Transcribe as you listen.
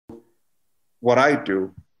what I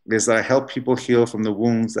do is that I help people heal from the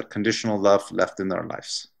wounds that conditional love left in their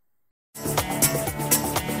lives.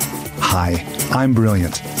 Hi, I'm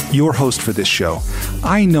Brilliant, your host for this show.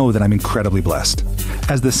 I know that I'm incredibly blessed.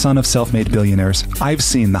 As the son of self-made billionaires, I've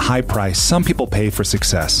seen the high price some people pay for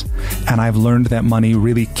success, and I've learned that money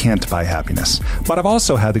really can't buy happiness. But I've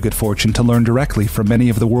also had the good fortune to learn directly from many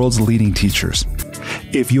of the world's leading teachers.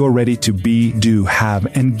 If you're ready to be, do,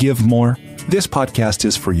 have, and give more, this podcast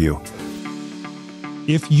is for you.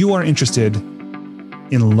 If you are interested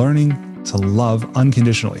in learning to love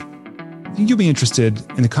unconditionally, I think you'll be interested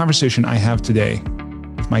in the conversation I have today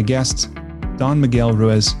with my guest, Don Miguel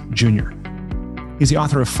Ruiz Jr. He's the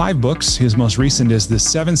author of 5 books. His most recent is The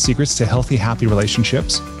 7 Secrets to Healthy, Happy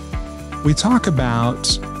Relationships. We talk about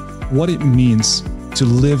what it means to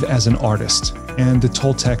live as an artist and the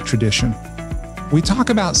Toltec tradition. We talk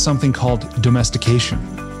about something called domestication,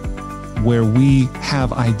 where we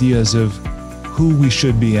have ideas of who we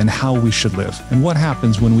should be and how we should live, and what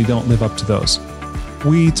happens when we don't live up to those.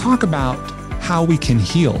 We talk about how we can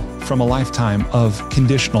heal from a lifetime of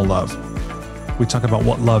conditional love. We talk about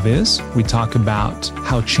what love is. We talk about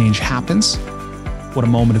how change happens, what a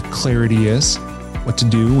moment of clarity is, what to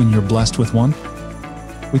do when you're blessed with one.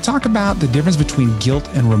 We talk about the difference between guilt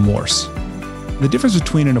and remorse, the difference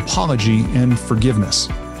between an apology and forgiveness.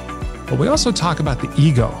 But we also talk about the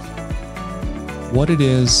ego, what it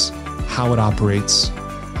is, how it operates,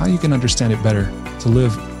 how you can understand it better to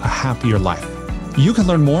live a happier life. You can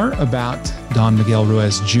learn more about Don Miguel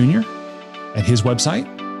Ruiz Jr. at his website,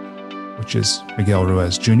 which is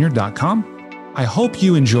miguelruizjr.com. I hope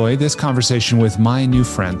you enjoy this conversation with my new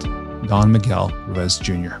friend, Don Miguel Ruiz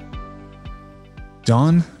Jr.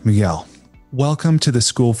 Don Miguel, welcome to the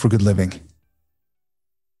School for Good Living.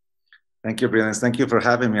 Thank you, Brilliance. Thank you for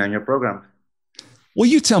having me on your program. Will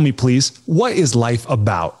you tell me, please, what is life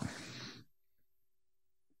about?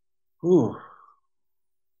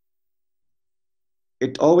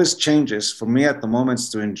 It always changes. For me at the moment, it's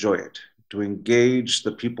to enjoy it, to engage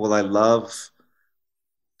the people I love,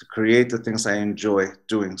 to create the things I enjoy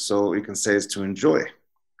doing. So you can say it's to enjoy.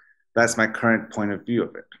 That's my current point of view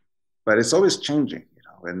of it. But it's always changing.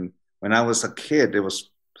 And when I was a kid, it was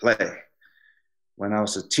play. When I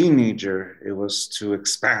was a teenager, it was to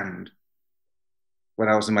expand. When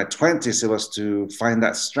I was in my 20s, it was to find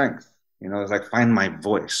that strength. It's like find my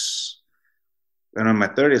voice. And in my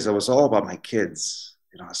 30s, it was all about my kids.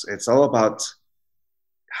 It's all about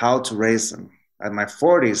how to raise them. At my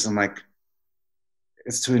 40s, I'm like,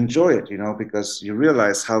 it's to enjoy it, because you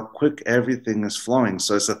realize how quick everything is flowing.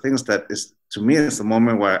 So it's the things that is, to me, it's the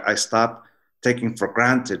moment where I stop taking for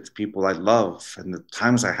granted the people I love and the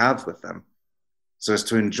times I have with them. So it's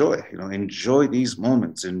to enjoy, enjoy these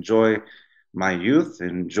moments, enjoy my youth,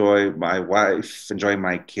 enjoy my wife, enjoy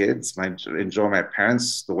my kids, enjoy my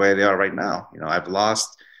parents the way they are right now. I've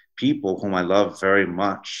lost people whom I love very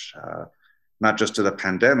much, not just to the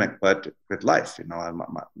pandemic, but with life.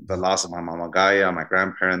 The loss of my mama Gaia, my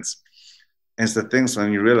grandparents. And it's the things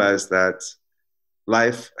when you realize that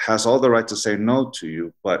life has all the right to say no to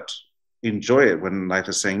you, but enjoy it when life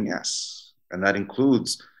is saying yes. And that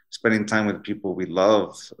includes spending time with people we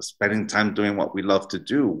love, spending time doing what we love to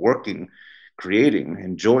do, working, creating,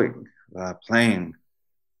 enjoying, playing.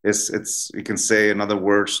 It's you can say, in other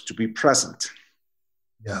words, to be present.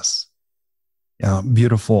 Yes. Yeah,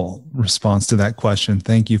 beautiful response to that question.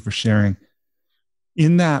 Thank you for sharing.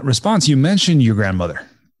 In that response, you mentioned your grandmother.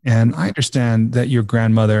 And I understand that your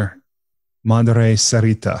grandmother, Madre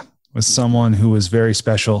Sarita, was someone who was very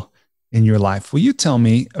special in your life. Will you tell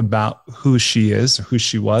me about who she is, who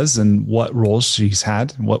she was, and what roles she's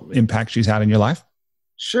had, and what impact she's had in your life?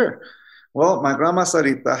 Sure. Well, my grandma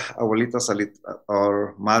Sarita, Abuelita Sarita,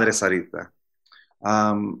 or Madre Sarita,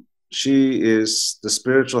 she is the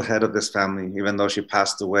spiritual head of this family, even though she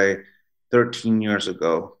passed away 13 years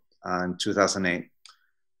ago in 2008.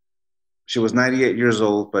 She was 98 years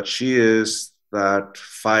old, but she is that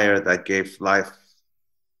fire that gave life,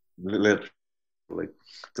 literally, to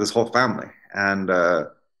this whole family. And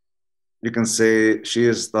you can say she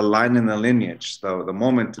is the line in the lineage, the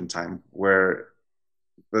moment in time where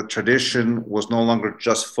the tradition was no longer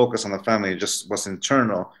just focused on the family, it just was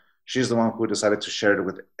internal. She's the one who decided to share it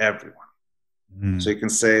with everyone. So you can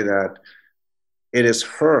say that it is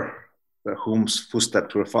her whose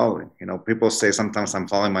footsteps we're following. People say sometimes I'm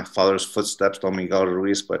following my father's footsteps, Don Miguel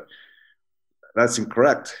Ruiz, but that's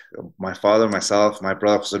incorrect. My father, myself, my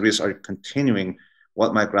brother Jose Luis are continuing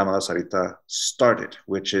what my grandmother Sarita started,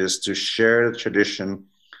 which is to share the tradition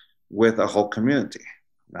with a whole community.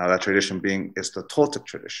 Now that tradition is the Toltec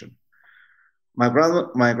tradition. My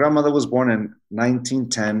grandmother was born in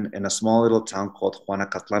 1910 in a small little town called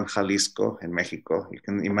Juanacatlan, Jalisco, in Mexico. You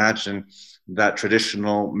can imagine that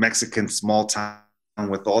traditional Mexican small town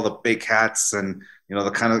with all the big hats and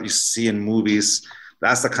the kind of you see in movies.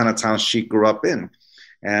 That's the kind of town she grew up in.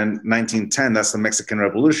 And 1910, that's the Mexican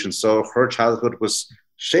Revolution. So her childhood was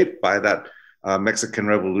shaped by that Mexican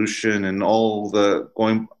Revolution and all the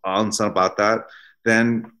going on about that.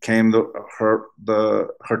 Then came her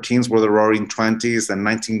teens were the Roaring Twenties and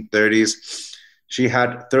 1930s. She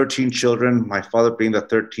had 13 children, my father being the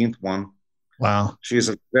 13th one. Wow. She's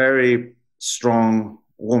a very strong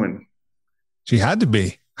woman. She had to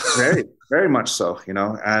be. Very, very much so,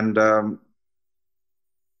 And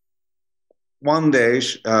one day,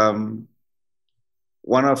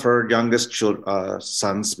 one of her youngest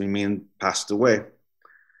sons, Mimin, passed away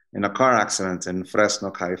in a car accident in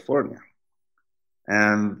Fresno, California.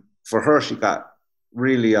 And for her, she got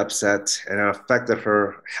really upset, and it affected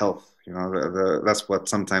her health. That's what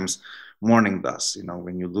sometimes mourning does,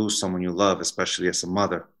 when you lose someone you love, especially as a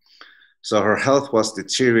mother. So her health was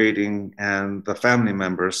deteriorating, and the family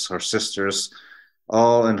members, her sisters,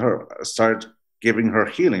 all in her started giving her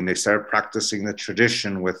healing. They started practicing the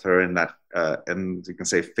tradition with her in that, and you can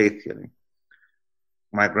say faith healing.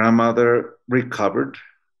 My grandmother recovered.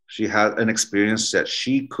 She had an experience that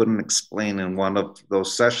she couldn't explain in one of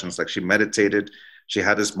those sessions. Like she meditated, she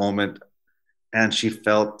had this moment, and she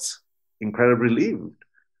felt incredibly relieved.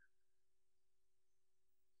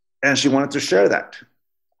 And she wanted to share that.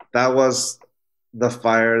 That was the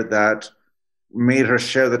fire that made her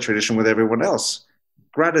share the tradition with everyone else.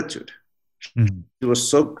 Gratitude. Mm-hmm. She was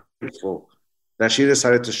so grateful that she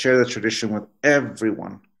decided to share the tradition with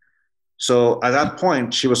everyone. So at that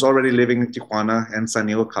point, she was already living in Tijuana and San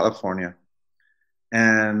Diego, California.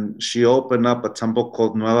 And she opened up a temple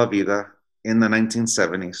called Nueva Vida in the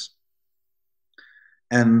 1970s.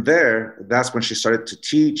 And that's when she started to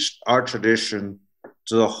teach our tradition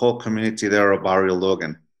to the whole community there of Barrio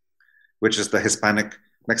Logan, which is the Hispanic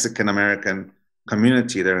Mexican-American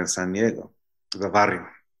community there in San Diego, the barrio.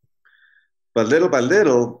 But little by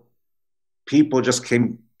little, people just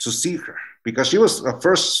came to see her because she was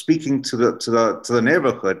first speaking to the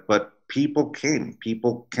neighborhood, but people came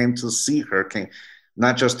to see her, came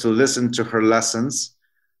not just to listen to her lessons,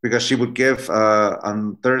 because she would give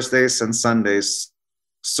on Thursdays and Sundays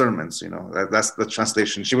sermons. That's the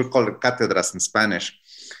translation. She would call it cátedras in Spanish.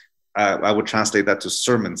 I would translate that to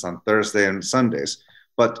sermons on Thursday and Sundays.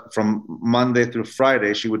 But from Monday through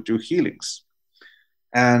Friday, she would do healings.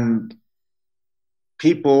 And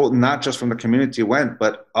people, not just from the community went,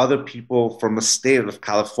 but other people from the state of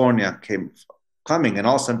California coming, and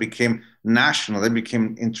all of a sudden became national. They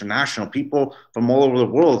became international. People from all over the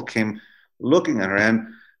world came looking at her. And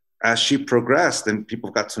as she progressed and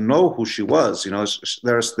people got to know who she was,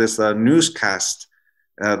 there's this newscast,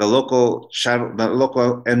 the local channel, the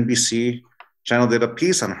local NBC channel did a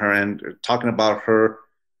piece on her and talking about her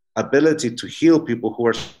ability to heal people who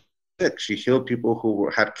are sick. She healed people who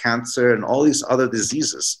had cancer and all these other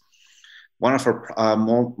diseases. One of her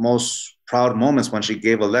most proud moments when she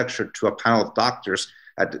gave a lecture to a panel of doctors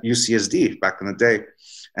at UCSD back in the day.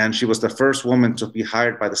 And she was the first woman to be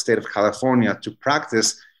hired by the state of California to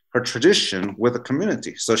practice her tradition with the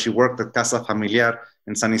community. So she worked at Casa Familiar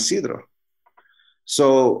in San Isidro.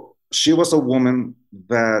 So she was a woman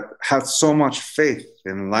that had so much faith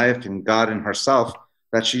in life, in God, in herself,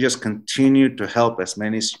 that she just continued to help as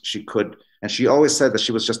many as she could. And she always said that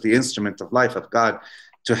she was just the instrument of life of God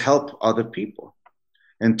to help other people.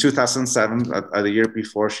 In 2007, the year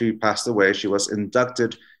before she passed away, she was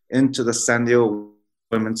inducted into the San Diego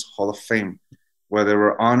Women's Hall of Fame, where they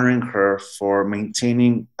were honoring her for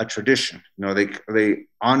maintaining a tradition. They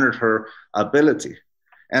honored her ability.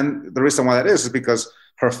 And the reason why that is because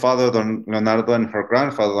her father, Don Leonardo, and her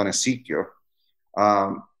grandfather, Don Ezequiel,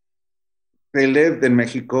 they lived in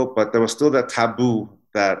Mexico, but there was still that taboo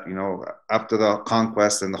that, after the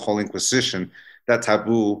conquest and the whole Inquisition, that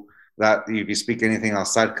taboo that if you speak anything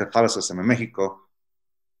outside Catholicism in Mexico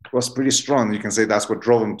was pretty strong. You can say that's what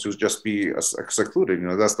drove them to just be secluded.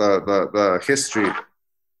 That's the history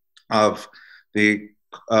of the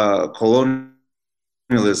colonialism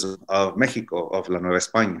of Mexico, of La Nueva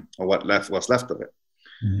España, or what was left of it.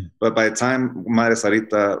 Mm-hmm. But by the time Madre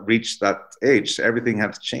Sarita reached that age, everything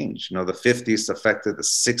had changed. The 50s affected, the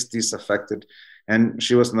 60s affected, and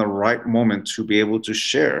she was in the right moment to be able to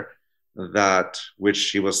share that which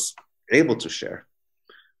she was able to share.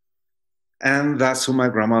 And that's who my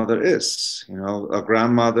grandmother is, a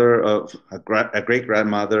grandmother of a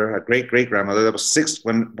great-grandmother, a great-great-grandmother. There was six,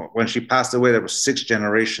 when she passed away, there were 6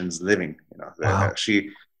 generations living. Wow.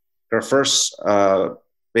 her first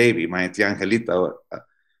baby, my tia Angelita,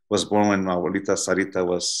 was born when my abuelita Sarita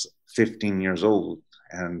was 15 years old,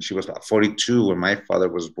 and she was about 42 when my father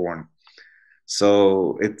was born.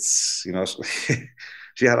 So it's,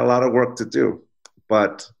 she had a lot of work to do,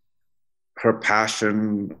 but her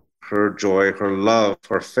passion, her joy, her love,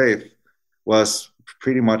 her faith was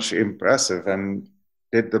pretty much impressive and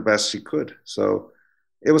did the best she could. So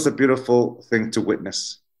it was a beautiful thing to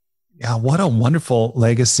witness. Yeah, what a wonderful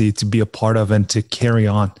legacy to be a part of and to carry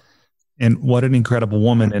on. And what an incredible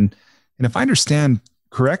woman. And if I understand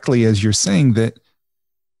correctly, as you're saying, that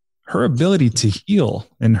her ability to heal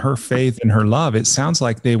and her faith and her love, it sounds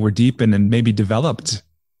like they were deepened and maybe developed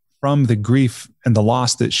from the grief and the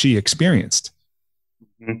loss that she experienced.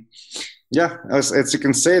 Mm-hmm. Yeah, as you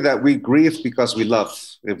can say that we grieve because we love.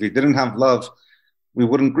 If we didn't have love, we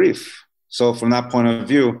wouldn't grieve. So from that point of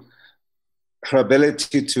view, her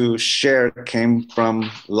ability to share came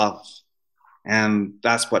from love. And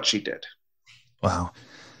that's what she did. Wow.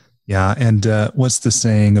 Yeah. And what's the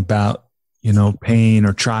saying about, pain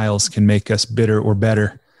or trials can make us bitter or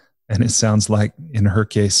better? And it sounds like in her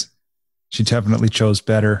case, she definitely chose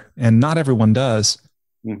better. And not everyone does.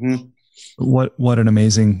 Mm-hmm. What an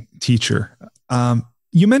amazing teacher.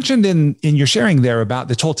 You mentioned in your sharing there about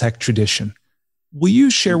the Toltec tradition. Will you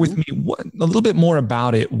share with me a little bit more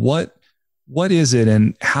about it? What is it,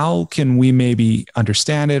 and how can we maybe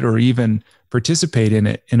understand it or even participate in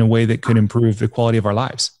it in a way that could improve the quality of our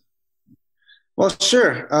lives? Well,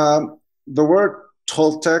 sure. The word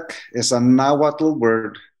Toltec is a Nahuatl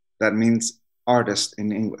word that means artist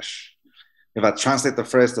in English. If I translate the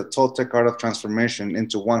phrase, the Toltec art of transformation,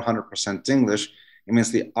 into 100% English, it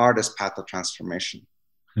means the artist path of transformation.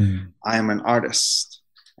 Mm-hmm. I am an artist.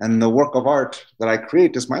 And the work of art that I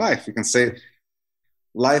create is my life. You can say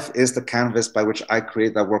life is the canvas by which I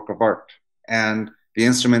create that work of art. And the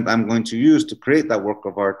instrument I'm going to use to create that work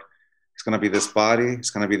of art is going to be this body,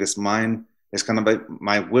 it's going to be this mind, it's going to be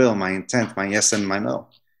my will, my intent, my yes and my no.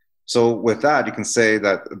 So with that, you can say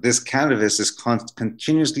that this canvas is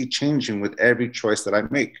continuously changing with every choice that I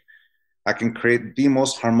make. I can create the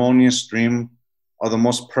most harmonious dream or the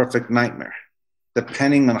most perfect nightmare,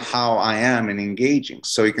 depending on how I am in engaging.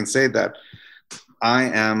 So you can say that I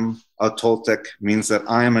am a Toltec means that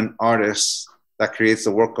I am an artist that creates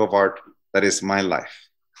a work of art that is my life.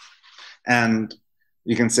 And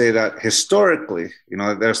you can say that historically,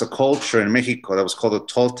 there's a culture in Mexico that was called the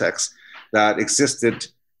Toltecs that existed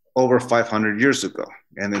over 500 years ago.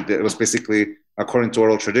 And it was basically, according to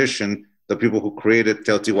oral tradition, the people who created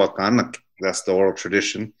Teotihuacan, that's the oral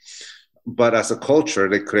tradition. But as a culture,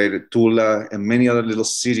 they created Tula and many other little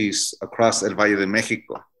cities across El Valle de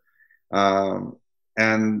Mexico.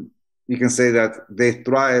 And you can say that they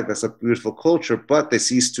thrive as a beautiful culture, but they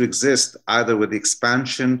cease to exist either with the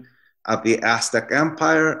expansion of the Aztec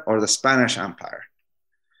Empire or the Spanish Empire.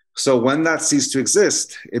 So when that ceased to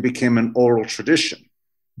exist, it became an oral tradition.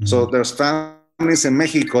 Mm-hmm. So there's families in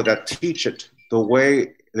Mexico that teach it the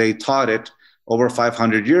way they taught it over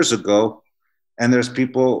 500 years ago. And there's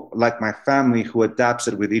people like my family who adapts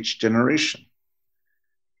it with each generation.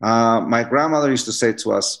 My grandmother used to say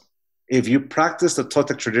to us, if you practice the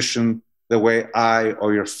Toltec tradition the way I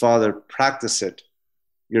or your father practice it,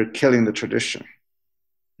 you're killing the tradition.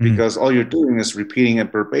 Because all you're doing is repeating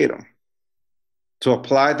it verbatim. To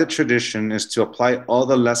apply the tradition is to apply all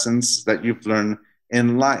the lessons that you've learned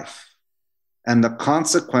in life. And the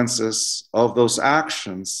consequences of those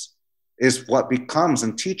actions is what becomes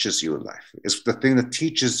and teaches you in life. It's the thing that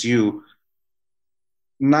teaches you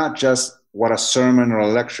not just what a sermon or a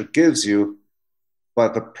lecture gives you,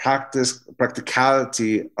 but the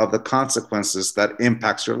practicality of the consequences that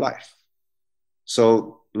impacts your life.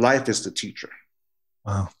 So life is the teacher.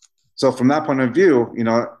 Wow. So from that point of view,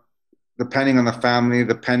 depending on the family,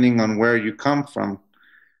 depending on where you come from,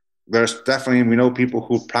 there's definitely, we know people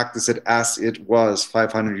who practice it as it was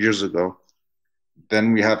 500 years ago.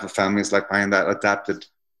 Then we have the families like mine that adapted.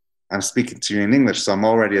 I'm speaking to you in English, so I'm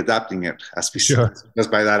already adapting it as we see, just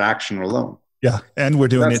by that action alone. Yeah, and we're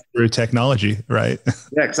doing it through technology, right?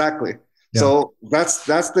 Yeah, exactly. Yeah. So that's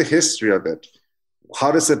the history of it.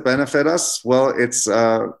 How does it benefit us? Well, it's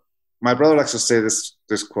my brother likes to say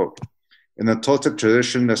this quote: in the Toltec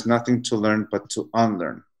tradition, there's nothing to learn but to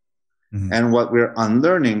unlearn. Mm-hmm. And what we're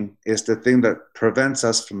unlearning is the thing that prevents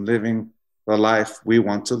us from living the life we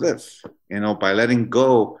want to live, by letting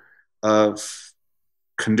go of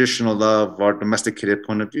conditional love or domesticated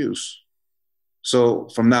point of views. So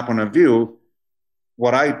from that point of view,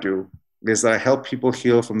 what I do is that I help people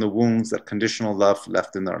heal from the wounds that conditional love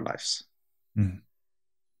left in their lives. Mm.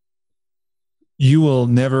 You will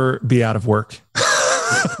never be out of work.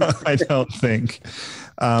 I don't think.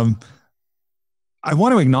 I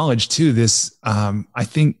want to acknowledge too this. I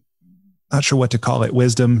think, not sure what to call it,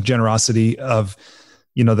 wisdom, generosity of,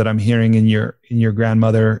 that I'm hearing in your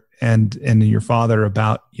grandmother and in your father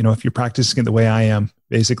about, if you're practicing it the way I am,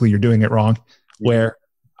 basically you're doing it wrong. Where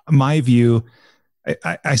my view,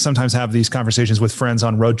 I sometimes have these conversations with friends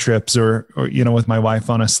on road trips or with my wife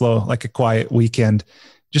on a quiet weekend,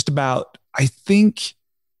 just about, I think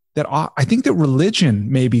that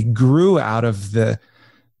religion maybe grew out of the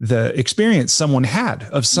experience someone had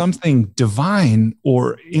of something divine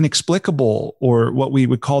or inexplicable, or what we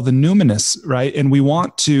would call the numinous, right? And we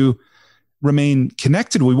want to remain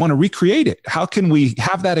connected. We want to recreate it. How can we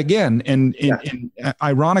have that again? And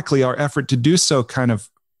ironically, our effort to do so kind of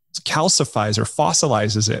calcifies or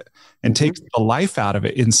fossilizes it and takes the life out of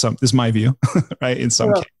it. This is my view, right? In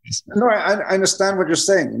some cases. No, I understand what you're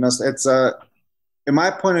saying. It's in my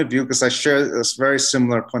point of view, because I share this very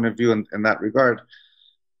similar point of view in that regard.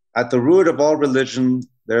 At the root of all religion,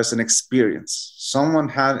 there's an experience. Someone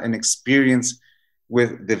had an experience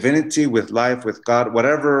with divinity, with life, with God,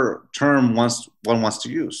 whatever term one wants to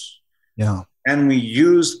use. Yeah. And we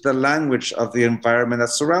use the language of the environment that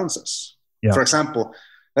surrounds us. Yeah. For example,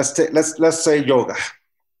 let's say yoga.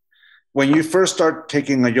 When you first start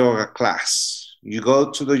taking a yoga class, you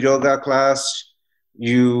go to the yoga class,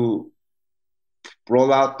 you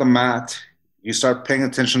roll out the mat, you start paying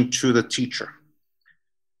attention to the teacher.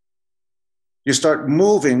 You start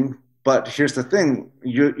moving, but here's the thing,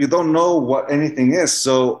 you don't know what anything is,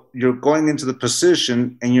 so you're going into the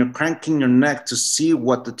position and you're cranking your neck to see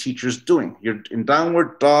what the teacher's doing. You're in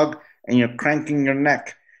downward dog and you're cranking your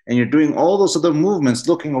neck and you're doing all those other movements,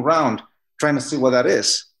 looking around, trying to see what that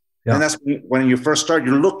is. Yeah. And that's when you first start,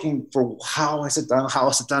 you're looking for how is it done? How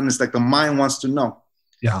is it done? It's like the mind wants to know.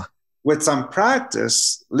 Yeah. With some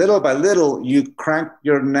practice, little by little, you crank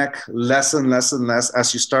your neck less and less and less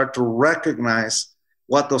as you start to recognize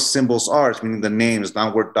what those symbols are, meaning the names,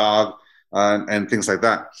 downward dog, and things like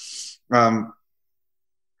that.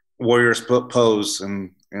 Warrior's pose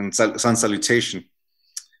and sun salutation.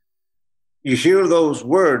 You hear those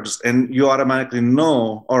words and you automatically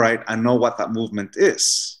know, all right, I know what that movement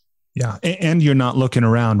is. Yeah. And you're not looking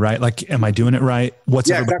around, right? Like, am I doing it right? What's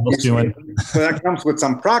everybody else doing? So that comes with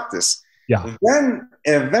some practice. Yeah. Then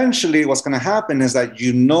eventually what's going to happen is that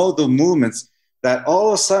you know the movements, that all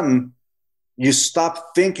of a sudden you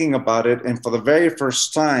stop thinking about it. And for the very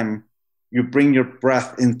first time, you bring your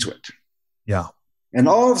breath into it. Yeah. And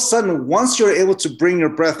all of a sudden, once you're able to bring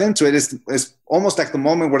your breath into it, it's almost like the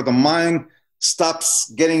moment where the mind stops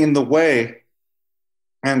getting in the way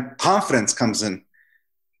and confidence comes in.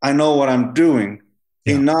 I know what I'm doing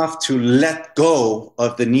enough to let go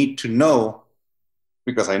of the need to know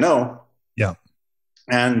because I know. Yeah.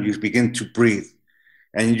 And you begin to breathe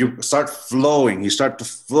and you start flowing. You start to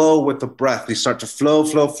flow with the breath. You start to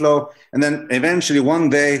flow. And then eventually one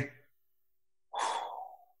day,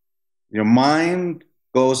 your mind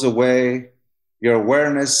goes away. Your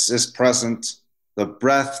awareness is present. The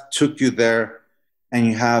breath took you there and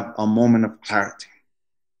you have a moment of clarity,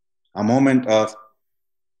 a moment of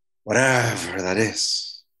whatever that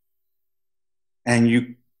is. And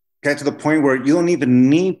you get to the point where you don't even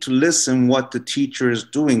need to listen what the teacher is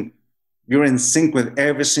doing. You're in sync with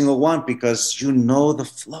every single one because you know the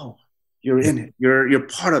flow. You're in it. You're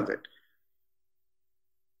part of it.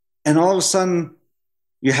 And all of a sudden,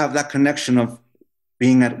 you have that connection of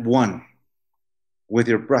being at one with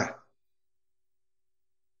your breath.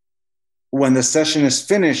 When the session is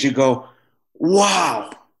finished, you go,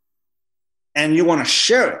 wow. And you want to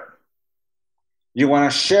share it. You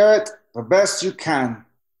want to share it the best you can.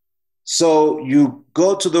 So you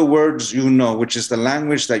go to the words you know, which is the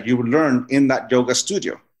language that you learned in that yoga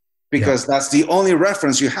studio, because that's the only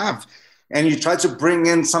reference you have. And you try to bring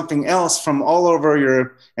in something else from all over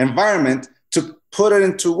your environment to put it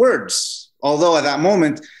into words. Although at that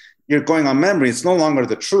moment, you're going on memory. It's no longer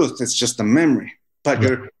the truth. It's just a memory. But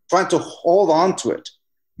you're trying to hold on to it.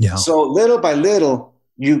 Yeah. So little by little,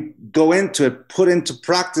 you go into it, put into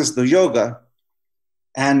practice the yoga,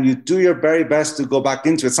 and you do your very best to go back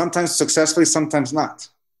into it, sometimes successfully, sometimes not.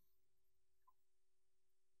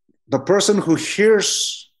 The person who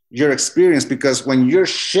hears your experience, because when you're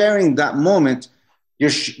sharing that moment,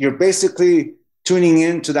 you're basically tuning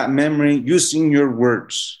into that memory using your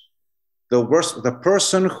words. The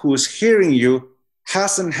person who is hearing you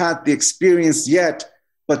hasn't had the experience yet,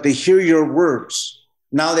 but they hear your words.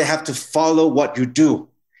 Now they have to follow what you do.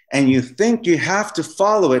 And you think you have to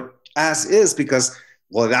follow it as is because,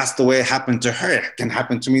 well, that's the way it happened to her. It can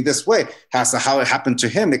happen to me this way. That's how it happened to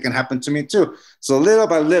him. It can happen to me too. So little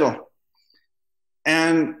by little,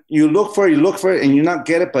 And you look for it, and you not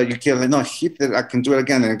get it, but you get like, no, he did, I can do it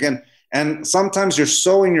again and again. And sometimes you're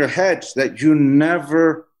so in your head that you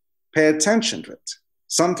never pay attention to it.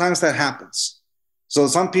 Sometimes that happens. So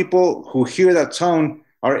some people who hear that tone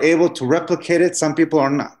are able to replicate it. Some people are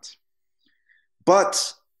not.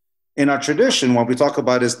 But in our tradition, what we talk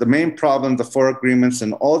about is the main problem the Four Agreements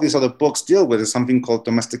and all these other books deal with is something called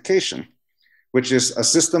domestication, which is a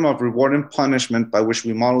system of reward and punishment by which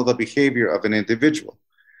we model the behavior of an individual,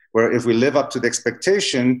 where if we live up to the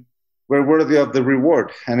expectation, we're worthy of the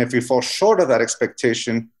reward. And if we fall short of that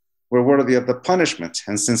expectation, we're worthy of the punishment.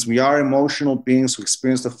 And since we are emotional beings who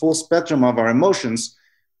experience the full spectrum of our emotions,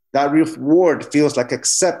 that reward feels like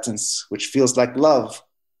acceptance, which feels like love.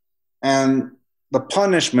 And the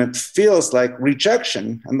punishment feels like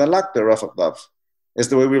rejection and the lack thereof of love. Is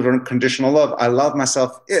the way we learn conditional love. I love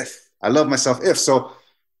myself if. I love myself if. So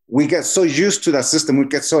we get so used to that system, we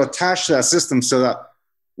get so attached to that system so that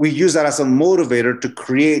we use that as a motivator to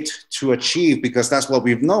create, to achieve, because that's what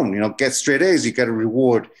we've known. You know, get straight A's, you get a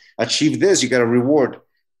reward. Achieve this, you get a reward.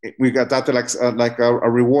 We got adopted like a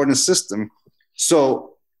rewarding system.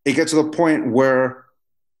 So it gets to the point where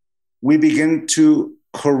we begin to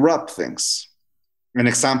corrupt things. An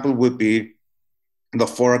example would be the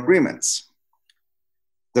Four Agreements.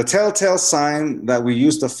 The telltale sign that we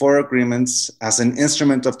use the Four Agreements as an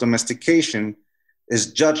instrument of domestication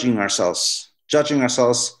is judging ourselves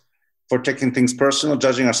for taking things personal,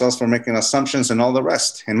 judging ourselves for making assumptions and all the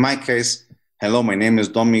rest. In my case, hello, my name is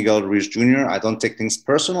Don Miguel Ruiz Jr. I don't take things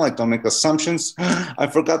personal. I don't make assumptions. I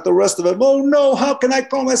forgot the rest of it. Oh no, how can I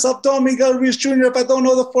call myself Don Miguel Ruiz Jr. if I don't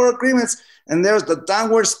know the Four Agreements? And there's the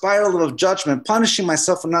downward spiral of judgment, punishing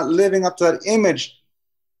myself for not living up to that image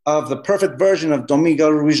of the perfect version of Don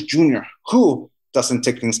Miguel Ruiz Jr., who doesn't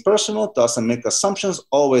take things personal, doesn't make assumptions,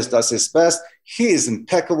 always does his best. He is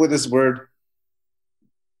impeccable with his word.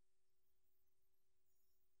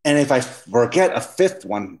 And if I forget a fifth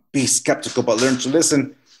one, be skeptical, but learn to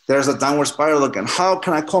listen, there's a downward spiral again. How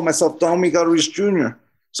can I call myself Don Miguel Ruiz Jr.?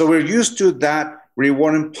 So we're used to that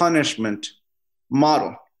reward and punishment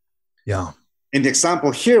model. Yeah. In the example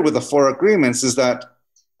here with the Four Agreements is that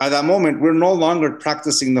at that moment, we're no longer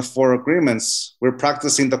practicing the Four Agreements. We're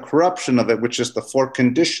practicing the corruption of it, which is the Four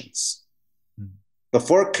Conditions. The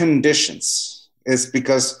Four Conditions is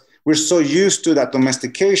because we're so used to that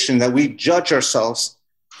domestication that we judge ourselves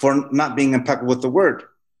for not being impeccable with the word.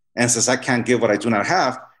 And says, I can't give what I do not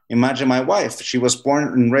have. Imagine my wife. She was born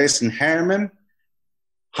and raised in Harriman.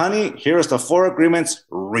 Honey, here's the Four Agreements.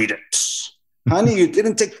 Read it. Honey,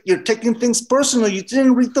 you're taking things personal. You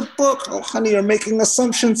didn't read the book. Oh, honey, you're making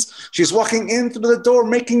assumptions. She's walking in through the door,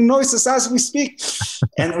 making noises as we speak.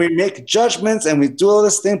 And we make judgments and we do all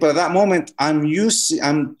this thing. But at that moment,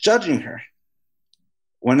 I'm judging her.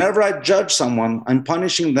 Whenever I judge someone, I'm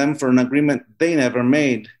punishing them for an agreement they never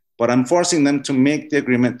made, but I'm forcing them to make the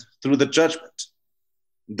agreement through the judgment.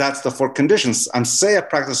 That's the Four Conditions. I'm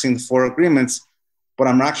practicing the Four Agreements, but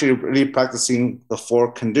I'm actually really practicing the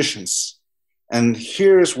Four Conditions. And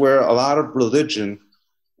here's where a lot of religion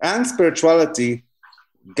and spirituality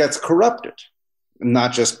gets corrupted.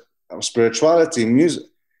 Not just spirituality, music.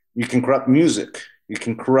 You can corrupt music. You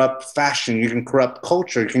can corrupt fashion. You can corrupt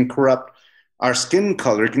culture. You can corrupt our skin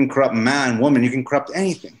color. You can corrupt man, woman. You can corrupt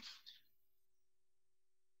anything.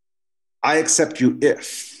 I accept you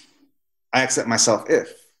if. I accept myself if.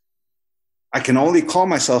 I can only call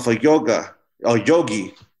myself a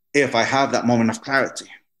yogi, if I have that moment of clarity.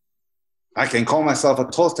 I can call myself a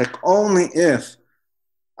Toltec only if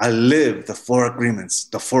I live the Four Agreements.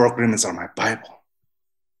 The Four Agreements are my Bible.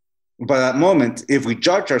 But at that moment, if we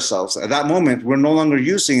judge ourselves, at that moment, we're no longer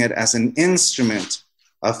using it as an instrument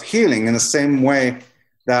of healing in the same way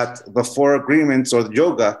that the Four Agreements or the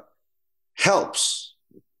yoga helps.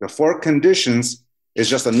 The Four Conditions is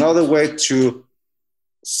just another way to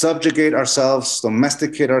subjugate ourselves,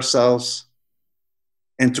 domesticate ourselves,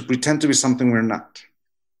 and to pretend to be something we're not.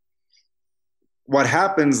 What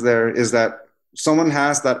happens there is that someone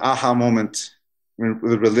has that aha moment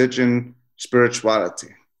with religion, spirituality.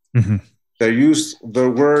 Mm-hmm. They use their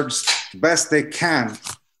words best they can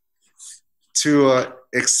to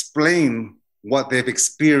explain what they've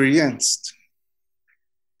experienced.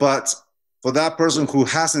 But for that person who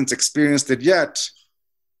hasn't experienced it yet,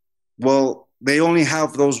 well, they only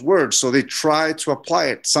have those words, so they try to apply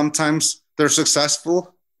it. Sometimes they're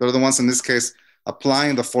successful. They're the ones, in this case,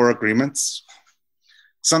 applying the Four Agreements.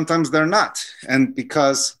 Sometimes they're not. And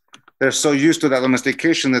because they're so used to that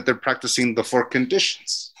domestication that they're practicing the Four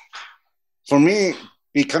Conditions. For me,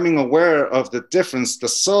 becoming aware of the difference, the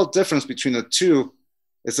subtle difference between the two,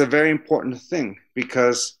 is a very important thing,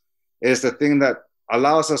 because it is the thing that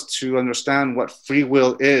allows us to understand what free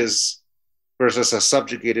will is versus a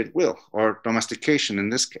subjugated will, or domestication in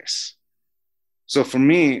this case. So for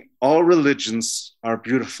me, all religions are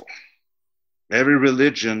beautiful. Every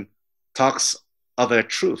religion talks of a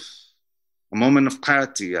truth, a moment of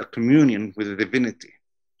clarity, a communion with the divinity.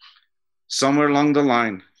 Somewhere along the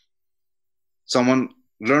line, someone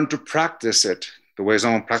learned to practice it the way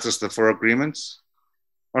someone practiced the four agreements,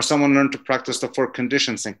 or someone learned to practice the four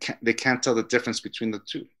conditions and they can't tell the difference between the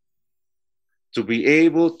two. To be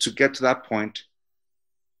able to get to that point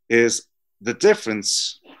is the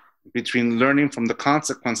difference between learning from the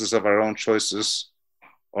consequences of our own choices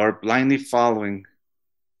or blindly following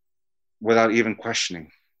without even questioning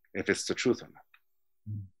if it's the truth or not.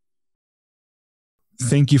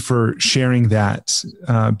 Thank you for sharing that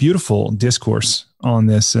beautiful discourse on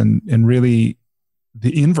this, and really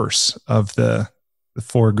the inverse of the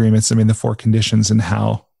four agreements. I mean, the four conditions, and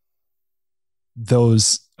how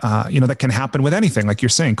those, that can happen with anything, like you're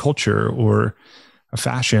saying, culture or a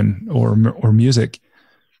fashion or music.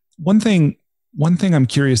 One thing I'm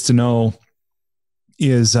curious to know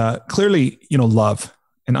is clearly, love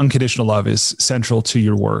and unconditional love is central to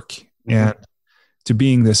your work. Mm-hmm. And to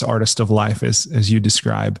being this artist of life, as you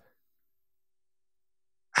describe.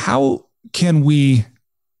 How can we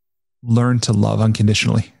learn to love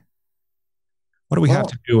unconditionally? What do we have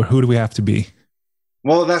to do, or who do we have to be?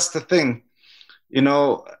 Well, that's the thing.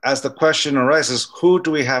 As the question arises, who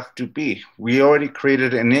do we have to be? We already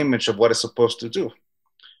created an image of what it's supposed to do.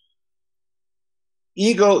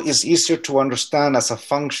 Ego is easier to understand as a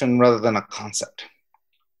function rather than a concept.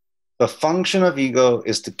 The function of ego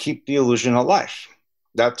is to keep the illusion alive.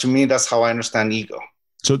 That, to me, that's how I understand ego.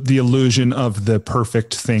 So the illusion of the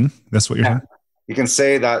perfect thing, that's what you're saying? You can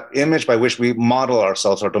say that image by which we model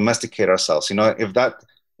ourselves or domesticate ourselves. If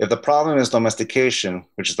the problem is domestication,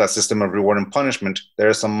 which is that system of reward and punishment, there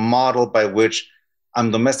is a model by which I'm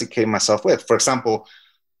domesticating myself with. For example,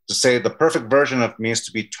 to say the perfect version of me is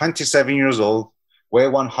to be 27 years old, weigh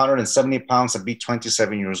 170 pounds, and be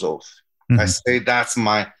 27 years old. Mm-hmm. I say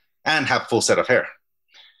and have full set of hair.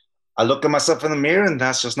 I look at myself in the mirror, and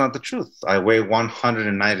that's just not the truth. I weigh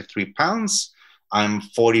 193 pounds. I'm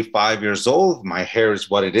 45 years old. My hair is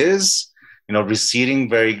what it is, receding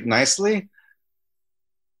very nicely.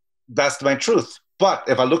 That's my truth. But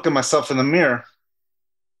if I look at myself in the mirror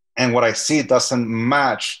and what I see doesn't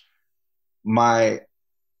match my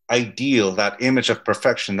ideal, that image of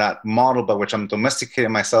perfection, that model by which I'm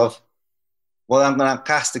domesticating myself, well, I'm going to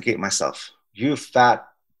castigate myself. You fat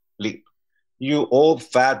bleep. You old,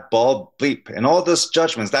 fat, bald bleep. And all those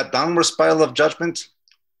judgments, that downward spiral of judgment.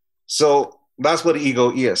 So that's what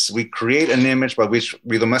ego is. We create an image by which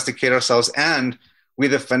we domesticate ourselves, and we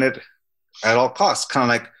defend it at all costs. Kind of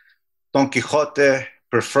like Don Quixote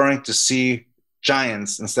preferring to see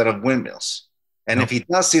giants instead of windmills. And if he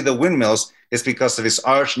does see the windmills, it's because of his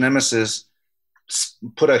arch nemesis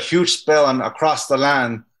put a huge spell across the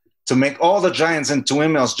land to make all the giants into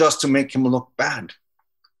windmills just to make him look bad.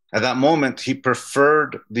 At that moment, he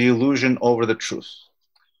preferred the illusion over the truth.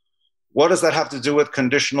 What does that have to do with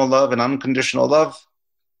conditional love and unconditional love?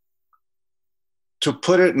 To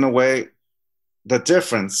put it in a way, the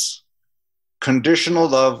difference, conditional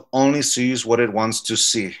love only sees what it wants to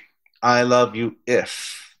see. I love you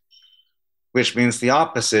if, which means the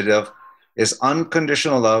opposite of is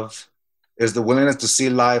unconditional love is the willingness to see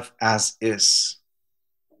life as is.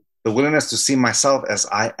 The willingness to see myself as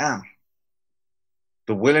I am.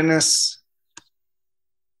 The willingness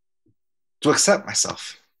to accept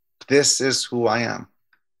myself. This is who I am.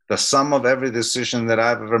 The sum of every decision that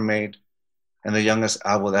I've ever made and the youngest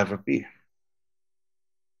I will ever be.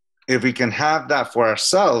 If we can have that for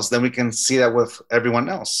ourselves, then we can see that with everyone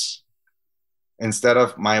else. Instead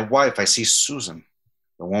of my wife, I see Susan,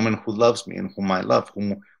 the woman who loves me and whom I love,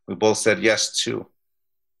 whom we both said yes to.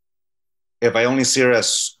 If I only see her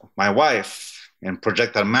as my wife and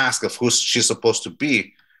project a mask of who she's supposed to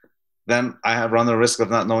be, then I have run the risk of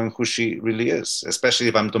not knowing who she really is, especially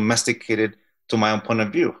if I'm domesticated to my own point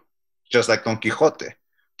of view. Just like Don Quixote.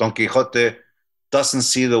 Don Quixote doesn't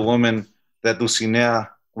see the woman that Dulcinea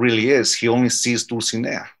really is. He only sees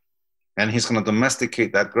Dulcinea. And he's going to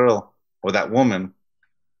domesticate that girl or that woman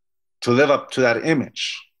to live up to that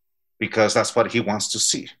image because that's what he wants to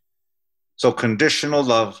see. So conditional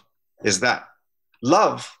love is that.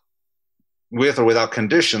 Love, with or without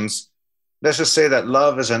conditions, let's just say that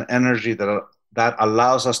love is an energy that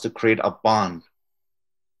allows us to create a bond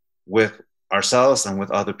with ourselves and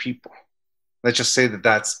with other people. Let's just say that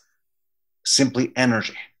that's simply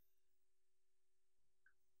energy.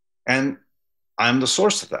 And I'm the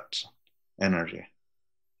source of that energy.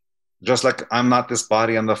 Just like I'm not this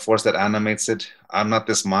body, I'm the force that animates it. I'm not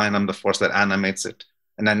this mind, I'm the force that animates it.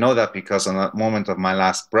 And I know that because on the moment of my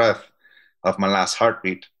last breath, of my last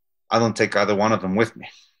heartbeat, I don't take either one of them with me.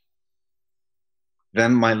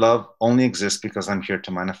 Then my love only exists because I'm here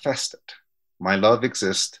to manifest it. My love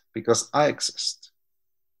exists because I exist.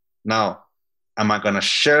 Now, am I going to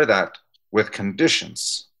share that with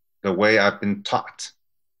conditions the way I've been taught?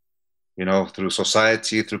 Through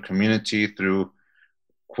society, through community, through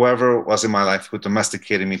whoever was in my life who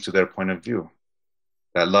domesticated me to their point of view.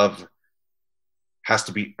 That love has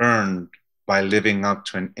to be earned by living up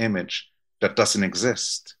to an image that doesn't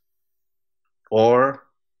exist. Or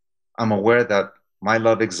I'm aware that my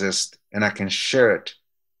love exists and I can share it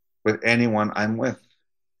with anyone I'm with.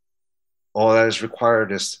 All that is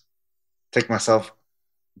required is get myself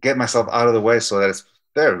out of the way so that it's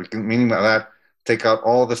there. Meaning by that, take out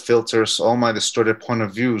all the filters, all my distorted point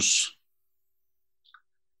of views,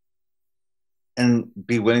 and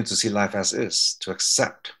be willing to see life as is, to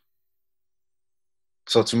accept.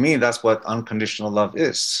 So to me, that's what unconditional love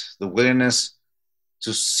is. The willingness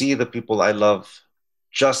to see the people I love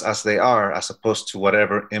just as they are, as opposed to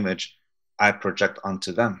whatever image I project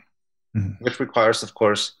onto them, which requires, of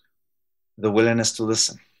course, the willingness to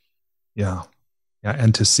listen. Yeah. Yeah.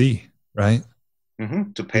 And to see, right?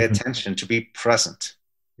 To pay attention, to be present.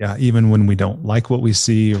 Yeah. Even when we don't like what we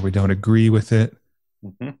see or we don't agree with it.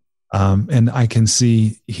 And I can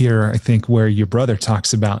see here, I think, where your brother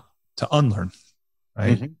talks about to unlearn,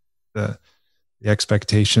 right? The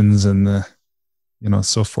expectations and the,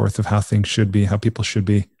 so forth of how things should be, how people should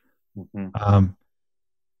be.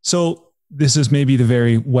 So this is maybe the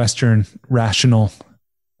very Western rational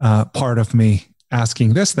part of me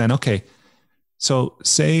asking this then. Okay. So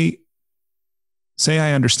say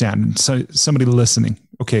I understand. So somebody listening.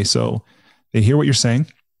 Okay. So they hear what you're saying.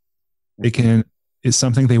 It's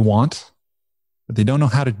something they want, but they don't know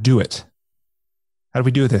how to do it. How do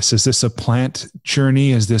we do this? Is this a plant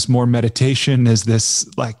journey? Is this more meditation? Is this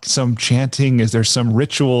like some chanting? Is there some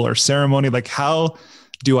ritual or ceremony? Like, how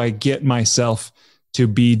do I get myself to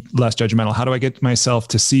be less judgmental? How do I get myself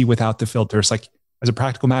to see without the filters? Like, as a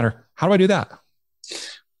practical matter, how do I do that?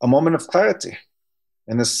 A moment of clarity.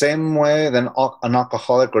 In the same way that an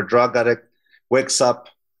alcoholic or drug addict wakes up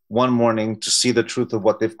one morning to see the truth of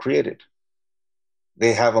what they've created.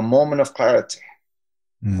 They have a moment of clarity.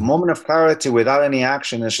 A moment of clarity without any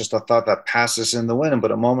action is just a thought that passes in the wind,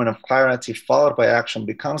 but a moment of clarity followed by action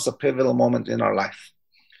becomes a pivotal moment in our life.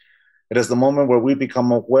 It is the moment where we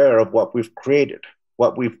become aware of what we've created,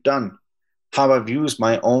 what we've done, how I've used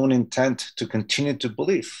my own intent to continue to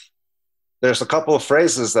believe. There's a couple of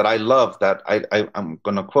phrases that I love that I'm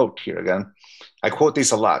going to quote here again. I quote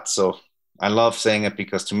these a lot, so I love saying it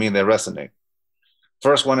because to me they resonate.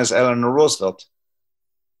 First one is Eleanor Roosevelt.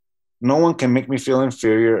 No one can make me feel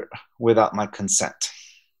inferior without my consent.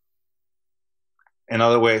 In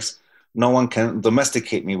other ways, no one can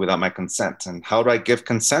domesticate me without my consent. And how do I give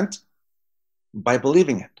consent? By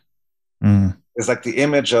believing it. It's like the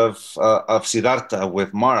image of Siddhartha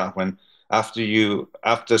with Mara, when after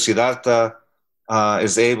Siddhartha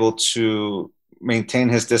is able to maintain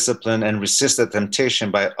his discipline and resist the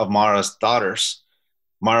temptation of Mara's daughters,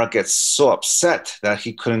 Mara gets so upset that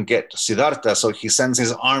he couldn't get Siddhartha, so he sends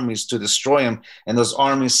his armies to destroy him, and those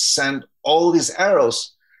armies send all these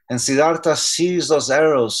arrows, and Siddhartha sees those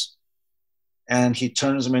arrows, and he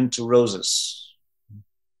turns them into roses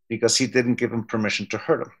because he didn't give him permission to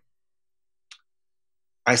hurt him.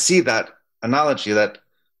 I see that analogy that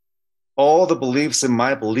all the beliefs in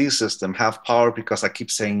my belief system have power because I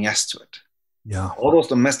keep saying yes to it. Yeah. All those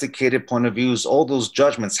domesticated point of views, all those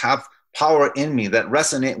judgments have power in me that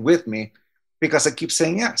resonate with me because I keep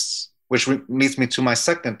saying yes, which leads me to my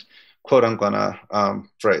second quote I'm going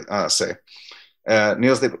to say.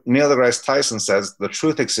 Neil deGrasse Tyson says, the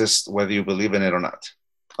truth exists whether you believe in it or not.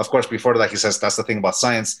 Of course, before that, he says, that's the thing about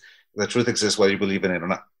science. The truth exists whether you believe in it or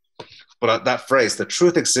not. But that phrase, the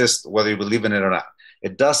truth exists whether you believe in it or not,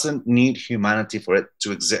 it doesn't need humanity for it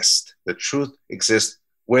to exist. The truth exists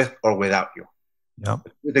with or without you. Yep.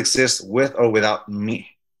 The truth exists with or without me.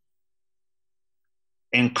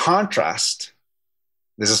 In contrast,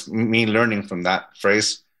 this is me learning from that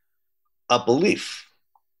phrase, a belief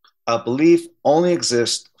only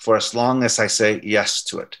exists for as long as I say yes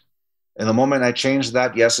to it. And the moment I change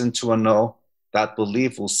that yes into a no, that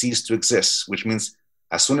belief will cease to exist, which means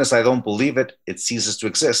as soon as I don't believe it, it ceases to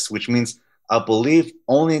exist, which means a belief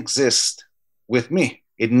only exists with me.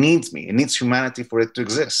 It needs me. It needs humanity for it to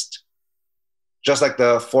exist. Just like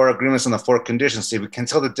the 4 agreements and the 4 conditions, see, we can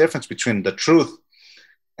tell the difference between the truth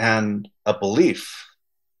and a belief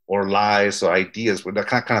or lies or ideas, with that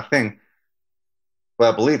kind of thing.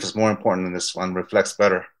 But belief is more important than this one, reflects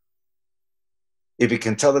better. If you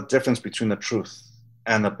can tell the difference between the truth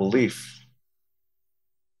and the belief,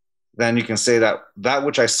 then you can say that that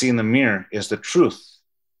which I see in the mirror is the truth.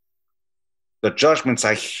 The judgments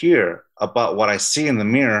I hear about what I see in the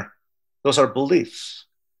mirror, those are beliefs.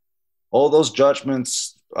 All those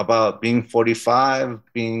judgments about being 45,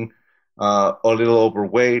 being a little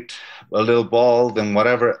overweight, a little bald, and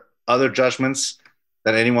whatever other judgments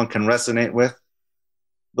that anyone can resonate with,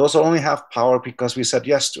 those only have power because we said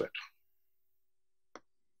yes to it.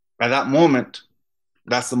 At that moment,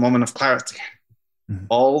 that's the moment of clarity. Mm-hmm.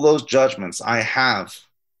 All those judgments I have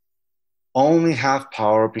only have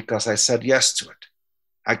power because I said yes to it.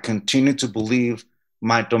 I continue to believe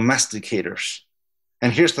my domesticators.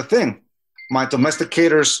 And here's the thing, my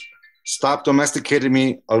domesticators stopped domesticating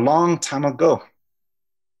me a long time ago.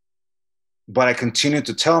 But I continue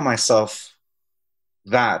to tell myself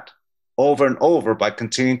that over and over by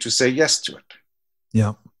continuing to say yes to it.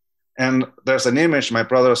 Yeah. And there's an image my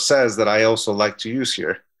brother says that I also like to use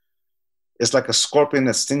here. It's like a scorpion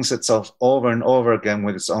that stings itself over and over again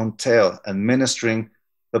with its own tail, administering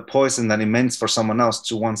the poison that it meant for someone else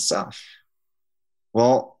to oneself.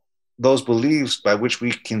 Well, those beliefs by which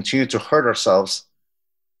we continue to hurt ourselves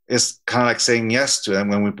is kind of like saying yes to them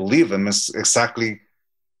when we believe them. It's exactly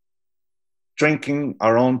drinking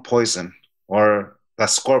our own poison, or that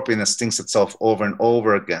scorpion that stings itself over and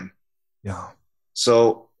over again. Yeah.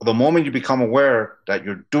 So the moment you become aware that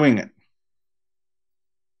you're doing it,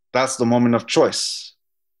 that's the moment of choice.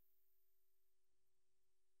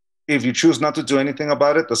 If you choose not to do anything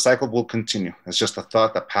about it, the cycle will continue. It's just a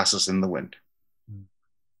thought that passes in the wind. Mm.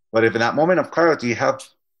 But if in that moment of clarity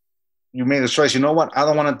you made the choice, you know what? I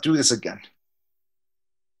don't want to do this again.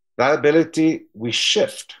 That ability, we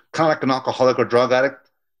shift. Kind of like an alcoholic or drug addict.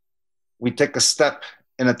 We take a step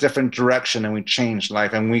in a different direction and we change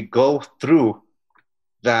life. And we go through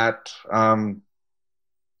that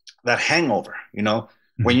hangover, you know?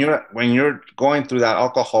 Mm-hmm. When you're going through that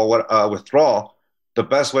alcohol withdrawal, the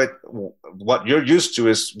best way, what you're used to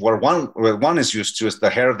is what one is used to is the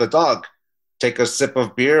hair of the dog. Take a sip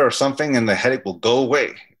of beer or something and the headache will go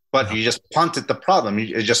away. But yeah. You just punted the problem.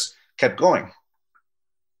 It just kept going.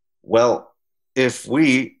 Well, if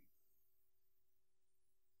we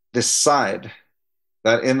decide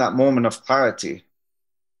that in that moment of clarity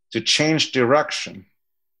to change direction,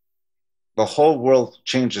 the whole world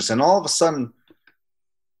changes. And all of a sudden,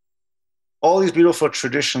 all these beautiful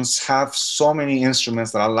traditions have so many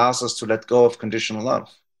instruments that allows us to let go of conditional love.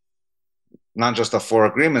 Not just the 4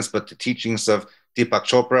 agreements, but the teachings of Deepak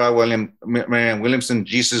Chopra, Marianne Williamson,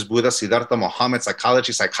 Jesus, Buddha, Siddhartha, Mohammed,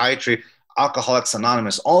 psychology, psychiatry, Alcoholics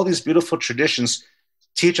Anonymous. All these beautiful traditions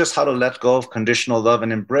teach us how to let go of conditional love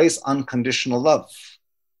and embrace unconditional love.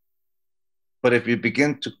 But if you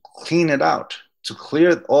begin to clean it out, to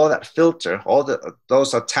clear all that filter,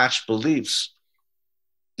 those attached beliefs,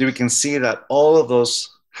 we can see that all of those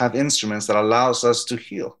have instruments that allows us to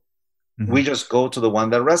heal. Mm-hmm. We just go to the one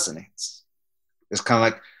that resonates. It's kind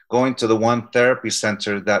of like going to the one therapy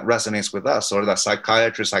center that resonates with us, or that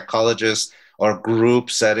psychiatrist, psychologist, or group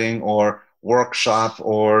setting, or workshop,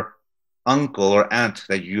 or uncle or aunt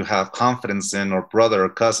that you have confidence in, or brother or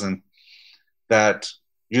cousin that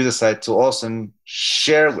you decide to also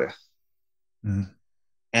share with. Mm-hmm.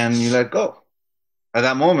 And you let go. At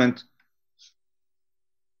that moment,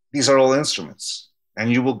 these are all instruments,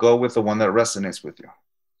 and you will go with the one that resonates with you.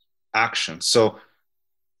 Action. So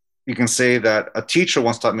you can say that a teacher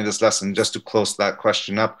once taught me this lesson, just to close that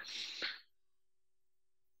question up.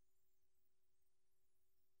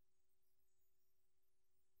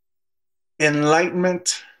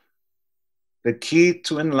 Enlightenment, the key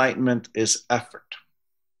to enlightenment is effort.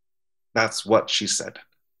 That's what she said.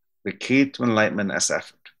 The key to enlightenment is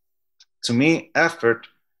effort. To me, effort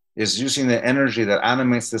is using the energy that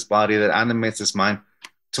animates this body, that animates this mind,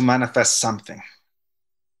 to manifest something.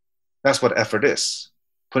 That's what effort is,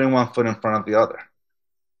 putting one foot in front of the other.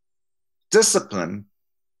 Discipline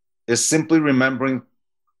is simply remembering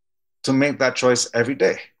to make that choice every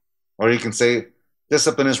day. Or you can say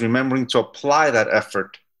discipline is remembering to apply that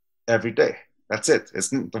effort every day. That's it.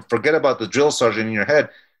 Don't forget about the drill sergeant in your head.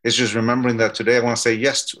 It's just remembering that today I want to say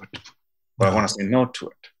yes to it, but I want to say no to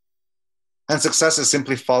it. And success is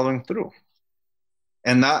simply following through.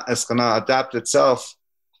 And that is going to adapt itself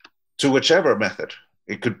to whichever method.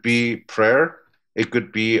 It could be prayer. It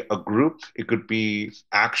could be a group. It could be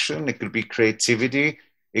action. It could be creativity.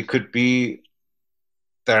 It could be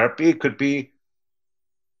therapy. It could be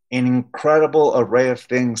an incredible array of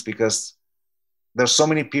things, because there's so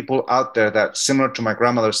many people out there that, similar to my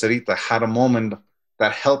grandmother Sarita, had a moment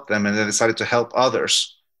that helped them and they decided to help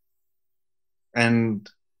others. And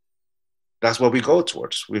that's what we go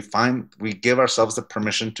towards. We give ourselves the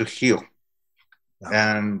permission to heal.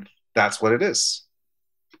 Yeah. And that's what it is.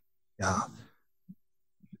 Yeah.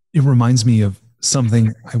 It reminds me of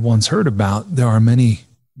something I once heard about. There are many,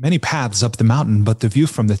 many paths up the mountain, but the view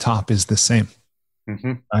from the top is the same.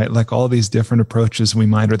 Mm-hmm. Right? Like all these different approaches we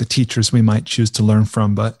might, or the teachers we might choose to learn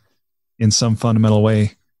from, but in some fundamental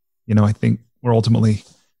way, I think we're ultimately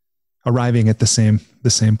arriving at the same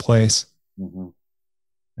place. Mm-hmm.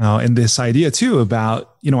 Now, and this idea too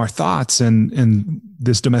about, our thoughts and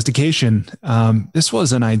this domestication, this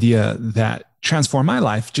was an idea that transformed my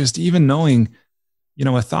life. Just even knowing,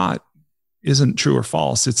 a thought isn't true or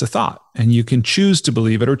false. It's a thought, and you can choose to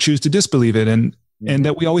believe it or choose to disbelieve it. And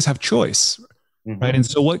that we always have choice. Mm-hmm. Right. And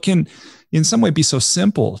so what can in some way be so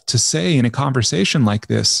simple to say in a conversation like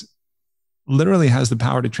this literally has the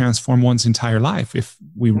power to transform one's entire life if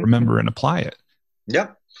we remember and apply it. Yeah.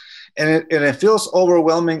 And it feels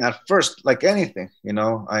overwhelming at first, like anything,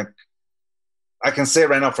 I can say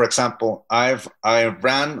right now, for example, I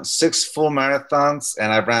ran 6 full marathons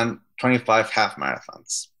and I ran 25 half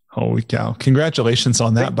marathons. Holy cow. Congratulations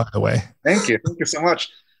on that, by the way. Thank you. Thank you so much.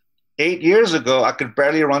 8 years ago, I could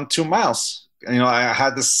barely run 2 miles. I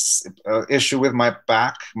had this issue with my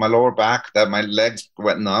back, my lower back, that my legs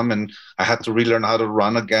went numb and I had to relearn how to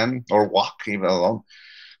run again or walk even alone.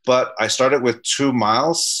 But I started with 2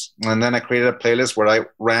 miles and then I created a playlist where I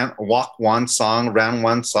walk 1 song, ran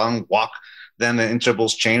 1 song, walk. Then the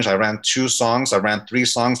intervals changed. I ran 2 songs. I ran 3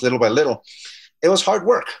 songs little by little. It was hard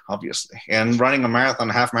work, obviously. And running a marathon,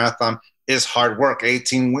 half marathon is hard work,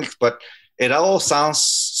 18 weeks, but it all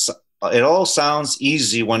sounds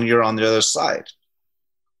easy when you're on the other side.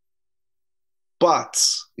 But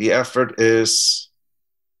the effort is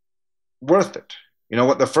worth it.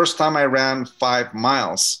 The first time I ran 5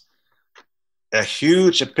 miles, a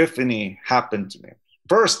huge epiphany happened to me.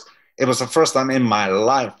 First, it was the first time in my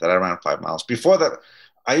life that I ran 5 miles. Before that,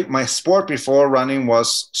 my sport before running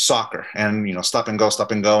was soccer and, stop and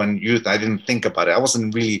go. And youth, I didn't think about it. I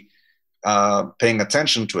wasn't really paying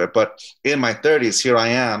attention to it. But in my 30s, here I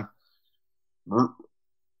am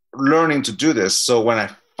learning to do this. So when I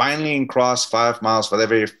finally crossed 5 miles for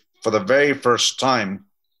the very first time,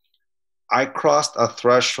 I crossed a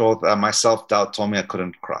threshold that my self-doubt told me I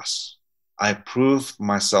couldn't cross. I proved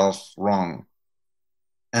myself wrong.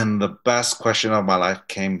 And the best question of my life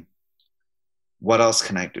came, what else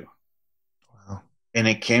can I do? Wow. And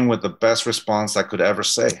it came with the best response I could ever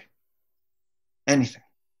say. Anything.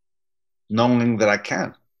 Knowing that I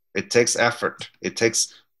can. It takes effort. It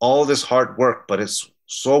takes all this hard work, but it's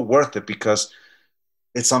so worth it because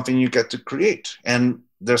it's something you get to create. And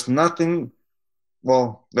there's nothing,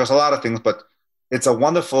 there's a lot of things, but it's a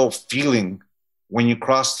wonderful feeling when you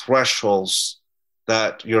cross thresholds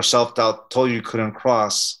that your self-doubt told you couldn't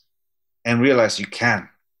cross and realize you can.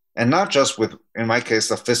 And not just with, in my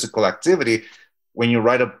case, a physical activity. When you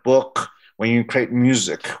write a book, when you create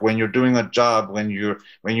music, when you're doing a job, when you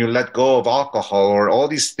let go of alcohol or all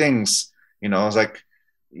these things, it's like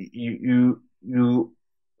you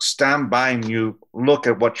stand by and you look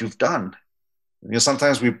at what you've done.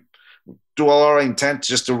 Sometimes we do all our intent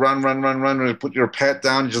just to run, and you put your pet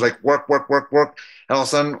down, you just like work. And all of a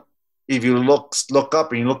sudden, if you look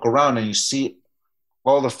up and you look around and you see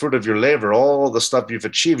all the fruit of your labor, all the stuff you've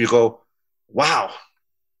achieved, you go, wow.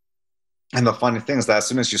 And the funny thing is that as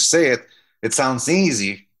soon as you say it, it sounds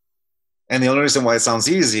easy. And the only reason why it sounds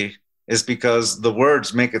easy is because the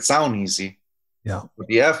words make it sound easy. Yeah. But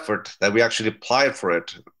the effort that we actually apply for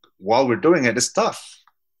it while we're doing it is tough.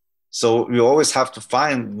 So you always have to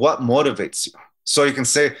find what motivates you. So you can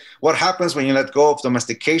say, what happens when you let go of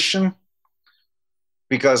domestication?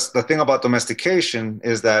 Because the thing about domestication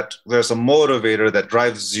is that there's a motivator that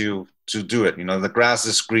drives you to do it. The grass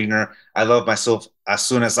is greener. I love myself as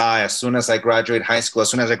soon as I graduate high school, as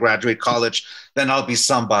soon as I graduate college, then I'll be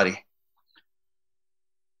somebody.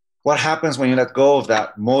 What happens when you let go of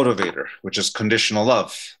that motivator, which is conditional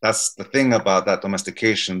love? That's the thing about that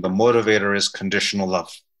domestication. The motivator is conditional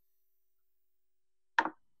love.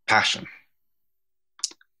 Passion.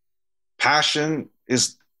 Passion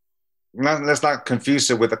is, let's not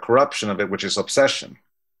confuse it with the corruption of it, which is obsession.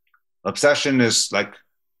 Obsession is like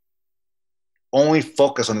only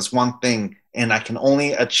focus on this one thing, and I can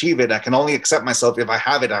only achieve it. I can only accept myself if I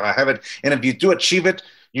have it. And if you do achieve it,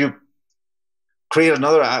 you create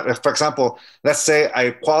another. For example, let's say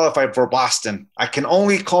I qualify for Boston. I can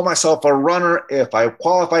only call myself a runner if I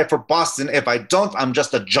qualify for Boston. If I don't, I'm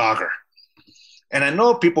just a jogger. And I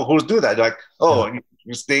know people who do that. Like, oh,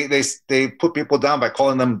 they put people down by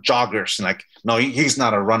calling them joggers. And like, no, he's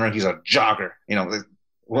not a runner. He's a jogger. You know,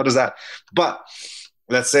 what is that? But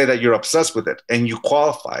let's say that you're obsessed with it and you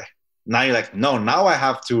qualify. Now you're like, no, now I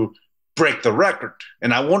have to break the record.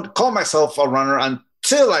 And I won't call myself a runner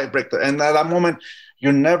until I break the, and at that moment,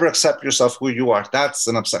 you never accept yourself who you are. That's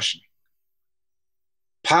an obsession.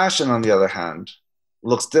 Passion, on the other hand,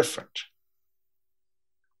 looks different.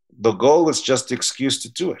 The goal is just the excuse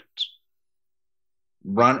to do it.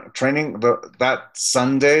 Training that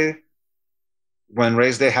Sunday when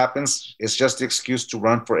race day happens is just the excuse to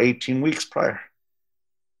run for 18 weeks prior.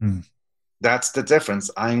 That's the difference.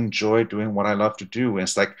 I enjoy doing what I love to do. And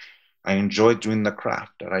it's like, I enjoy doing the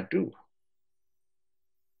craft that I do.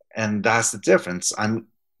 And that's the difference.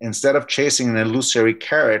 Instead of chasing an illusory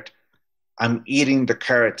carrot, I'm eating the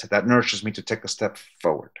carrot that nurtures me to take a step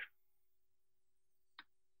forward.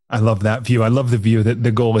 I love that view. I love the view that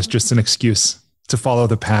the goal is just an excuse to follow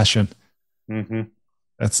the passion. Mm-hmm.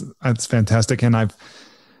 That's fantastic. And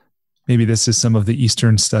maybe this is some of the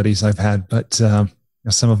Eastern studies I've had, but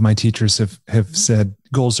some of my teachers have said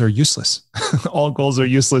goals are useless. All goals are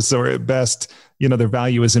useless, or at best, their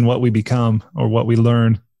value is in what we become or what we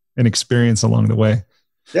learn and experience along the way.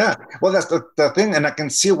 Yeah. Well, that's the thing. And I can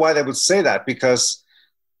see why they would say that, because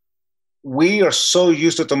we are so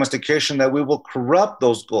used to domestication that we will corrupt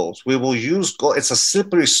those goals. We will use goals. It's a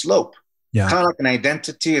slippery slope. Yeah. Kind of like an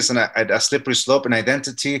identity is a slippery slope. An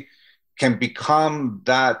identity can become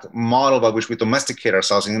that model by which we domesticate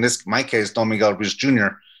ourselves. In my case, Don Miguel Ruiz Jr.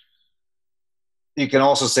 You can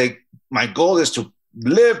also say, my goal is to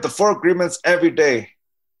live the 4 agreements every day.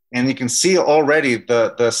 And you can see already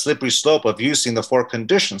the slippery slope of using the 4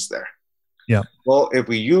 conditions there. Yeah. Well, if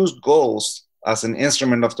we use goals as an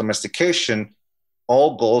instrument of domestication,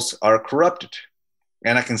 all goals are corrupted.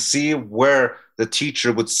 And I can see where the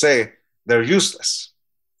teacher would say they're useless.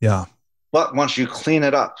 Yeah. But once you clean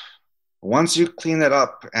it up,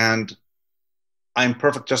 and I'm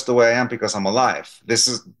perfect just the way I am because I'm alive.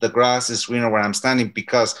 The grass is greener where I'm standing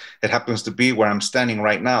because it happens to be where I'm standing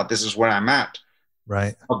right now. This is where I'm at.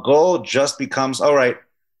 Right. A goal just becomes, all right,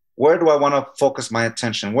 where do I want to focus my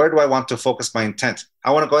attention? Where do I want to focus my intent?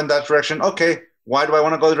 I want to go in that direction. Okay. Why do I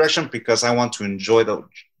want to go the direction? Because I want to enjoy the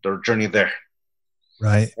journey there.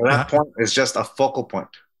 Right. At that point, it's just a focal point.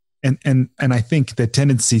 And I think the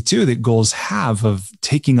tendency too that goals have of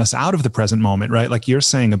taking us out of the present moment, right? Like you're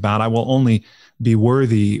saying about, I will only be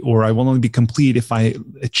worthy, or I will only be complete if I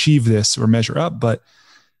achieve this or measure up. But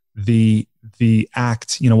the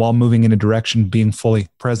act, while moving in a direction, being fully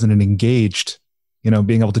present and engaged,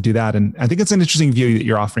 being able to do that. And I think it's an interesting view that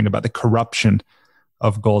you're offering about the corruption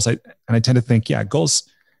of goals. I tend to think, goals,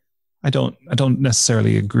 I don't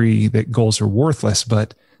necessarily agree that goals are worthless,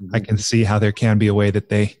 but I can see how there can be a way that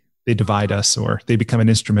they divide us, or they become an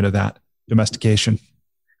instrument of that domestication.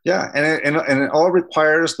 Yeah. And it all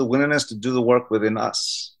requires the willingness to do the work within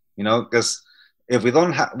us, because if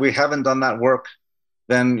we haven't done that work,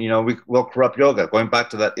 then, we'll corrupt yoga. Going back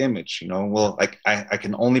to that image, I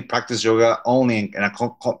can only practice yoga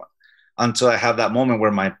until I have that moment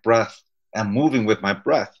where I'm moving with my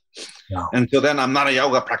breath. Yeah. Until then, I'm not a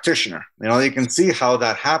yoga practitioner. You can see how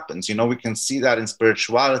that happens. We can see that in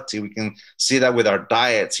spirituality. We can see that with our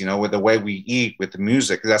diets, with the way we eat, with the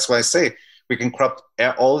music. That's why I say we can corrupt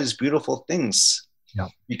all these beautiful things. Yeah.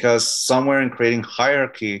 Because somewhere in creating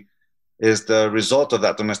hierarchy is the result of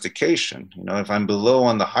that domestication. If I'm below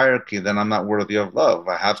on the hierarchy, then I'm not worthy of love.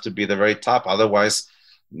 I have to be the very top. Otherwise,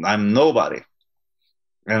 I'm nobody.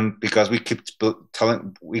 And because we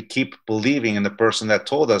keep believing in the person that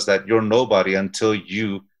told us that you're nobody until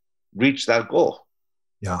you reach that goal.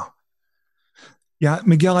 Yeah. Yeah.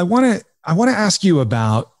 Miguel, I want to ask you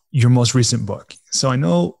about your most recent book. So I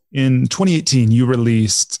know in 2018, you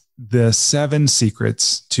released The 7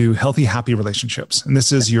 Secrets to Healthy, Happy Relationships. And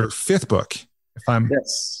this is your 5th book.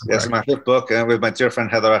 Yes, my 5th book, and with my dear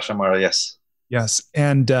friend Heather Ashamara. Yes. Yes.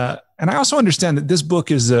 And I also understand that this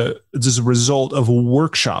book is a result of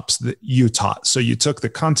workshops that you taught. So you took the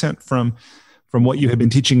content from what you had been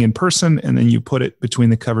teaching in person, and then you put it between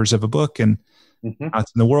the covers of a book and out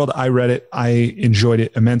in the world. I read it. I enjoyed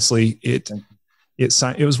it immensely. It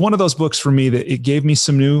was one of those books for me that it gave me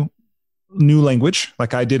some new language.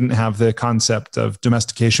 Like I didn't have the concept of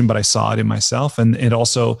domestication, but I saw it in myself. And it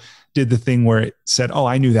also did the thing where it said, oh,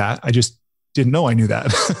 I knew that. I just didn't know I knew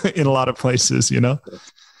that in a lot of places, But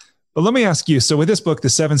let me ask you, so with this book, The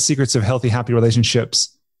 7 Secrets of Healthy, Happy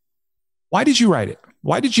Relationships, why did you write it?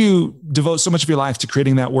 Why did you devote so much of your life to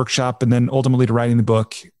creating that workshop and then ultimately to writing the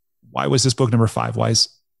book? Why was this book number 5?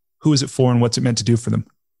 Who is it for, and what's it meant to do for them?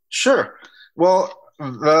 Sure. Well,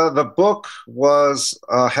 the book was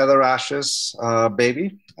Heather Ash's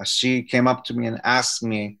baby. She came up to me and asked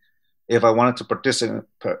me if I wanted to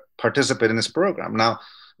participate in this program. Now,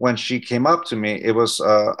 when she came up to me, it was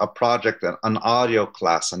a project, an audio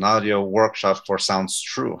class, an audio workshop for Sounds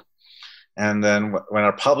True. And then when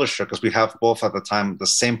our publisher, because we have both at the time, the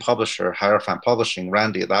same publisher, Hierophant Publishing,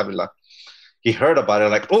 Randy Davila, he heard about it,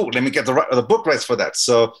 like, oh, let me get the book rights for that.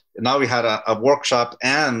 So now we had a workshop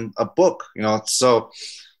and a book, So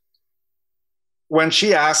when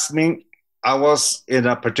she asked me, I was in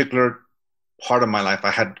a particular part of my life.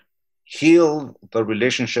 I had healed the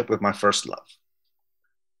relationship with my first love.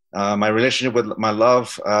 My relationship with my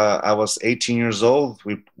love, I was 18 years old.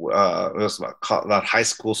 It was that high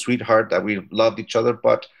school sweetheart that we loved each other.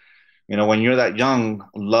 But, when you're that young,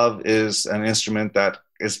 love is an instrument that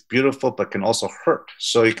is beautiful, but can also hurt.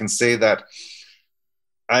 So you can say that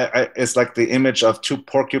it's like the image of two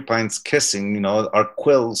porcupines kissing, our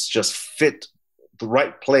quills just fit the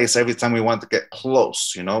right place every time we want to get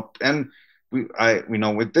close, and we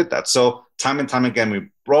did that. So time and time again, we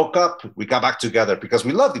broke up, we got back together because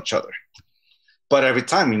we loved each other. But every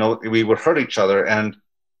time, we would hurt each other, and,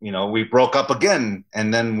 we broke up again,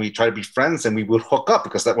 and then we tried to be friends and we would hook up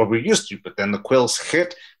because that's what we're used to. But then the quills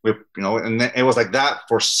hit, and then it was like that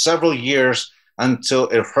for several years until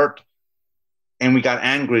it hurt. And we got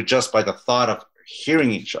angry just by the thought of hearing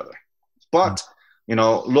each other. But,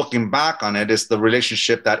 looking back on it, is the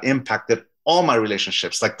relationship that impacted all my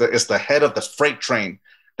relationships. Like it's the head of the freight train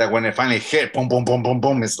that when it finally hit, boom, boom, boom, boom,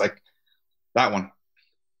 boom, it's like that one.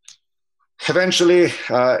 Eventually,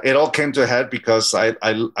 it all came to a head because I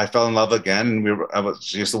fell in love again. And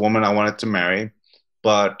she's the woman I wanted to marry.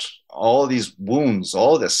 But all these wounds,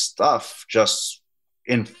 all this stuff just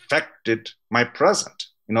infected my present.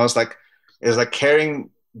 It's like carrying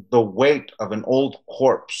the weight of an old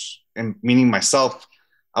corpse, and meaning myself.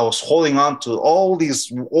 I was holding on to all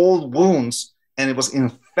these old wounds, and it was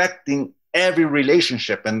infecting every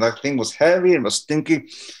relationship. And that thing was heavy and was stinky,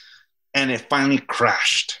 and it finally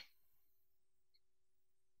crashed.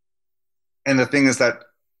 And the thing is that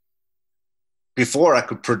before I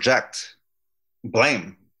could project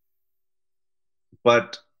blame,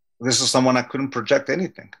 but this is someone I couldn't project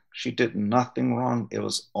anything. She did nothing wrong. It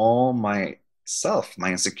was all myself, my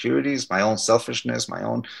insecurities, my own selfishness,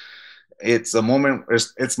 it's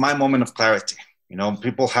my moment of clarity.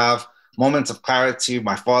 People have moments of clarity.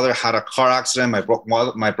 My father had a car accident.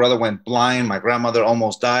 My brother went blind. My grandmother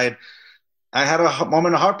almost died. I had a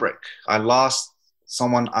moment of heartbreak. I lost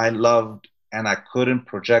someone I loved, and I couldn't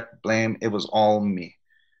project blame. It was all me.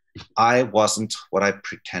 I wasn't what I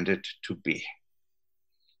pretended to be.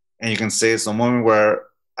 And you can say it's a moment where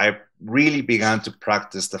I really began to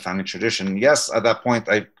practice the family tradition. Yes, at that point,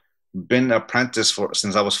 I've been an apprentice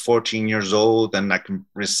since I was 14 years old, and I can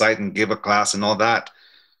recite and give a class and all that.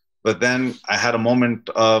 But then I had a moment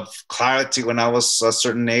of clarity when I was a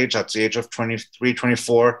certain age, at the age of 23,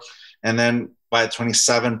 24. And then by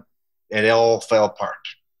 27, it all fell apart.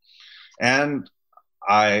 And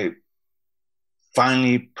I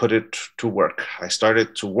finally put it to work. I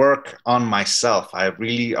started to work on myself. I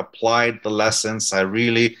really applied the lessons.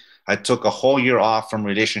 I took a whole year off from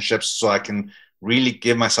relationships so I can really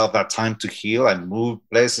give myself that time to heal. I moved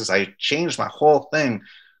places. I changed my whole thing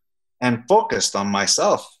and focused on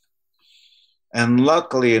myself. And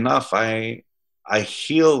luckily enough, I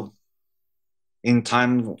healed in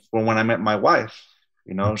time for when I met my wife.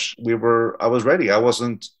 I was ready. I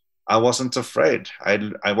wasn't afraid.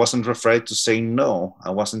 I wasn't afraid to say no.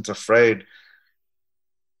 I wasn't afraid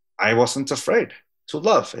to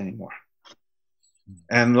love anymore.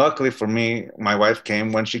 And luckily for me, my wife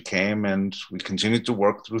came when she came, and we continued to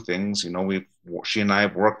work through things. She and I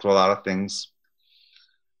have worked through a lot of things.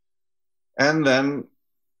 And then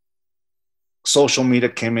social media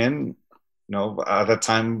came in, at the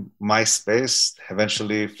time, MySpace,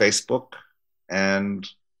 eventually Facebook, and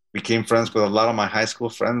became friends with a lot of my high school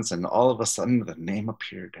friends. And all of a sudden the name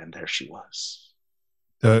appeared, and there she was.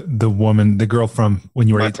 The woman, the girl from when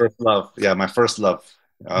you were my first love. Yeah, my first love.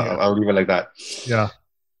 Yeah. I'll leave it like that. Yeah.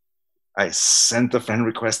 I sent a friend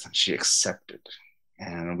request and she accepted.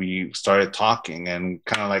 And we started talking and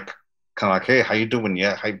kind of like, hey, how you doing?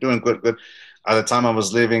 Yeah, how you doing? Good. At the time I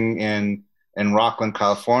was living in Rockland,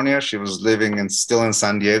 California. She was living still in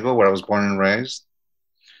San Diego, where I was born and raised.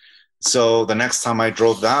 So the next time I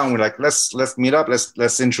drove down, we're like, let's meet up.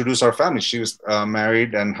 Let's introduce our family. She was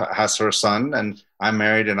married and has her son, and I'm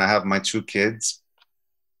married and I have my two kids.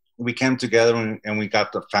 We came together and we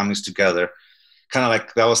got the families together. Kind of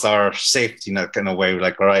like that was our safety net in a way. We're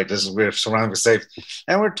like, all right, we're surrounded with safe.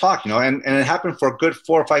 And we're talking, and it happened for a good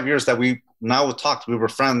 4 or 5 years that we now we talked, we were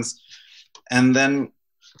friends. And then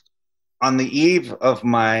on the eve of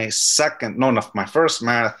my first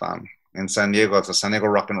marathon in San Diego, it's a San Diego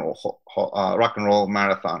rock and roll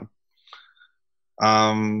marathon.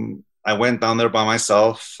 I went down there by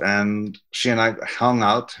myself, and she and I hung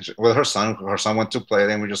out with her son. Her son went to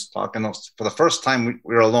play, and we just talking. For the first time,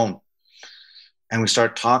 we were alone, and we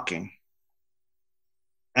started talking.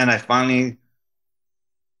 And I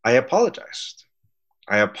apologized.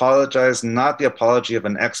 I apologized, not the apology of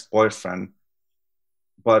an ex-boyfriend,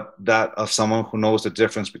 but that of someone who knows the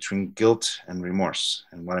difference between guilt and remorse.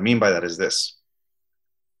 And what I mean by that is this.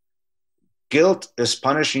 Guilt is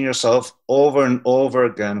punishing yourself over and over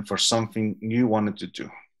again for something you wanted to do.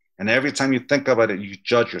 And every time you think about it, you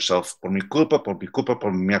judge yourself. Por mi culpa, por mi culpa,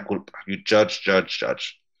 por mi culpa. You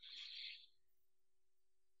judge.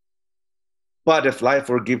 But if life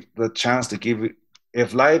were to give you the chance to give you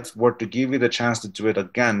the chance to do it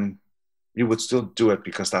again, you would still do it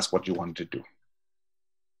because that's what you wanted to do.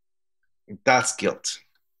 That's guilt.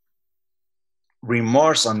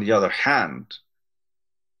 Remorse, on the other hand,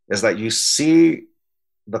 is that you see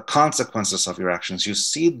the consequences of your actions. You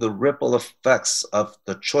see the ripple effects of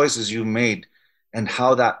the choices you made and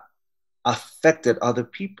how that affected other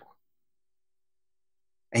people.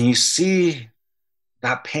 And you see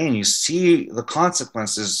that pain, you see the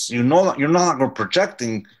consequences. You're no longer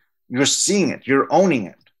projecting, you're seeing it, you're owning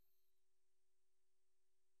it.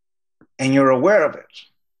 And you're aware of it.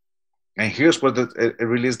 And here's where it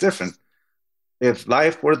really is different. If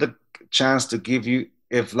life were to give you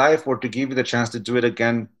the chance to do it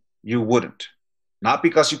again, you wouldn't. Not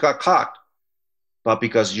because you got caught, but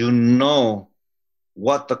because you know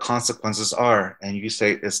what the consequences are, and you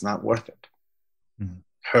say it's not worth it. Mm-hmm.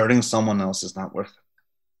 Hurting someone else is not worth it.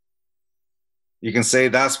 You can say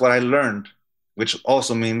that's what I learned, which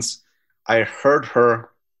also means I heard her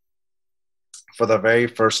for the very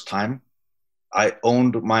first time. I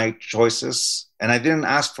owned my choices, and I didn't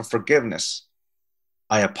ask for forgiveness.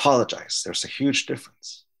 I apologize. There's a huge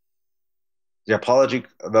difference.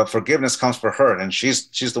 The forgiveness comes for her, and she's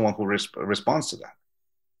the one who responds to that.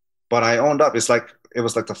 But I owned up. It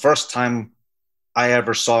was like the first time I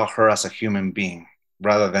ever saw her as a human being,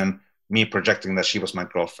 rather than me projecting that she was my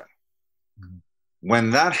girlfriend. Mm-hmm.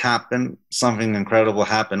 When that happened, something incredible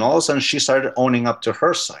happened. All of a sudden, she started owning up to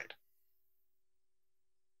her side.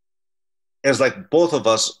 It's like both of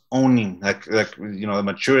us owning, like the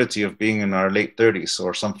maturity of being in our late 30s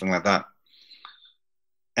or something like that.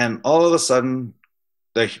 And all of a sudden,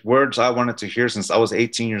 the words I wanted to hear since I was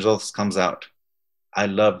 18 years old comes out. I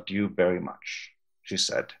loved you very much, she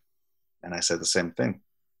said. And I said the same thing.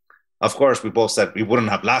 Of course, we both said we wouldn't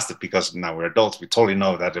have lasted because now we're adults. We totally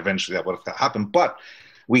know that eventually that would have happened. But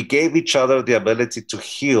we gave each other the ability to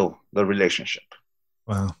heal the relationship.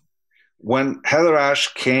 Wow. When Heather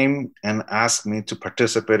Ash came and asked me to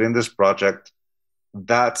participate in this project,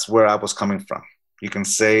 that's where I was coming from. You can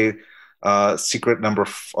say secret number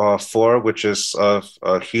 4, which is of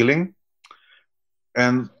healing.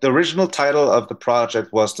 And the original title of the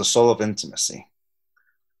project was The Soul of Intimacy.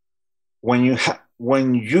 When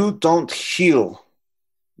you don't heal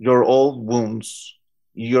your old wounds,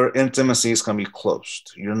 your intimacy is going to be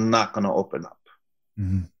closed. You're not going to open up.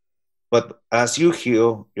 Mm-hmm. But as you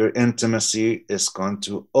heal, your intimacy is going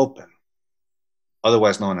to open,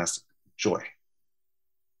 otherwise known as joy.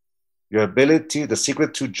 Your ability, the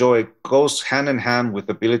secret to joy, goes hand in hand with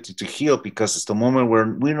the ability to heal, because it's the moment where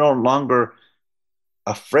we're no longer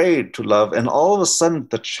afraid to love, and all of a sudden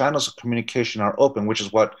the channels of communication are open, which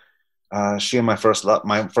is what she and my first love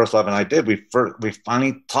and I did. We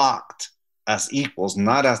finally talked as equals,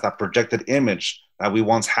 not as that projected image that we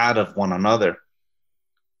once had of one another.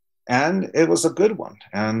 And it was a good one,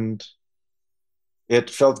 and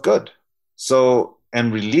it felt good. So,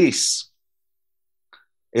 and release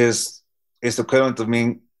is the equivalent of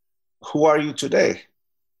me, who are you today?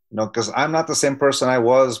 Because I'm not the same person I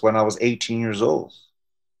was when I was 18 years old.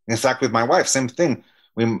 In fact, with my wife, same thing.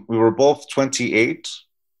 We were both 28,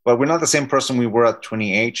 but we're not the same person we were at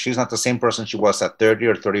 28. She's not the same person she was at 30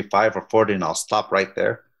 or 35 or 40, and I'll stop right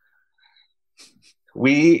there.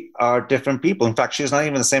 We are different people. In fact, she's not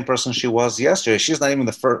even the same person she was yesterday. She's not even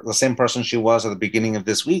the same person she was at the beginning of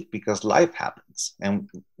this week, because life happens. And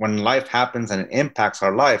when life happens and it impacts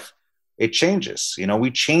our life, it changes. We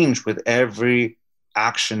change with every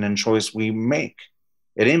action and choice we make.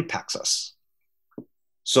 It impacts us.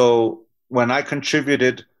 So when I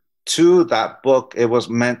contributed to that book, it was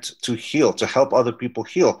meant to heal, to help other people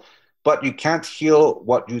heal. But you can't heal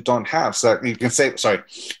what you don't have. So you can say,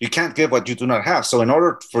 you can't give what you do not have. So in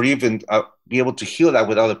order for you even be able to heal that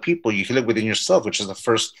with other people, you heal it within yourself, which is the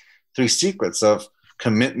first three secrets of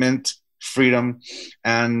commitment, freedom,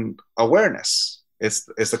 and awareness. It's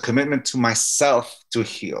the commitment to myself to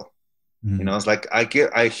heal. You know, it's like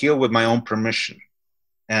I heal with my own permission,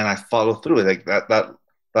 and I follow through. Like that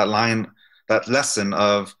line, that lesson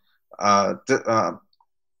of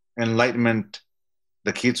enlightenment.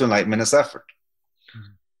 The key to enlightenment is effort.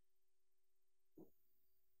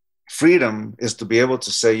 Freedom is to be able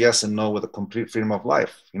to say yes and no with a complete freedom of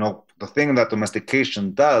life. You know, the thing that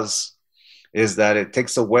domestication does is that it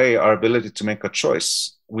takes away our ability to make a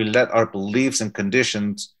choice. We let our beliefs and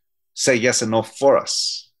conditions say yes and no for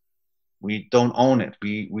us. We don't own it.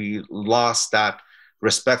 We lost that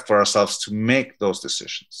respect for ourselves to make those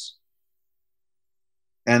decisions.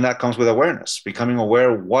 And that comes with awareness, becoming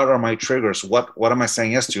aware, what are my triggers? What am I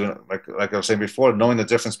saying yes to? Like I was saying before, knowing the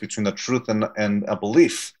difference between the truth and a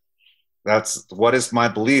belief. That's what is my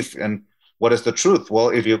belief and what is the truth? Well,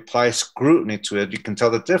 if you apply scrutiny to it, you can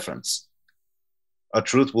tell the difference. A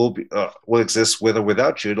truth will exist with or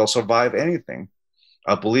without you. It'll survive anything.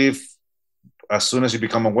 A belief, as soon as you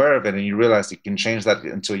become aware of it and you realize you can change that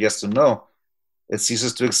into yes to no, it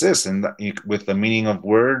ceases to exist. And with the meaning of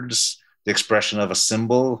words, the expression of a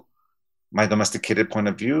symbol, my domesticated point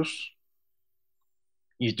of view,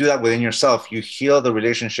 you do that within yourself. You heal the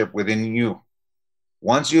relationship within you.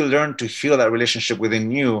 Once you learn to heal that relationship within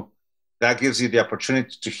you, that gives you the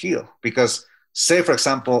opportunity to heal. Because say, for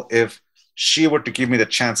example, if she were to give me the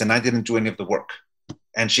chance and I didn't do any of the work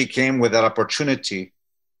and she came with that opportunity,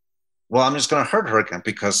 well, I'm just going to hurt her again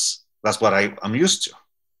because that's what I'm used to.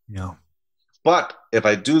 Yeah. But if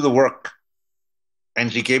I do the work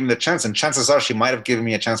and she gave me the chance, and chances are she might have given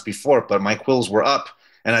me a chance before, but my quills were up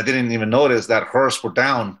and I didn't even notice that hers were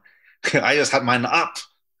down. I just had mine up.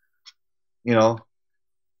 You know,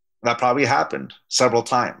 that probably happened several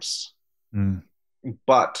times.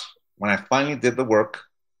 But when I finally did the work,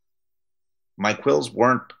 my quills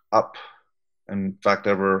weren't up. In fact,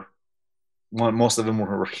 most of them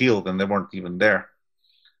were healed and they weren't even there,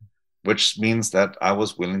 which means that I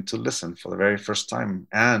was willing to listen for the very first time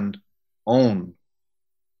and own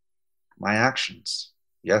my actions.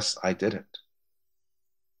 Yes, I did it.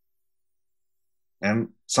 And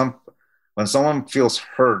when someone feels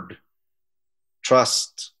heard,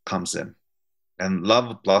 trust comes in, and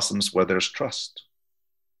love blossoms where there's trust.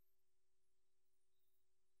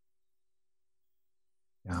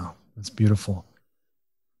 Yeah, that's beautiful.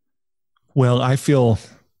 Well, I feel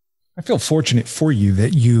fortunate for you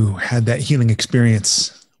that you had that healing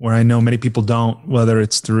experience where I know many people don't, whether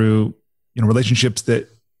it's through, relationships that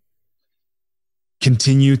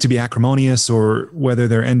continue to be acrimonious or whether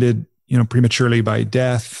they're ended, prematurely by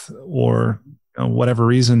death or whatever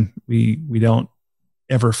reason, we don't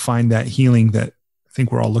ever find that healing that I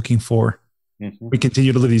think we're all looking for. Mm-hmm. We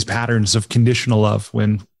continue to live these patterns of conditional love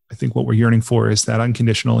when I think what we're yearning for is that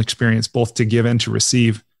unconditional experience, both to give and to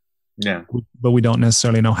receive. Yeah. But we don't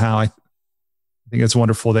necessarily know how. I think it's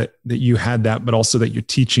wonderful that you had that, but also that you're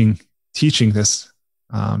teaching this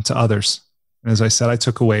to others. And as I said, I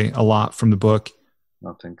took away a lot from the book.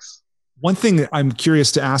 No, thanks. One thing that I'm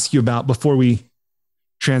curious to ask you about before we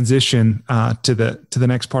transition to the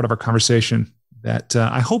next part of our conversation that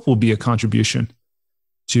I hope will be a contribution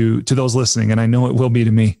to those listening, and I know it will be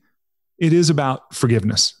to me. It is about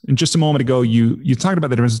forgiveness. And just a moment ago, you talked about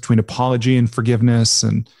the difference between apology and forgiveness,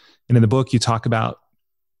 and in the book you talk about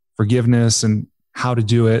forgiveness and how to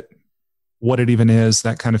do it, what it even is,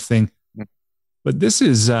 that kind of thing. But this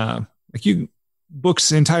is entire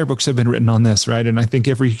books have been written on this, right? And I think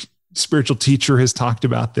every spiritual teacher has talked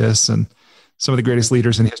about this, and some of the greatest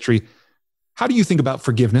leaders in history. How do you think about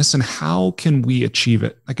forgiveness and how can we achieve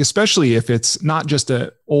it? Like, especially if it's not just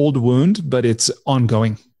an old wound, but it's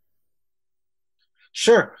ongoing.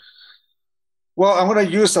 Sure. Well, I'm going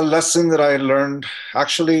to use a lesson that I learned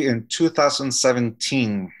actually in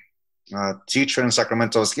 2017. A teacher in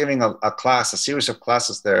Sacramento was giving a series of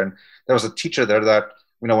classes there. And there was a teacher there that,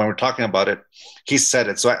 when we're talking about it, he said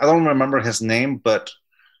it. So I don't remember his name, but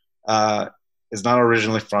it's not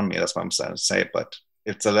originally from me. That's what I'm trying to say. But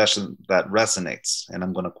it's a lesson that resonates. And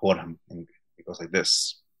I'm going to quote him. And it goes like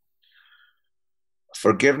this.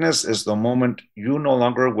 Forgiveness is the moment you no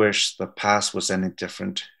longer wish the past was any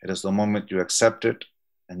different. It is the moment you accept it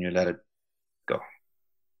and you let it go.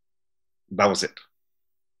 That was it.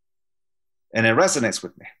 And it resonates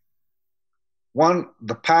with me. One,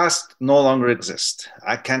 the past no longer exists.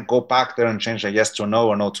 I can't go back there and change a yes to a no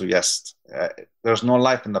or no to yes. There's no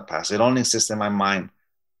life in the past. It only exists in my mind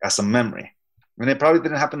as a memory. And it probably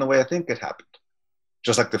didn't happen the way I think it happened.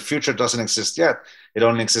 Just like the future doesn't exist yet. It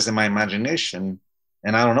only exists in my imagination.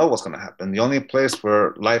 And I don't know what's going to happen. The only place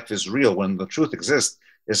where life is real, when the truth exists,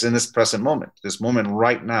 is in this present moment, this moment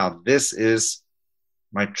right now. This is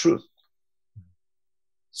my truth.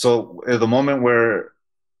 So the moment where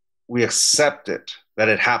we accept it, that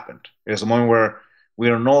it happened, is a moment where we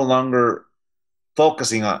are no longer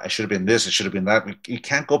focusing on, it should have been this, it should have been that. You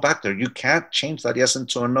can't go back there. You can't change that yes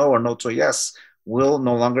into a no or no to a yes. Will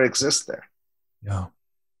no longer exist there. Yeah.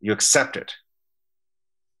 You accept it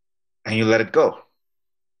and you let it go.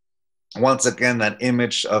 Once again, that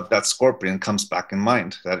image of that scorpion comes back in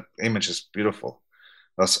mind. That image is beautiful,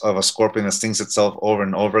 of a scorpion that stings itself over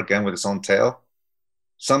and over again with its own tail.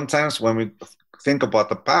 Sometimes when we think about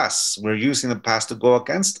the past, we're using the past to go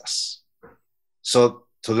against us. So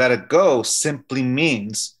to let it go simply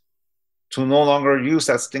means to no longer use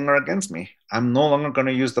that stinger against me. I'm no longer going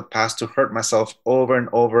to use the past to hurt myself over and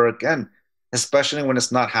over again, especially when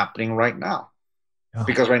it's not happening right now. Yeah.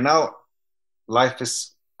 Because right now, life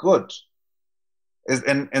is good.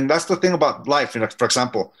 And that's the thing about life. You know, for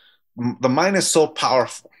example, the mind is so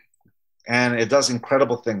powerful and it does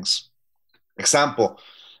incredible things. Example,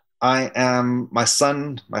 my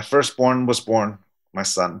son, my firstborn was born, my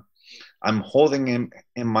son. I'm holding him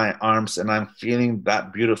in my arms and I'm feeling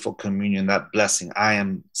that beautiful communion, that blessing. I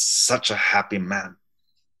am such a happy man.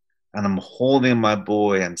 And I'm holding my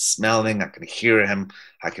boy and smelling. I can hear him.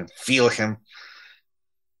 I can feel him.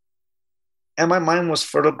 And my mind was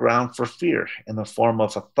fertile ground for fear in the form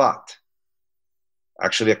of a thought,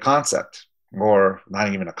 actually a concept, or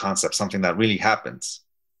not even a concept, something that really happens.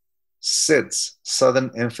 SIDS,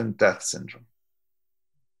 Sudden Infant Death Syndrome.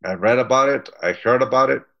 I read about it. I heard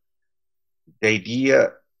about it. The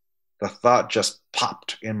idea, the thought just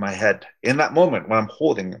popped in my head in that moment when I'm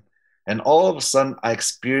holding him. And all of a sudden, I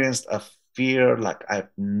experienced a fear like I've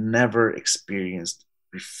never experienced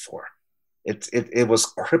before. It was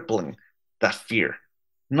crippling, that fear.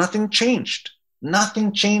 Nothing changed.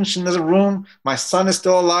 Nothing changed in the room. My son is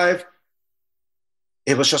still alive.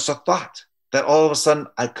 It was just a thought that all of a sudden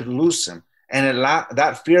I could lose him. And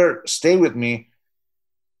that fear stayed with me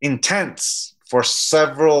intense for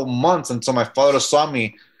several months until my father saw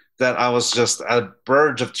me that I was just at a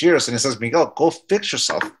verge of tears. And he says, Miguel, go fix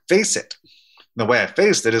yourself, face it. And the way I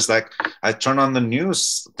faced it is like, I turned on the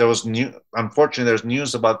news. Unfortunately, there's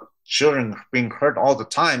news about children being hurt all the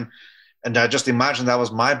time. And I just imagined that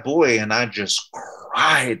was my boy. And I just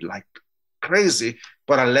cried like crazy,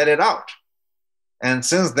 but I let it out. And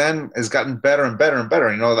since then, it's gotten better and better and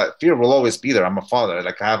better. You know, that fear will always be there. I'm a father.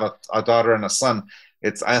 Like I have a daughter and a son.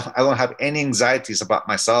 I don't have any anxieties about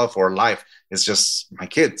myself or life. It's just my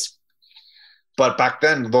kids. But back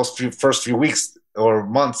then, those first few weeks or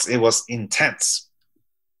months, it was intense.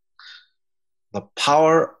 The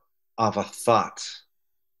power of a thought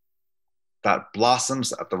that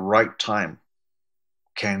blossoms at the right time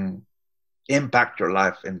can impact your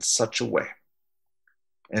life in such a way.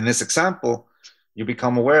 In this example, you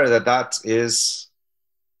become aware that that is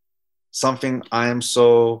something I am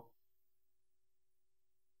so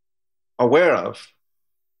aware of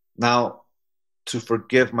now, to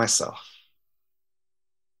forgive myself.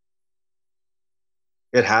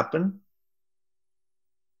 It happened.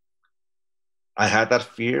 I had that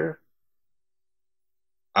fear.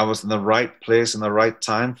 I was in the right place in the right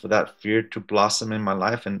time for that fear to blossom in my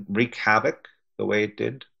life and wreak havoc the way it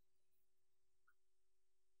did.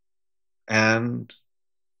 And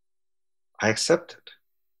I accepted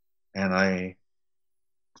and I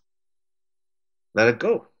let it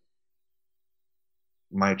go.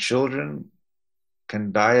 My children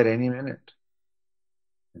can die at any minute.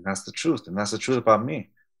 And that's the truth. And that's the truth about me.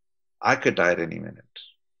 I could die at any minute.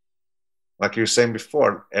 Like you were saying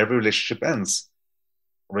before, every relationship ends.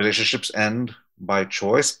 Relationships end by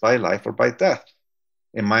choice, by life, or by death.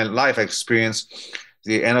 In my life, I experienced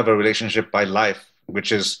the end of a relationship by life,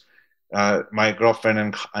 which is my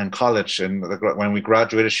girlfriend in college. And when we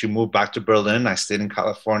graduated, she moved back to Berlin. I stayed in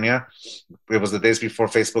California. It was the days before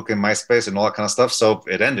Facebook and MySpace and all that kind of stuff. So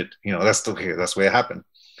it ended. You know, that's the way it happened.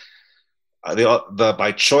 The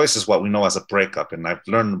by choice is what we know as a breakup. And I've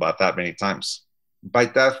learned about that many times. By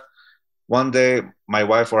death, one day, my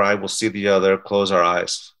wife or I will see the other, close our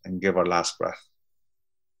eyes, and give our last breath.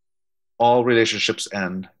 All relationships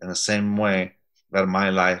end in the same way that my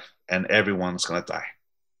life and everyone's going to die.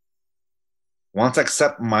 Once I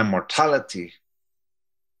accept my mortality,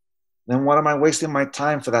 then what am I wasting my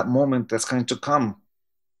time for that moment that's going to come?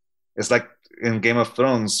 It's like in Game of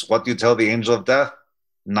Thrones, what do you tell the angel of death?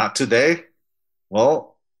 Not today?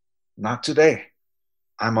 Well, not today.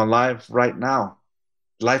 I'm alive right now.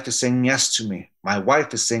 Life is saying yes to me. My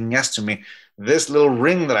wife is saying yes to me. This little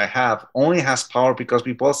ring that I have only has power because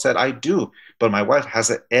we both said I do. But my wife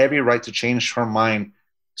has every right to change her mind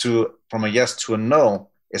from a yes to a no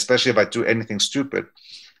especially if I do anything stupid,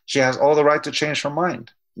 she has all the right to change her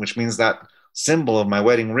mind, which means that symbol of my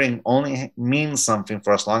wedding ring only means something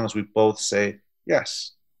for as long as we both say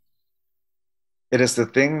yes. It is the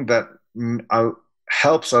thing that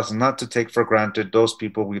helps us not to take for granted those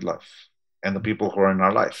people we love and the people who are in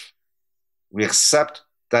our life. We accept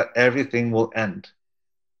that everything will end.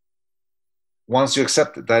 Once you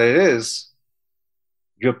accept that it is,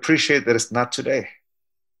 you appreciate that it's not today.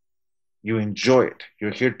 You enjoy it.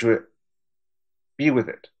 You're here to be with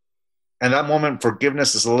it. And that moment,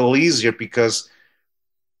 forgiveness is a little easier because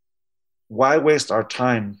why waste our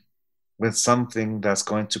time with something that's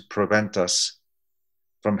going to prevent us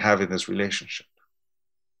from having this relationship?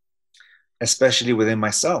 Especially within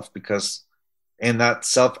myself, because in that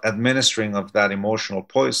self-administering of that emotional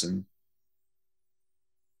poison,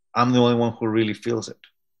 I'm the only one who really feels it.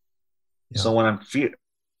 Yeah. So when I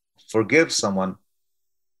forgive someone,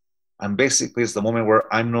 and basically it's the moment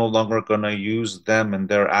where I'm no longer going to use them and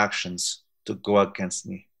their actions to go against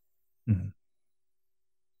me. Mm-hmm.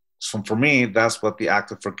 So for me, that's what the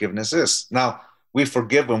act of forgiveness is. Now, we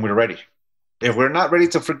forgive when we're ready. If we're not ready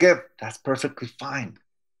to forgive, that's perfectly fine.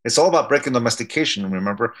 It's all about breaking domestication,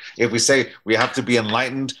 remember? If we say we have to be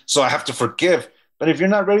enlightened, so I have to forgive. But if you're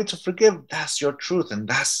not ready to forgive, that's your truth. And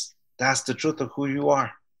that's the truth of who you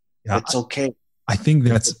are. Yeah, it's okay. I think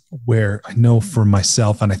that's where I know for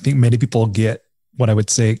myself, and I think many people get what I would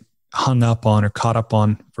say hung up on or caught up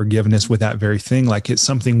on forgiveness with that very thing. Like it's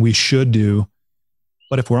something we should do.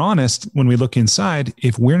 But if we're honest, when we look inside,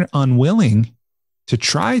 if we're unwilling to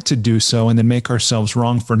try to do so and then make ourselves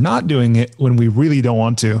wrong for not doing it when we really don't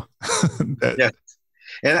want to. Yeah.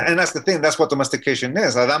 And that's the thing. That's what domestication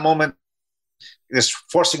is. At that moment, it's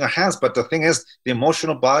forcing our hands. But the thing is, the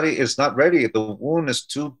emotional body is not ready. The wound is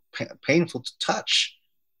too painful to touch.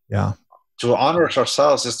 Yeah. To honor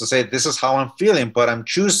ourselves is to say, this is how I'm feeling, but I'm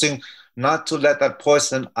choosing not to let that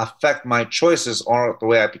poison affect my choices or the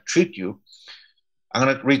way I treat you. I'm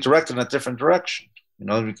going to redirect it in a different direction. You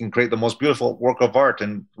know, we can create the most beautiful work of art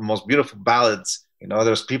and the most beautiful ballads. You know,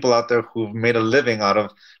 there's people out there who've made a living out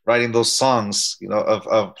of writing those songs, you know,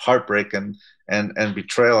 of heartbreak and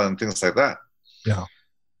betrayal and things like that. Yeah.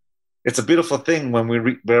 It's a beautiful thing when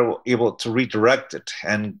we're able to redirect it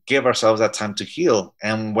and give ourselves that time to heal.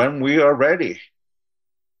 And when we are ready,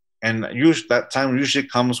 and that time usually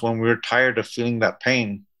comes when we're tired of feeling that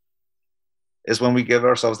pain, is when we give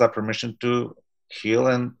ourselves that permission to heal.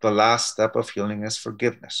 And the last step of healing is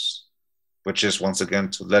forgiveness, which is once again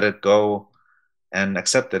to let it go and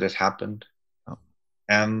accept that it happened.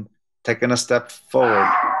 And taking a step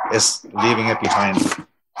forward is leaving it behind.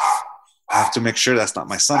 I have to make sure that's not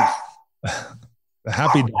my son. The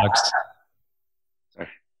happy dogs.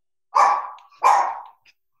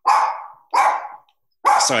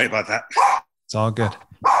 Sorry about that. It's all good.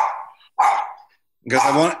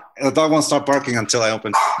 Because the dog won't stop barking until I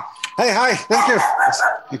open. Hey, hi, thank you.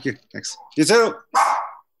 Thank you, thanks. You too.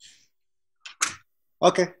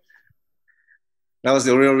 Okay. That was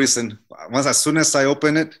the real reason. As soon as I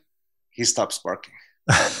open it, he stops barking.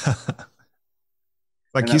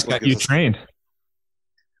 Like he's got you trained.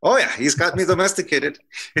 Oh yeah, he's got me domesticated.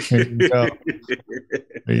 There you go.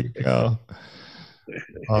 There you go.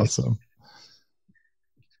 Awesome.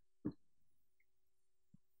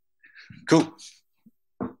 Cool.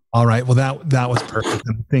 All right. Well, that was perfect.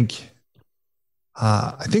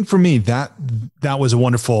 I think for me that was a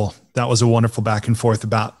wonderful back and forth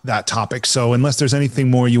about that topic. So unless there's anything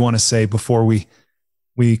more you want to say before we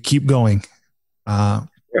keep going,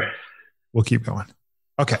 we'll keep going.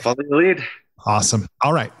 Okay. Follow the lead. Awesome.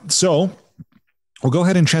 All right. So we'll go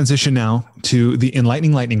ahead and transition now to the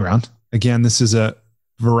enlightening lightning round. Again, this is a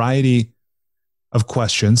variety of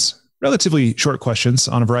questions, relatively short questions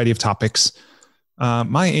on a variety of topics.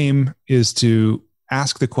 My aim is to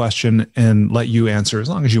ask the question and let you answer as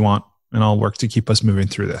long as you want, and I'll work to keep us moving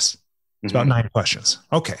through this. It's about 9 questions.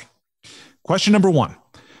 Okay. Question number 1.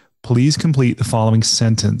 Please complete the following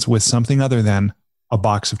sentence with something other than a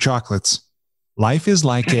box of chocolates. Life is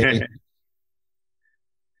like a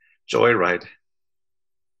joyride.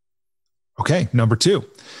 Okay. Number 2.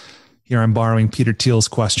 Here I'm borrowing Peter Thiel's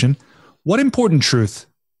question. What important truth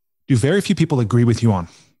do very few people agree with you on?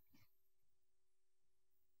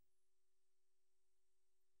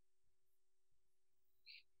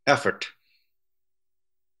 Effort.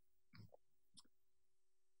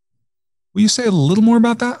 Will you say a little more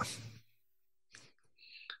about that?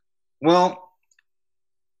 Well,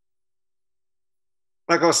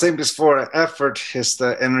 like I was saying before, effort is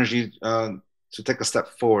the energy to take a step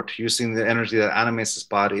forward, using the energy that animates his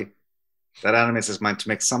body, that animates his mind to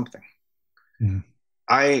make something. Mm-hmm.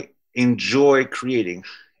 I enjoy creating,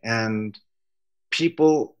 and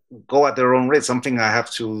people go at their own rate. Something I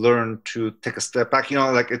have to learn to take a step back.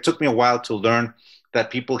 Like it took me a while to learn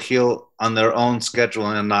that people heal on their own schedule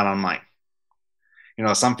and not on mine.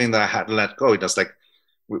 Something that I had to let go. Just like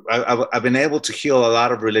I've been able to heal a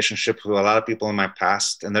lot of relationships with a lot of people in my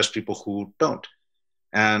past, and there's people who don't.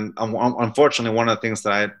 And unfortunately, one of the things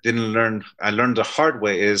that I learned the hard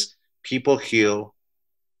way is people heal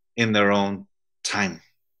in their own time,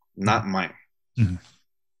 not mine. Mm-hmm.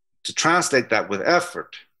 To translate that with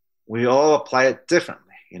effort, we all apply it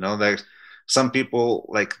differently. Like some people,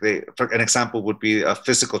 for an example would be a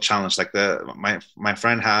physical challenge. Like my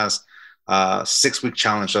friend has a 6-week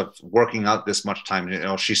challenge of working out this much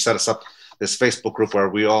time. She set us up this Facebook group where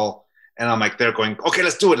we all, and I'm like, they're going, okay,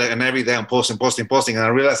 let's do it. And every day I'm posting. And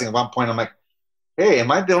I'm realizing at one point, I'm like, hey,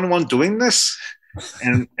 am I the only one doing this?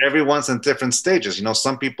 And everyone's in different stages.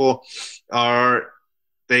 Some people are,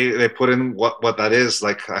 they put in what that is.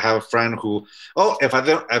 Like I have a friend who, if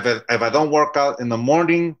I don't work out in the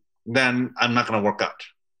morning, then I'm not going to work out.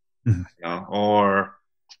 Mm-hmm. Or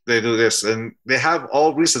they do this, and they have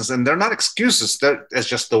all reasons, and they're not excuses. It's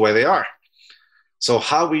just the way they are. So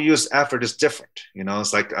how we use effort is different.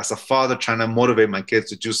 It's like as a father trying to motivate my kids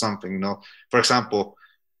to do something. For example,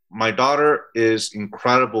 my daughter is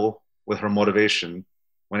incredible with her motivation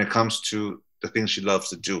when it comes to the things she loves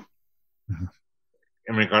to do. Mm-hmm.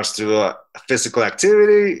 In regards to physical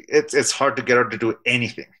activity, it's hard to get her to do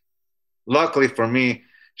anything. Luckily for me,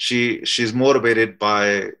 she's motivated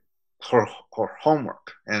by her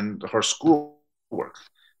homework and her school work.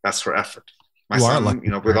 That's her effort. My son,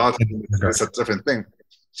 with autism, it's a different thing.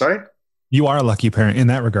 Sorry? You are a lucky parent in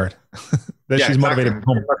that regard. She's motivated by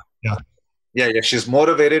homework. Yeah. She's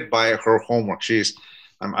motivated by her homework.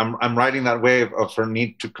 I'm riding that wave of her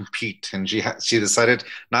need to compete, and she decided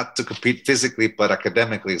not to compete physically but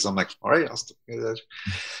academically. So I'm like, all right, I'll still do that.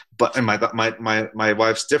 But and my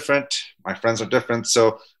wife's different, my friends are different,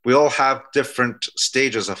 so we all have different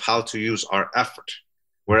stages of how to use our effort.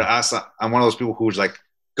 Whereas I'm one of those people who's like,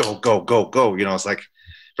 go. It's like,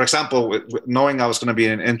 for example, knowing I was going to be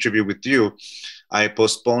in an interview with you, I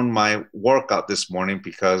postponed my workout this morning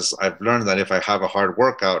because I've learned that if I have a hard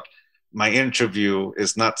workout, my interview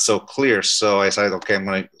is not so clear. So I decided, okay, I'm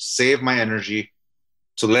going to save my energy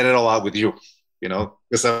to let it all out with you,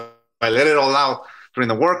 because if I let it all out during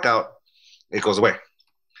the workout, it goes away.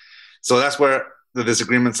 So that's where the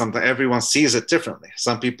disagreement, sometimes everyone sees it differently.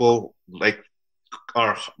 Some people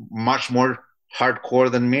are much more hardcore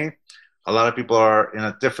than me. A lot of people are in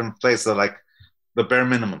a different place. They're like the bare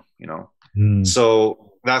minimum,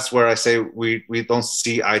 So that's where I say we don't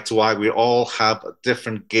see eye to eye. We all have a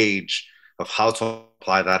different gauge of how to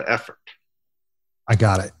apply that effort. I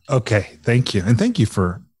got it. Okay. Thank you. And thank you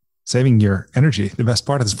for saving your energy. The best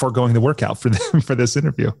part is foregoing the workout for this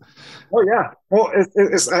interview. Oh yeah. Well,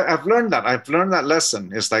 I've learned that. I've learned that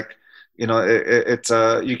lesson. It's like,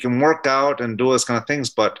 you can work out and do those kind of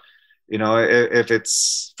things, but if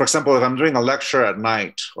it's, for example, if I'm doing a lecture at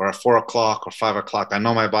night or at 4 o'clock or 5 o'clock, I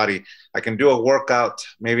know my body, I can do a workout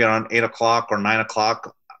maybe around 8 o'clock or 9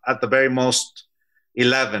 o'clock, at the very most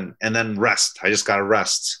 11, and then rest. I just got to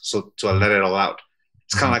rest. So to let it all out.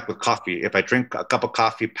 It's kind of like with coffee. If I drink a cup of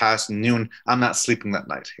coffee past noon, I'm not sleeping that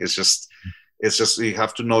night. It's just you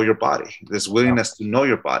have to know your body. This willingness to know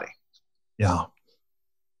your body. Yeah.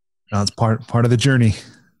 That's part of the journey.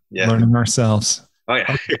 Yeah. Learning ourselves. Oh,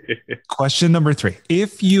 yeah. Question number 3.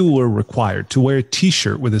 If you were required to wear a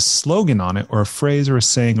t-shirt with a slogan on it, or a phrase or a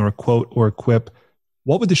saying or a quote or a quip,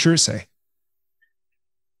 what would the shirt say?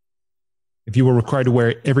 If you were required to wear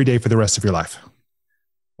it every day for the rest of your life,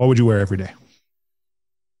 what would you wear every day?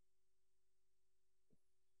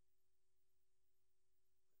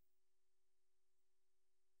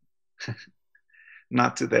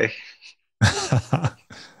 Not today. I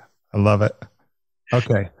love it.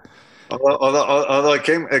 Okay. Although it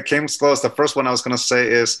came close. The first one I was going to say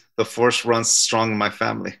is the force runs strong in my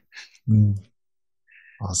family.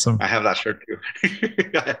 Awesome. I have that shirt too.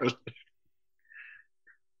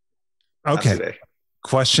 Okay.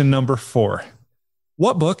 Question number 4.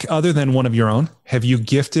 What book, other than one of your own, have you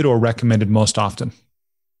gifted or recommended most often?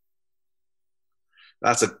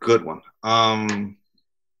 That's a good one.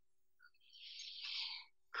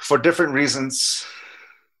 For different reasons.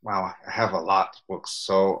 Wow, I have a lot of books,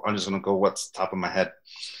 so I'm just going to go what's top of my head.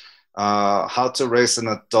 How to Raise an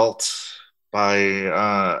Adult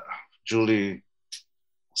by Julie.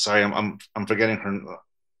 Sorry, I'm forgetting her.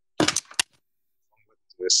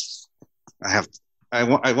 I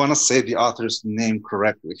want to say the author's name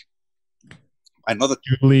correctly. I know that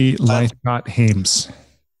Julie Lythcott Hames.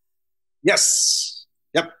 Yes.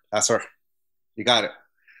 Yep. That's her. You got it.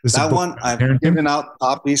 This is a That book one, about I've parenting? given out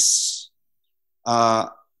copies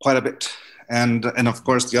quite a bit. And of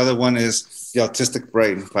course, the other one is The Autistic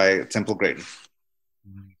Brain by Temple Grayton.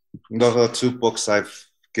 Those are the two books I've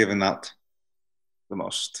given out the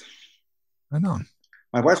most. Right on.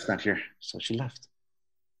 My wife's not here, so she left.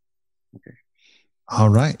 Okay. All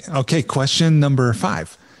right. Okay. Question number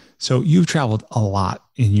 5. So you've traveled a lot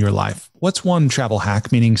in your life. What's one travel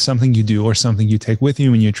hack, meaning something you do or something you take with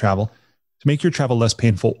you when you travel to make your travel less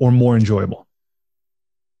painful or more enjoyable?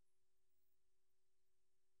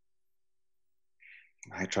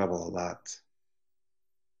 I travel a lot.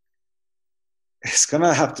 It's going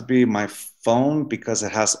to have to be my phone because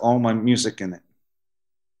it has all my music in it.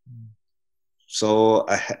 So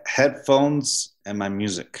headphones and my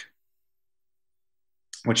music,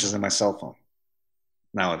 which is in my cell phone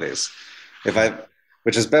nowadays.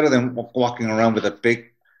 Which is better than walking around with a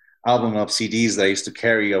big album of CDs that I used to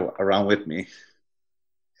carry around with me.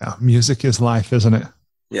 Yeah, music is life, isn't it?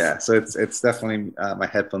 Yeah, so it's definitely my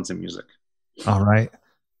headphones and music. All right.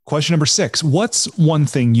 Question number 6. What's one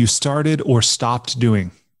thing you started or stopped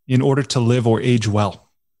doing in order to live or age well?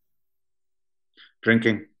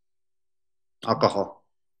 Drinking alcohol.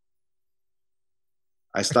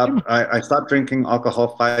 I stopped drinking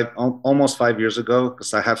alcohol almost 5 years ago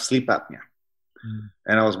because I have sleep apnea.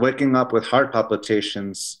 And I was waking up with heart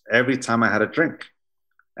palpitations every time I had a drink.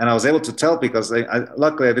 And I was able to tell because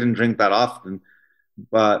luckily I didn't drink that often,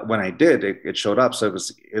 but when I did, it showed up. So it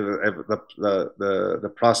was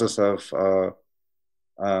the process of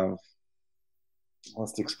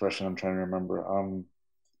what's the expression I'm trying to remember?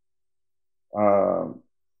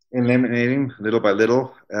 Eliminating little by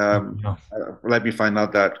little. Let me find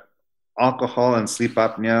out that alcohol and sleep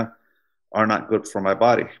apnea are not good for my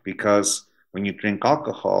body because when you drink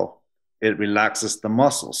alcohol, it relaxes the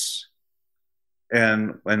muscles.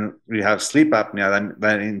 And when you have sleep apnea, then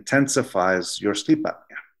that intensifies your sleep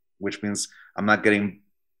apnea, which means I'm not getting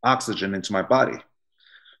oxygen into my body.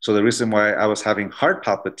 So the reason why I was having heart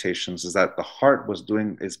palpitations is that the heart was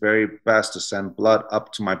doing its very best to send blood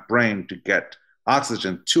up to my brain to get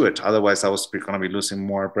oxygen to it. Otherwise, I was going to be losing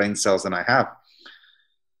more brain cells than I have.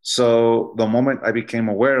 So the moment I became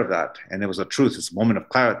aware of that, and it was a truth, it's a moment of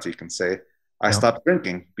clarity, you can say, I stopped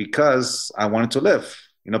drinking because I wanted to live,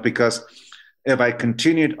 because if I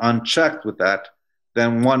continued unchecked with that,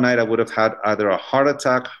 then one night I would have had either a heart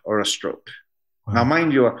attack or a stroke. Wow. Now,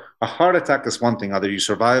 mind you, a heart attack is one thing, either you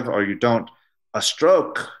survive or you don't. A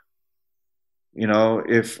stroke,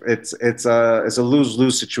 if it's a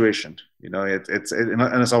lose-lose situation, and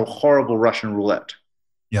it's a horrible Russian roulette.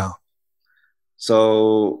 Yeah.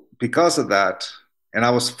 So because of that, and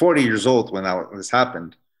I was 40 years old when this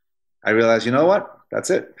happened, I realized, you know what? That's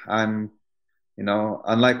it. Unlike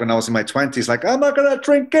when I was in my 20s, like, I'm not going to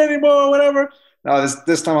drink anymore, whatever. No,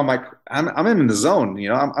 this time I'm like, I'm in the zone.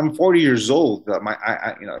 I'm 40 years old.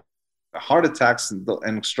 Heart attacks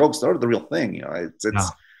and strokes, they're the real thing. You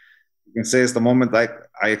can say it's the moment like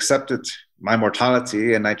I accepted my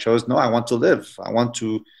mortality and I chose, no, I want to live. I want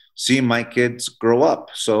to see my kids grow up.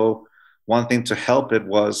 So one thing to help it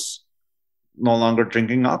was no longer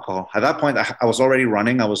drinking alcohol. At that point, I was already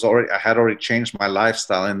running. I had already changed my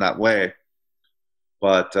lifestyle in that way.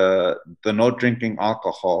 But the no drinking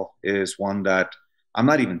alcohol is one that I'm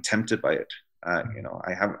not even tempted by it.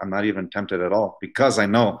 I'm not even tempted at all because I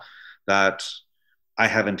know that I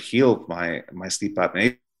haven't healed my sleep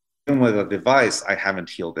apnea. Even with a device, I haven't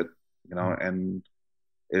healed it. And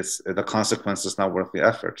it's the consequence is not worth the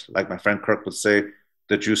effort. Like my friend Kirk would say,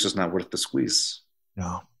 the juice is not worth the squeeze.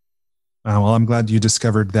 No. Well, I'm glad you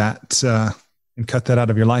discovered that and cut that out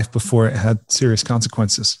of your life before it had serious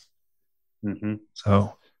consequences. Mm-hmm.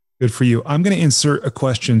 So good for you. I'm going to insert a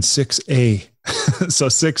question 6A. So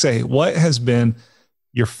 6A, what has been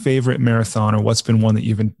your favorite marathon or what's been one that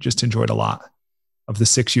you've just enjoyed a lot of the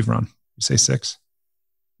 6 you've run? You say 6?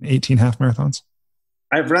 18 half marathons?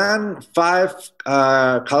 I've ran 5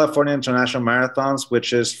 California International Marathons,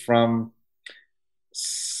 which is from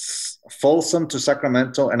Folsom to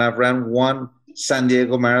Sacramento. And I've ran 1 San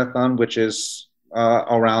Diego Marathon, which is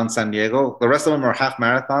around San Diego. The rest of them are half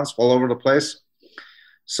marathons all over the place.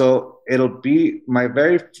 So it'll be my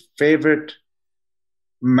very favorite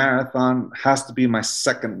marathon has to be my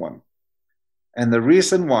second one. And the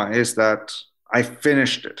reason why is that I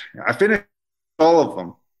finished it. I finished all of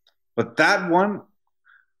them. But that one,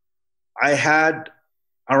 I had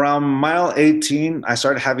around mile 18, I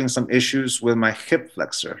started having some issues with my hip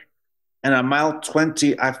flexor. And at mile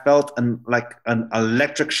 20, I felt like an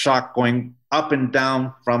electric shock going up and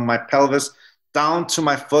down from my pelvis, down to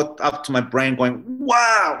my foot, up to my brain going,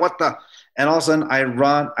 wow, what the? And all of a sudden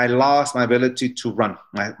I lost my ability to run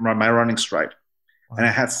my running stride. Wow. And I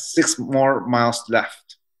had 6 more miles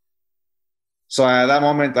left. So at that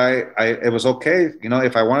moment, it was okay.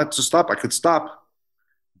 If I wanted to stop, I could stop,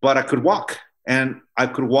 but I could walk, and I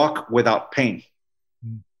could walk without pain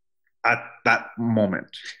at that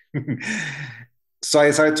moment. So I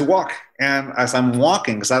decided to walk. And as I'm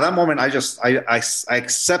walking, because at that moment, I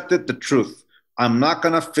accepted the truth. I'm not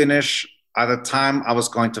going to finish at the time I was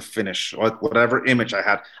going to finish, or whatever image I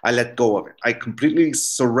had. I let go of it. I completely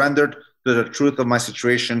surrendered to the truth of my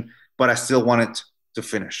situation, but I still wanted to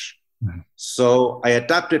finish. Mm-hmm. So I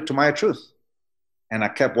adapted to my truth, and I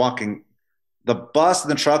kept walking. The bus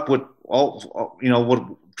and the truck would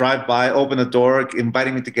drive by, open the door,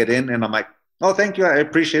 inviting me to get in, and I'm like, "Oh, thank you, I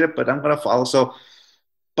appreciate it, but I'm gonna follow." So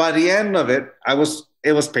by the end of it,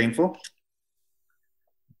 it was painful,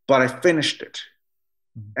 but I finished it,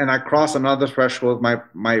 and I crossed another threshold.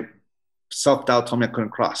 My self-doubt told me I couldn't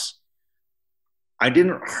cross. I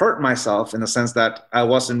didn't hurt myself in the sense that I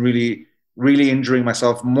wasn't really injuring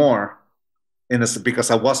myself more because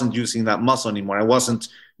I wasn't using that muscle anymore. I wasn't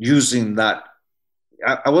using that.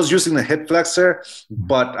 I was using the hip flexor,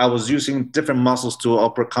 but I was using different muscles to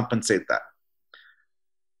overcompensate that.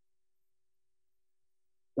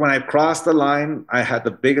 When I crossed the line, I had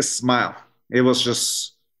the biggest smile. It was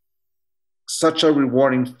just such a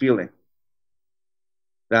rewarding feeling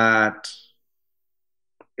that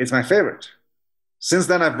it's my favorite. Since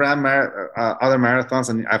then, I've ran other marathons,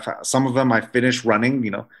 and some of them I finished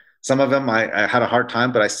running. Some of them I had a hard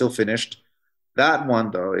time, but I still finished. That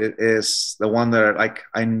one, though, it is the one that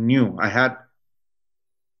I knew I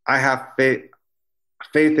have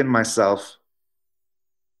faith in myself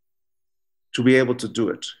to be able to do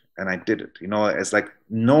it, and I did it. It's like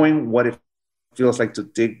knowing what it feels like to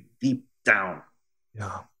dig deep down,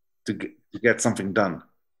 to get something done.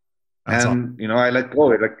 That's and awesome. I let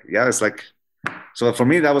go. It's like. So for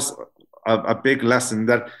me, that was a big lesson.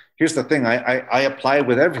 That here's the thing: I apply it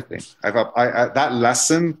with everything. That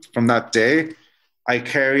lesson from that day, I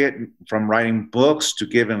carry it from writing books to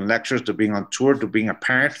giving lectures to being on tour to being a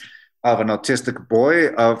parent of an autistic boy,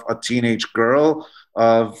 of a teenage girl,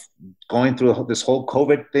 of going through this whole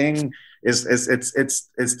COVID thing. It's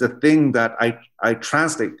the thing that I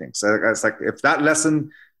translate things. It's like if that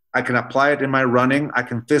lesson I can apply it in my running, I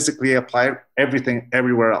can physically apply everything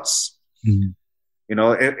everywhere else. Mm-hmm.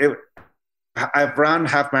 I've run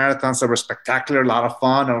half marathons that were spectacular, a lot of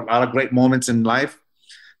fun, a lot of great moments in life.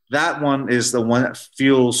 That one is the one that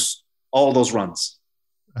fuels all those runs.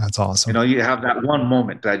 That's awesome. You have that one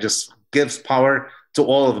moment that just gives power to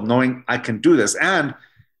all of them, knowing I can do this. And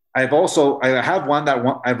I've run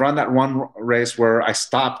that one race where I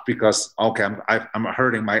stopped because, okay, I'm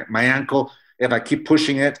hurting my ankle. If I keep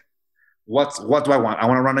pushing it, what do I want? I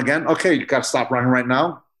want to run again. Okay, you got to stop running right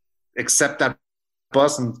now. Accept that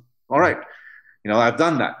bus, and all right, I've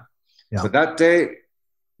done that. Yeah. But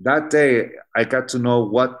that day I got to know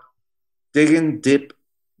what digging deep,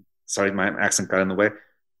 sorry, my accent got in the way,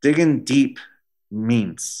 digging deep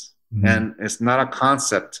means. Mm-hmm. And it's not a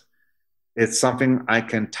concept, it's something I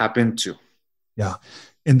can tap into. Yeah.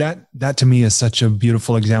 And that to me is such a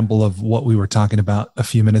beautiful example of what we were talking about a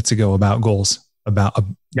few minutes ago about goals, about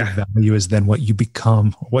the value is then what you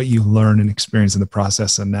become, what you learn and experience in the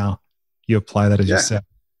process. And now you apply that, as you said,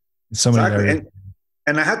 in so many areas.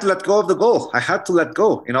 And I had to let go of the goal. I had to let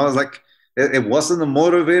go. It was like, it wasn't a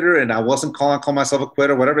motivator, and I wasn't calling myself a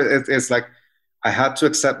quitter, whatever. It's like, I had to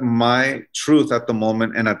accept my truth at the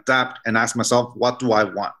moment and adapt and ask myself, what do I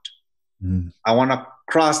want? Mm. I want to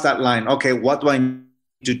cross that line. Okay, what do I need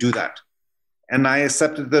to do that? And I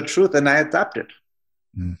accepted the truth and I adapted.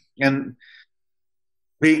 Mm. And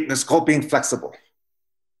it's called being flexible.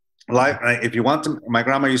 Life, if you want to, my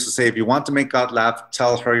grandma used to say, if you want to make God laugh,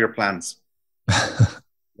 tell her your plans.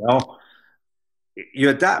 You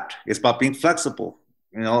adapt. It's about being flexible.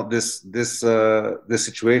 This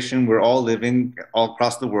situation we're all living all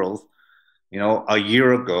across the world. A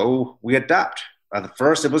year ago, we adapt. At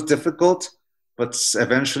first, it was difficult, but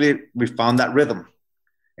eventually we found that rhythm.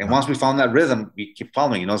 And once we found that rhythm, we keep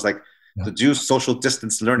following. It's like to do social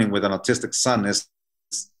distance learning with an autistic son is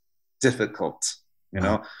difficult.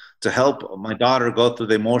 To help my daughter go through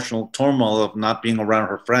the emotional turmoil of not being around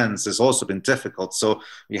her friends has also been difficult. So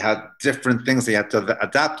we had different things that you had to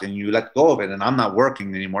adapt, and you let go of it. And I'm not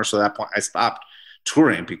working anymore. So at that point I stopped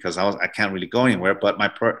touring because I can't really go anywhere, but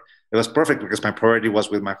it was perfect because my priority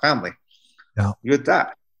was with my family. Yeah. You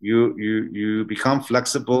adapt, you become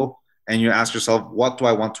flexible, and you ask yourself, what do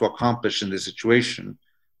I want to accomplish in this situation?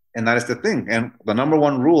 And that is the thing. And the number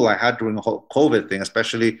one rule I had during the whole COVID thing,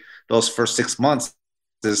 especially those first 6 months,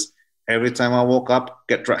 is Every time I woke up,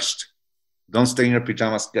 get dressed. Don't stay in your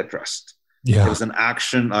pajamas, get dressed. It Yeah. was an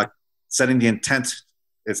action, setting the intent.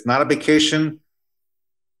 It's not a vacation.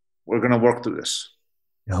 We're going to work through this.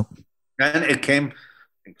 Yep. And it came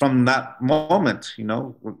from that moment,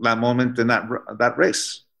 that moment in that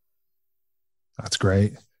race. That's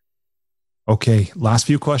great. Okay. Last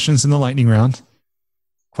few questions in the lightning round.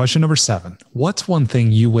 Question number 7. What's one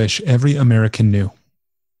thing you wish every American knew?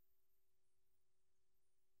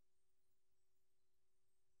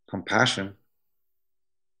 Compassion.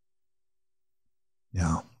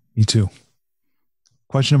 Yeah, me too.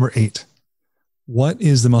 Question number 8. What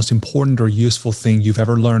is the most important or useful thing you've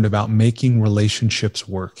ever learned about making relationships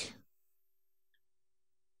work?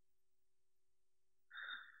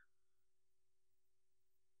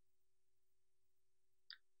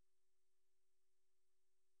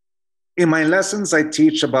 In my lessons, I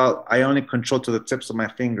teach about I only control to the tips of my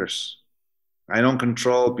fingers. I don't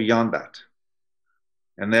control beyond that.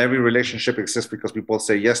 And every relationship exists because we both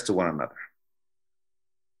say yes to one another.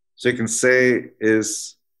 So you can say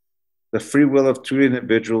is the free will of two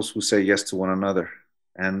individuals who say yes to one another.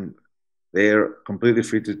 And they are completely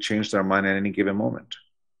free to change their mind at any given moment.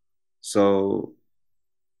 So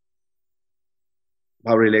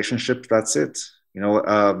about relationships, that's it.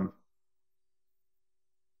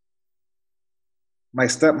 My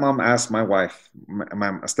stepmom asked my wife,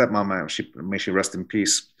 my stepmom, may she rest in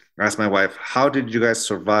peace, asked my wife, how did you guys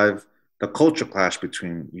survive the culture clash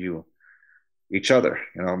between each other?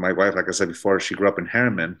 My wife, like I said before, she grew up in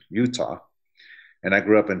Harriman, Utah, and I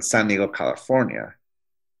grew up in San Diego, California.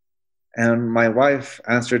 And my wife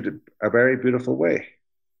answered a very beautiful way.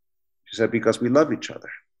 She said, because we love each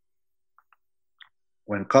other.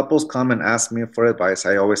 When couples come and ask me for advice,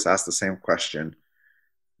 I always ask the same question.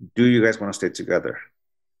 Do you guys want to stay together?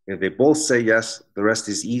 If they both say yes, the rest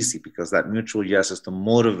is easy because that mutual yes is the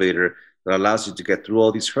motivator that allows you to get through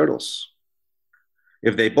all these hurdles.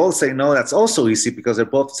 If they both say no, that's also easy because they're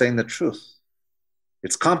both saying the truth.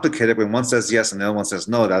 It's complicated when one says yes and the other one says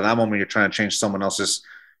no. At that moment, you're trying to change someone else's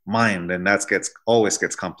mind, and that always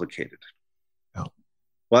gets complicated. Yeah.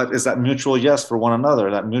 But it's that mutual yes for one another,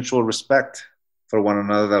 that mutual respect for one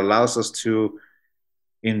another that allows us to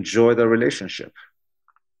enjoy the relationship.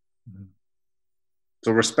 Mm-hmm.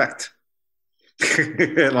 So respect.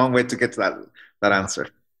 A long way to get to that answer.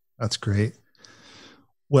 That's great.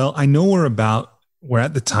 Well, I know we're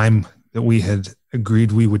at the time that we had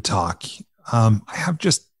agreed we would talk. I have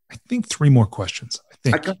I think 3 more questions.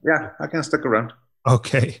 I can stick around.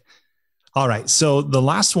 Okay. All right. So the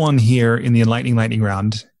last one here in the enlightening lightning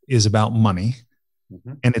round is about money.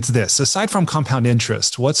 Mm-hmm. And it's this: aside from compound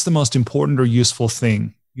interest, what's the most important or useful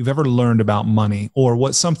thing you've ever learned about money, or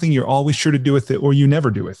what's something you're always sure to do with it or you never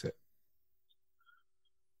do with it?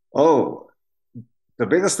 Oh, the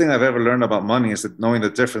biggest thing I've ever learned about money is that knowing the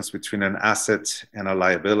difference between an asset and a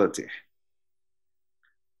liability.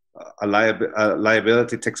 A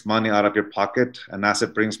liability takes money out of your pocket. An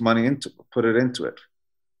asset brings money put it into it.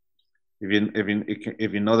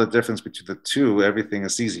 If you know the difference between the two, everything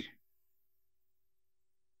is easy.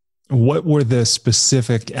 What were the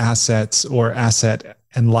specific assets or asset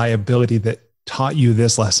and liability that taught you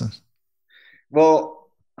this lesson? Well,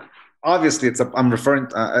 obviously,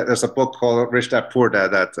 there's a book called Rich Dad Poor Dad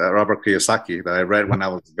that Robert Kiyosaki that I read when I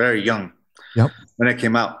was very young. Yep. When it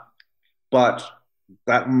came out. But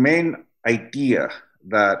that main idea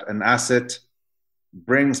that an asset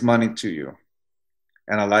brings money to you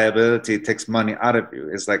and a liability takes money out of you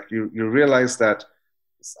is like you realize that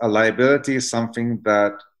a liability is something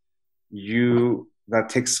that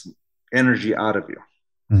takes energy out of you.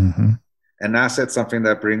 Mm-hmm. An asset, something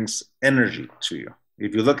that brings energy to you.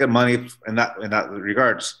 If you look at money in that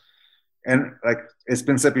regards, and like it's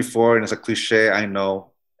been said before, and it's a cliche, I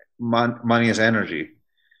know, money is energy.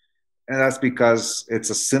 And that's because it's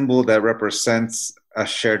a symbol that represents a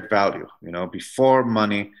shared value. Before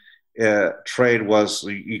money, trade was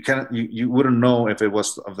you wouldn't know if it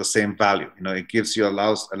was of the same value. It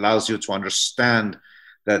allows you to understand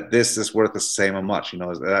that this is worth the same much. In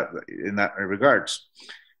that regards,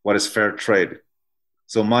 what is fair trade?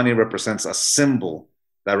 So money represents a symbol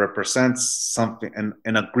that represents something,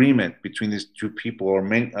 an agreement between these two people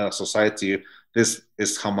or society. This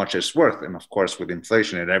is how much it's worth. And of course, with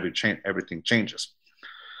inflation and everything changes.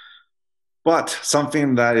 But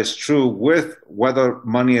something that is true with whether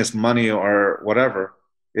money is money or whatever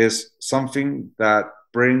is something that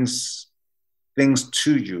brings things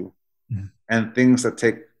to you and things that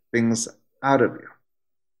take things out of you.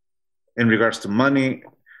 In regards to money,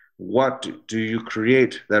 what do you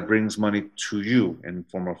create that brings money to you in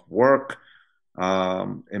form of work,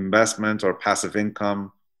 investment, or passive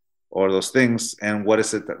income? or those things, and what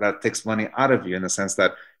is it that takes money out of you, in the sense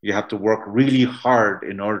that you have to work really hard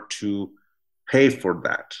in order to pay for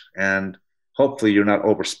that, and hopefully you're not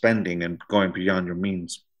overspending and going beyond your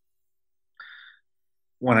means.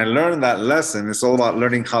 When I learned that lesson, it's all about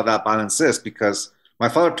learning how that balance is, because my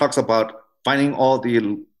father talks about finding all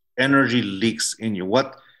the energy leaks in you.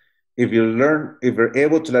 What if you're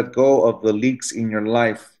able to let go of the leaks in your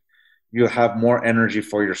life, you'll have more energy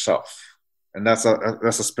for yourself. And that's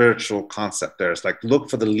a spiritual concept there. It's like, look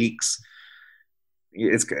for the leaks.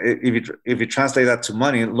 If you translate that to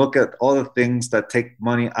money, look at all the things that take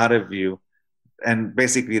money out of you, and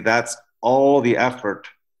basically that's all the effort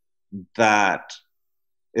that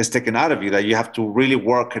is taken out of you, that you have to really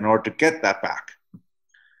work in order to get that back.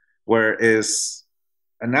 Whereas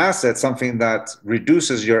an asset, something that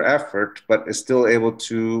reduces your effort but is still able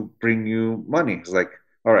to bring you money. It's like,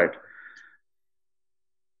 all right,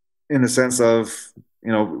 in the sense of,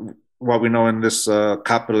 what we know in this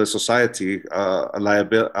capitalist society,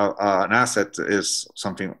 an asset is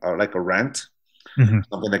something like a rent,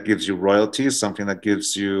 something that gives you royalties, something that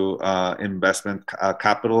gives you investment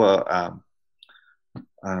capital.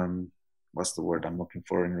 What's the word I'm looking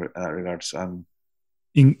for in regards?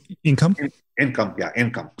 Income? Income, yeah,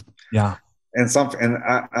 income. Yeah. And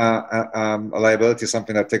a liability is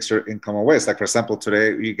something that takes your income away. It's like, for example,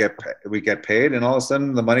 today we get paid, and all of a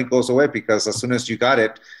sudden the money goes away, because as soon as you got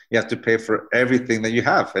it, you have to pay for everything that you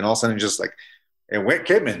have, and all of a sudden you're just like, it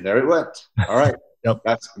came in, there it went. All right. Yep.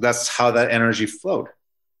 That's how that energy flowed.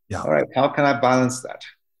 Yeah. All right. How can I balance that?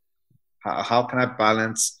 How can I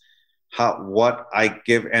balance what I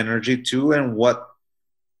give energy to and what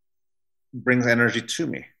brings energy to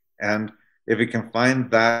me? And if we can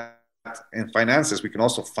find that in finances, we can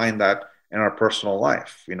also find that in our personal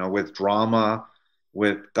life, with drama,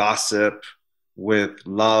 with gossip, with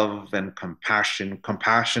love and compassion.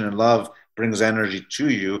 Compassion and love brings energy to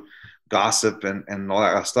you. Gossip and all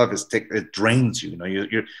that stuff it drains you.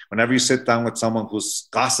 You whenever you sit down with someone who's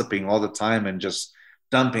gossiping all the time and just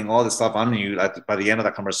dumping all this stuff on you, by the end of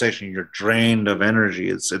that conversation, you're drained of energy.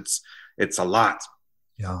 It's a lot.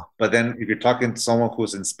 Yeah. But then if you're talking to someone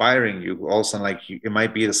who's inspiring you, all of a sudden, it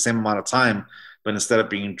might be the same amount of time, but instead of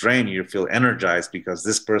being drained, you feel energized because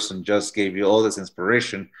this person just gave you all this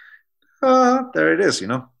inspiration. There it is,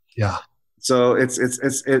 Yeah. So it's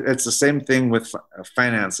the same thing with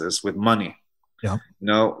finances, with money. Yeah.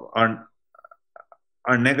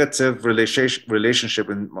 Our negative relationship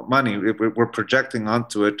in money, we're projecting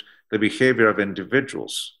onto it the behavior of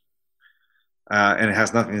individuals, and it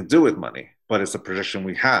has nothing to do with money. But it's a projection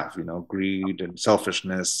we have, greed and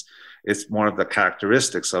selfishness. It's more of the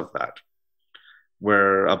characteristics of that,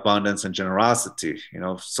 where abundance and generosity,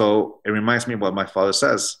 So it reminds me of what my father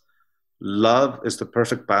says. Love is the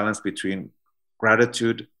perfect balance between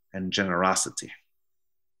gratitude and generosity.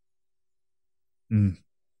 I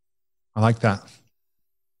like that.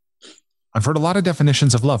 I've heard a lot of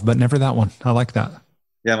definitions of love, but never that one. I like that.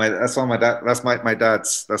 Yeah, that's one my dad. That's my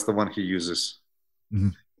dad's. That's the one he uses. Mm-hmm.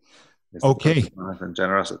 Okay. And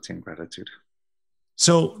generosity and gratitude.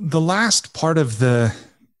 So the last part of the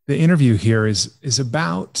interview here is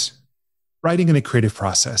about writing in the creative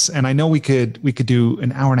process. And I know we could do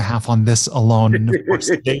an hour and a half on this alone. And of course,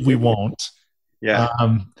 today we won't. Yeah.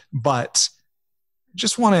 But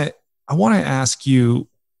I want to ask you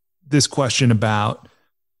this question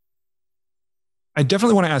I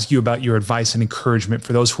definitely want to ask you about your advice and encouragement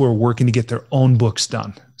for those who are working to get their own books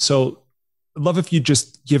done. So I'd love if you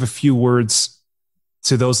just give a few words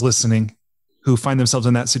to those listening who find themselves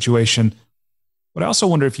in that situation. But I also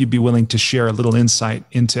wonder if you'd be willing to share a little insight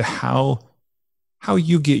into how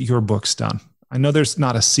you get your books done. I know there's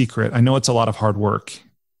not a secret. I know it's a lot of hard work.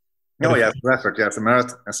 Oh, yeah, it's effort. Yeah, it's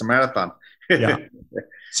a marathon. Yeah.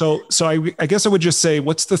 So I guess I would just say,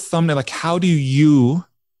 what's the thumbnail? Like, how do you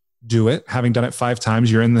do it? Having done it 5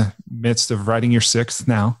 times, you're in the midst of writing your 6th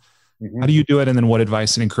now. Mm-hmm. How do you do it? And then what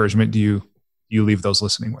advice and encouragement do you leave those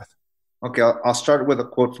listening with? Okay, I'll start with a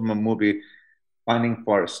quote from a movie, Finding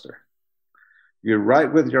Forrester. You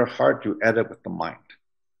write with your heart, you edit with the mind.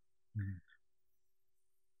 Mm-hmm.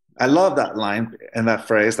 I love that line and that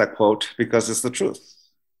phrase, that quote, because it's the truth.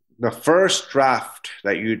 The first draft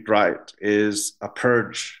that you write is a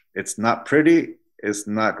purge. It's not pretty. It's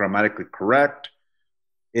not grammatically correct.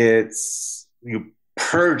 It's you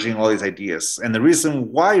purging all these ideas. And the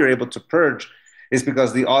reason why you're able to purge is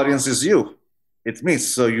because the audience is you. It's me.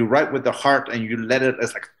 So you write with the heart and you let it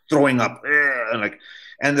as like throwing up.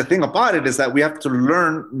 And the thing about it is that we have to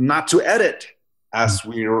learn not to edit as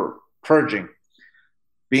we're purging.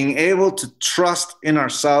 Being able to trust in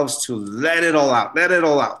ourselves to let it all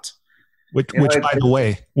out. Which, by the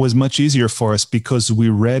way, was much easier for us because we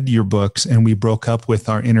read your books and we broke up with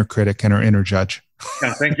our inner critic and our inner judge.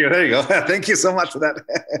 Yeah, thank you. There you go. Thank you so much for that.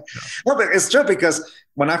 No, but it's true, because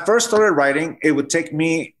when I first started writing, it would take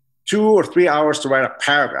me 2 or 3 hours to write a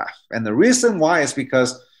paragraph. And the reason why is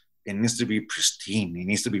because it needs to be pristine. It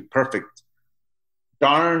needs to be perfect.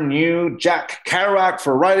 Darn you, Jack Kerouac,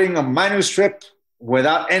 for writing a manuscript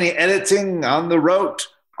without any editing on the road.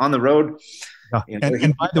 Yeah. You know,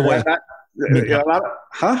 and by the way,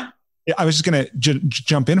 I was just going to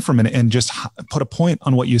jump in for a minute and just put a point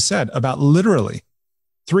on what you said about literally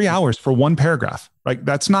 3 hours for one paragraph. Right?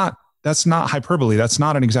 That's not hyperbole. That's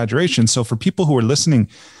not an exaggeration. So for people who are listening,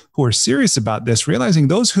 who are serious about this, realizing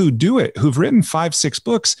those who do it, who've written 5-6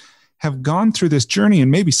 books, have gone through this journey and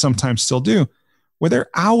maybe sometimes still do, where they're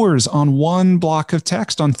hours on one block of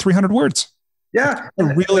text on 300 words. Yeah. The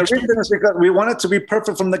reason is because we want it to be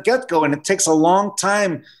perfect from the get-go, and it takes a long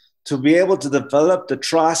time to be able to develop the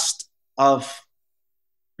trust of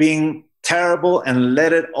being terrible and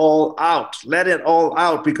let it all out. Let it all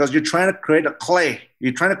out, because you're trying to create a clay.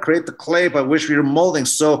 You're trying to create the clay by which you're molding.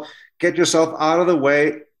 So get yourself out of the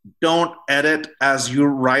way. Don't edit as you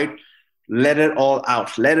write. Let it all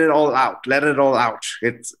out. Let it all out. Let it all out.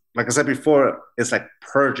 It's like I said before, it's like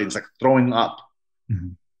purging. It's like throwing up. Mm-hmm.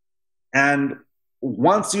 And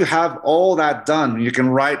once you have all that done, you can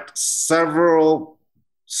write several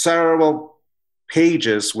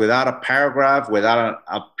pages without a paragraph, without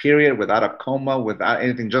a period, without a comma, without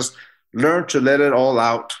anything. Just learn to let it all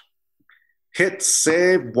out. Hit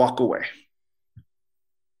save, walk away.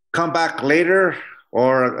 Come back later,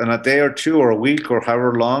 or in a day or two or a week or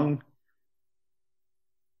however long.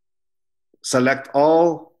 Select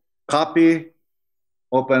all, copy,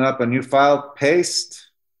 open up a new file, paste,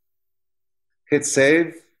 hit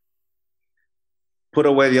save, put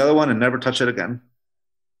away the other one and never touch it again.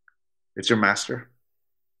 It's your master.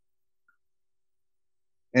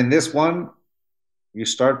 In this one, you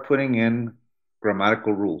start putting in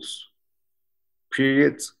grammatical rules,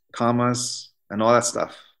 periods, commas, and all that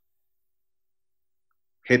stuff.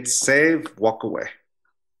 Hit save, walk away.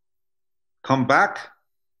 Come back.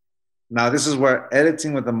 Now, this is where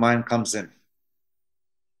editing with the mind comes in.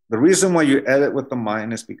 The reason why you edit with the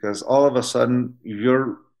mind is because all of a sudden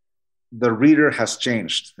the reader has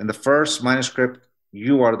changed. In the first manuscript,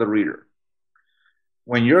 you are the reader.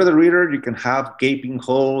 When you're the reader, you can have gaping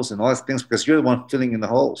holes and all these things because you're the one filling in the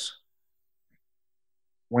holes.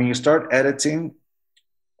 When you start editing,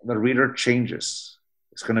 the reader changes.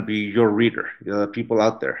 It's going to be your reader, the people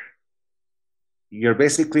out there. You're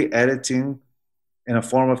basically editing in a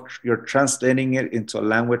form of, you're translating it into a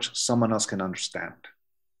language someone else can understand.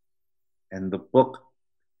 And the book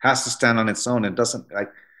has to stand on its own. It doesn't,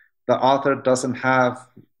 like, the author doesn't have,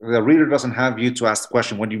 the reader doesn't have you to ask the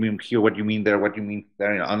question, what do you mean here? What do you mean there? What do you mean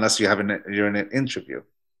there? You know, unless you're in an interview.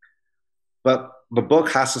 But the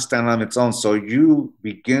book has to stand on its own. So you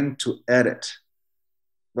begin to edit.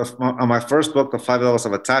 On my first book, The 5 Levels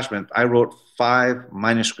of Attachment, I wrote 5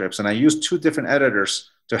 manuscripts, and I used 2 different editors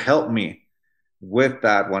to help me with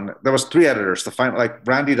that one. There was 3 editors to find, like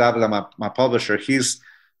Randy Davila, my publisher. He's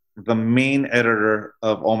the main editor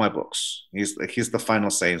of all my books. He's the final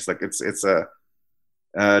say. It's like it's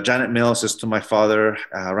Janet Mills is to my father,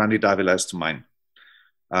 Randy Davila is to mine.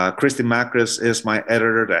 Christy Macris is my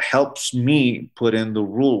editor that helps me put in the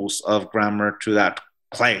rules of grammar to that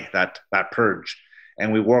clay, that purge.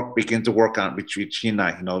 And we begin to work on between she and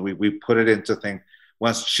I. You know, we put it into thing.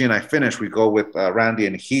 Once she and I finish, we go with Randy,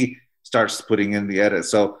 and he starts putting in the edit.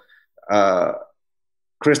 So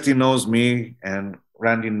Christy knows me, and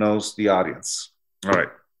Randy knows the audience. All right.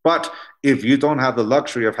 But if you don't have the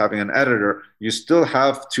luxury of having an editor, you still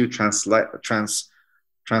have to transcribe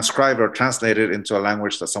or translate it into a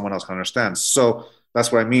language that someone else can understand. So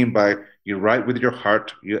that's what I mean by you write with your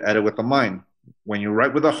heart, you edit with the mind. When you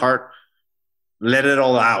write with the heart, let it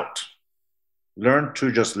all out. Learn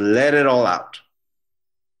to just let it all out.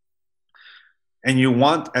 And you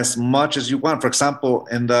want as much as you want. For example,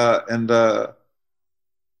 in the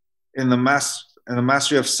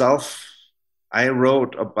Mastery of Self, I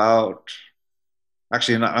wrote about,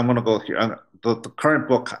 actually, I'm going to go here. The current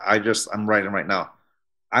book I'm writing right now,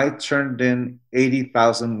 I turned in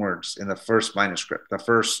 80,000 words in the first manuscript, the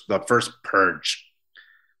first purge.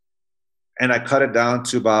 And I cut it down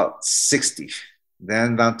to about 60,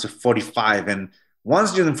 then down to 45. And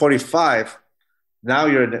once you're in 45, now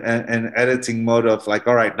you're in an editing mode of like,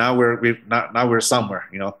 all right, now we're somewhere.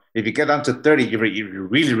 You know, if you get down to 30, you're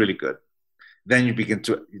really, really good. Then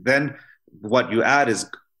what you add is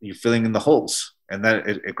you're filling in the holes, and then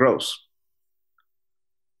it grows.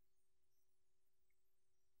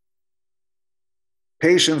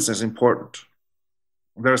 Patience is important.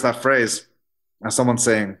 There's that phrase, someone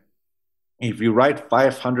saying, if you write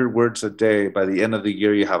 500 words a day, by the end of the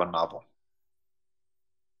year, you have a novel.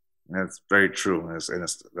 And that's very true,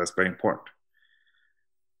 that's very important.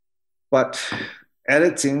 But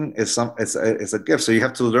editing is it's a gift. So you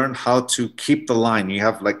have to learn how to keep the line. You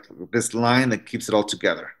have like this line that keeps it all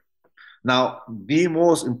together. Now, the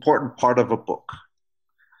most important part of a book,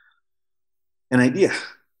 an idea.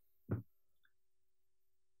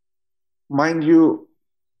 Mind you,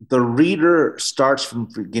 the reader starts from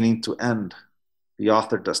beginning to end. The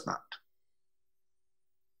author does not.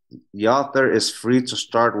 The author is free to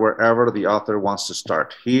start wherever the author wants to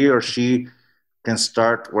start. He or she can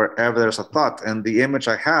start wherever there's a thought. And the image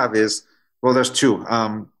I have is, well, there's two.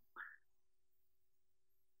 Oh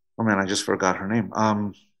man, I just forgot her name.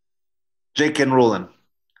 J.K. Rowling,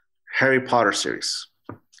 Harry Potter series.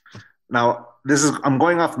 Now, I'm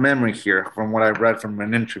going off memory here from what I read from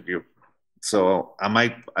an interview. So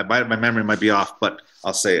my memory might be off, but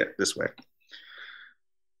I'll say it this way.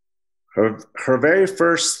 Her very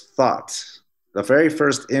first thought, the very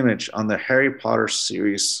first image on the Harry Potter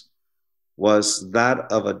series was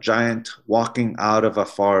that of a giant walking out of a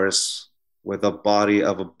forest with the body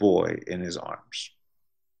of a boy in his arms.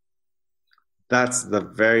 That's the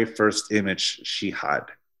very first image she had.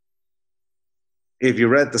 If you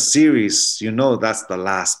read the series, you know that's the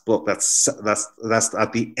last book. That's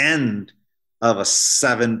at the end of a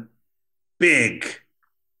 7 big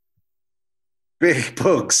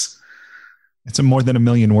books. It's more than 1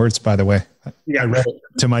 million words, by the way. Yeah. I read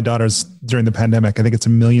it to my daughters during the pandemic. I think it's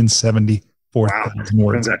 1,074,000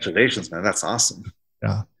 words. Congratulations, man. That's awesome.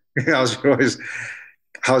 Yeah.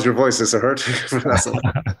 How's your voice? Is it hurt?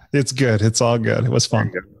 It's good. It's all good. It was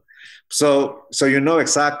fun. So you know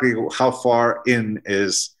exactly how far in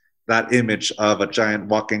is that image of a giant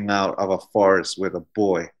walking out of a forest with a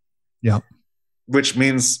boy. Yeah. Which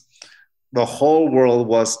means the whole world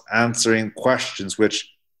was answering questions,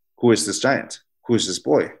 who is this giant? Who is this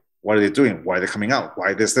boy? What are they doing? Why are they coming out?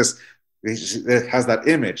 Why this? It has that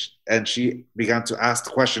image. And she began to ask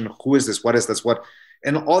the question, who is this? What is this? What?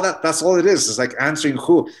 And all that's all it is. It's like answering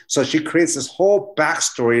who. So she creates this whole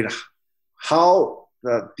backstory, how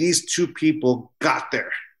these two people got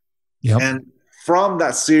there. Yep. And from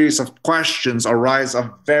that series of questions arise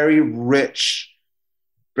a very rich,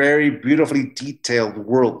 very beautifully detailed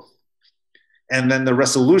world. And then the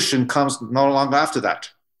resolution comes no longer after that.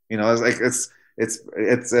 You know, it's like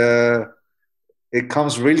it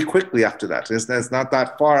comes really quickly after that. It's not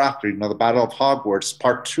that far after, you know, the Battle of Hogwarts,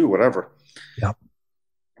 Part 2, whatever. Yeah.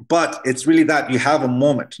 But it's really that you have a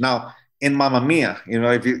moment. Now, in Mamma Mia, you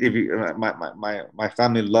know, if you my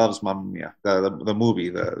family loves Mamma Mia, the movie,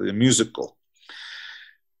 the musical.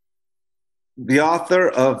 The author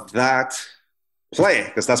of that play,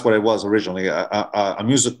 because that's what it was originally, a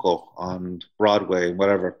musical on Broadway,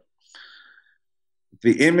 whatever.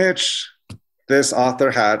 The image this author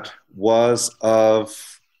had was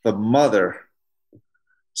of the mother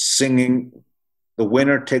singing "The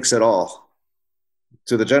Winner Takes It All"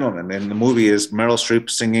 to the gentleman. And the movie is Meryl Streep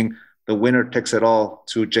singing "The Winner Takes It All"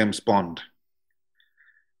 to James Bond.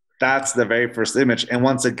 That's the very first image. And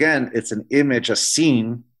once again, it's an image, a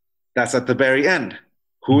scene that's at the very end.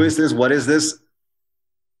 Who is this? What is this?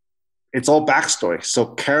 It's all backstory. So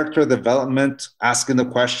character development, asking the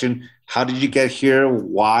question, how did you get here?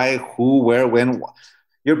 Why, who, where, when?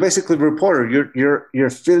 You're basically a reporter. You're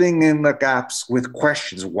filling in the gaps with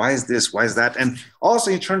questions. Why is this? Why is that? And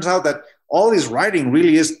also it turns out that all his writing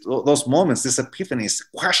really is those moments, these epiphanies,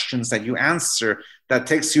 questions that you answer that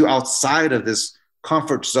takes you outside of this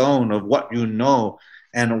comfort zone of what you know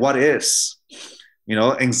and what is. You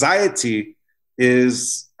know, anxiety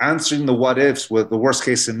is answering the what ifs with the worst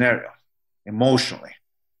case scenario emotionally.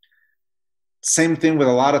 Same thing with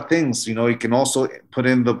a lot of things. You know, you can also put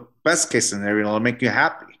in the best case scenario, it'll make you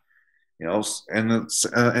happy, you know, and it's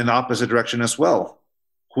in the opposite direction as well.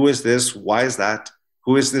 Who is this? Why is that?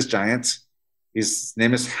 Who is this giant? His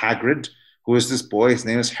name is Hagrid. Who is this boy? His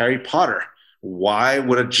name is Harry Potter. Why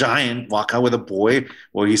would a giant walk out with a boy?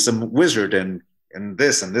 Well, he's some wizard and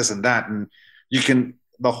this and this and that. And you can,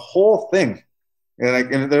 the whole thing.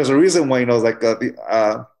 And there's a reason why, you know, like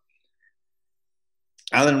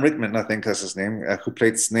Alan Rickman, I think that's his name, who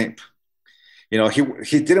played Snape. You know,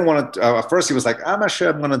 he didn't want to, at first he was like, I'm not sure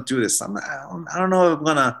I'm going to do this. I don't know if I'm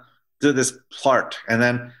going to do this part. And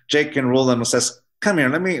then J.K. Rowling says, come here,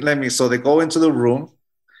 let me. So they go into the room.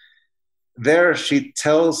 There she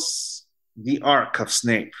tells the arc of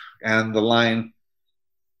Snape and the line,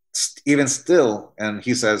 even still. And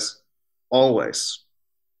he says, always.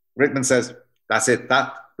 Rickman says, that's it,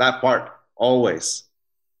 that part, always.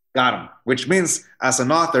 got him. Which means, as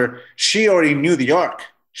an author, she already knew the arc.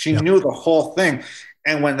 She knew the whole thing.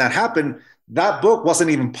 And when that happened, that book wasn't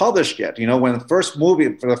even published yet. You know, when the first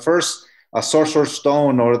movie, for the first Sorcerer's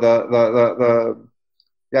Stone, or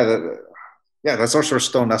yeah, the Sorcerer's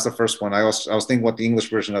Stone, that's the first one. I was thinking what the English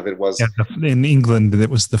version of it was. Yeah, in England, it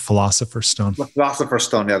was the Philosopher's Stone. The Philosopher's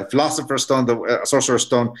Stone, yeah, the Philosopher's Stone, the Sorcerer's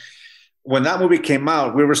Stone. When that movie came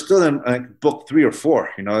out, we were still in book 3 or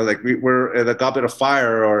 4. You know, like we were the Goblet of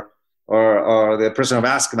Fire or the Prisoner of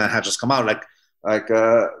Azkaban had just come out.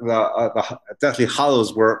 The Deathly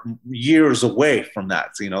Hallows were years away from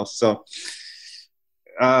that. You know, so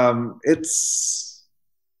it's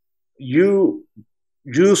you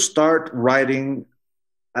start writing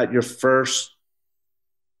at your first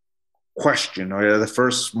question, or the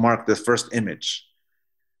first mark, the first image.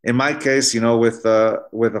 In my case, you know, with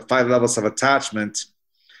the 5 levels of attachment,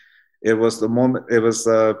 it was the moment. It was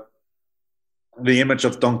the image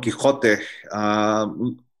of Don Quixote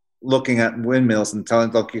looking at windmills and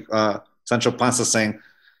telling Sancho Panza, saying,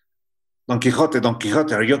 Don Quixote,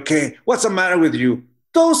 are you okay? What's the matter with you?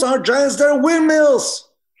 Those are giants, they're windmills.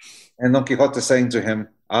 And Don Quixote saying to him,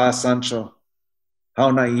 Sancho, how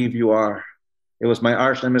naive you are. It was my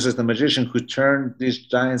arch nemesis, the magician, who turned these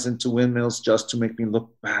giants into windmills just to make me look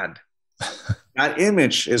bad. That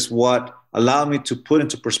image is what allowed me to put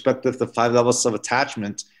into perspective the 5 levels of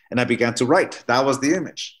attachment, and I began to write. That was the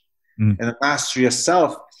image. And the mastery of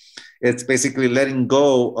self, it's basically letting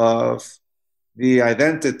go of the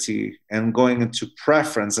identity and going into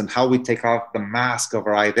preference, and how we take off the mask of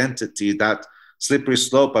our identity, that slippery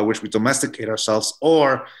slope by which we domesticate ourselves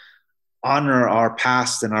or honor our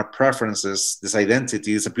past and our preferences. This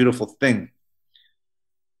identity is a beautiful thing.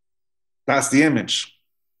 That's the image.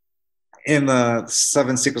 In the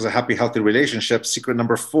 7 Secrets of Happy, Healthy Relationships, secret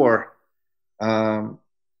number 4,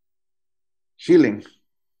 healing,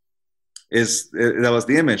 that was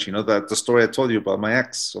the image. You know, the story I told you about my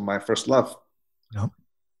ex, or my first love. Yep.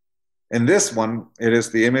 In this one, it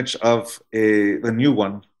is the image of the new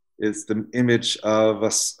one. It's the image of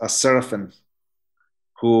a seraphim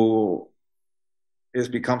who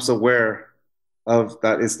becomes aware of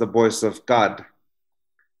that is the voice of God.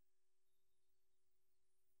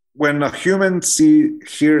 When a human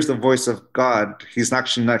hears the voice of God, he's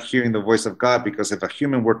actually not hearing the voice of God, because if a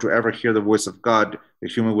human were to ever hear the voice of God, the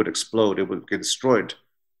human would explode, it would get destroyed,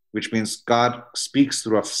 which means God speaks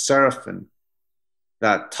through a seraphim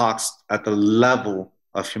that talks at the level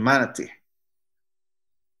of humanity.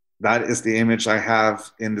 That is the image I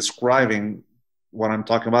have in describing what I'm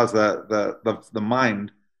talking about, is the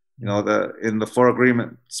mind. You know, in the 4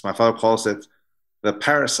 agreements, my father calls it the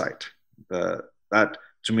parasite. That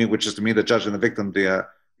to me, which is to me the judge and the victim, the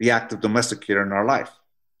active domesticator in our life.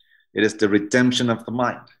 It is the redemption of the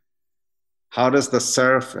mind. How does the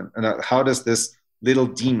seraphim, how does this little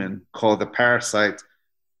demon called the parasite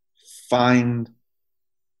find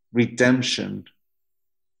redemption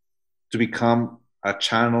to become a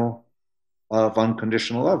channel of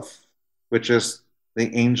unconditional love, which is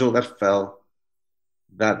the angel that fell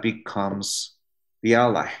that becomes the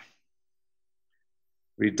ally?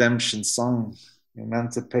 Redemption song.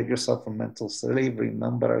 Emancipate yourself from mental slavery.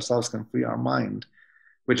 None but ourselves can free our mind,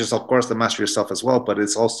 which is, of course, the mastery of self as well, but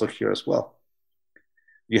it's also here as well.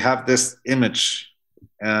 You have this image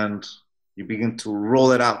and you begin to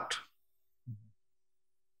roll it out.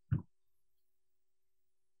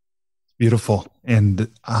 Beautiful.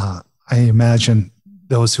 And I imagine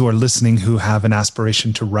those who are listening who have an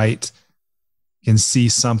aspiration to write can see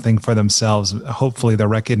something for themselves. Hopefully they're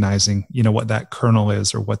recognizing, you know, what that kernel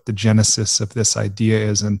is, or what the genesis of this idea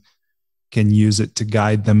is, and can use it to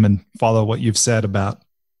guide them and follow what you've said about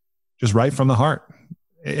just write from the heart,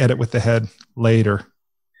 edit with the head later.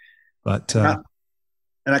 But and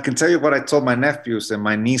I can tell you what I told my nephews and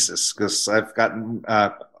my nieces, because I've gotten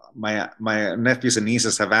my nephews and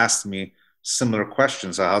nieces have asked me similar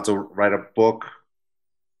questions on how to write a book,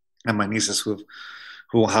 and my nieces who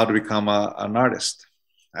how to become an artist.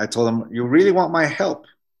 I told them, you really want my help?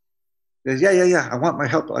 They said, yeah, I want my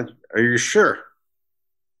help. Are you sure?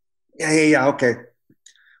 Yeah, okay.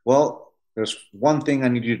 Well, there's one thing I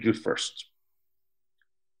need you to do first.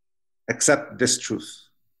 Accept this truth.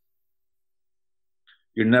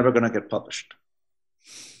 You're never going to get published.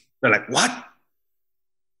 They're like, what?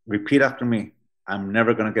 Repeat after me. I'm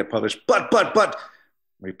never going to get published. But.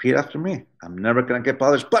 Repeat after me. I'm never going to get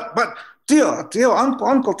published. But. Tío,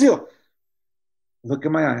 uncle, tío. Look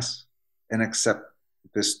in my eyes and accept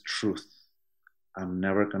this truth. I'm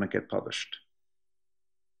never going to get published.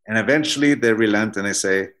 And eventually they relent and they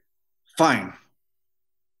say, fine.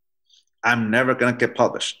 I'm never going to get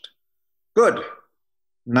published. Good.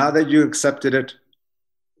 Now that you accepted it,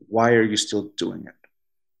 why are you still doing it?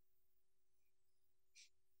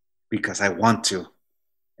 Because I want to.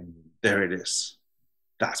 And there it is.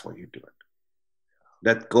 That's why you do it.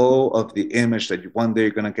 Let go of the image that one day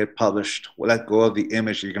you're going to get published. Let go of the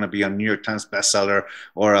image you're going to be a New York Times bestseller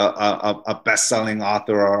or a best-selling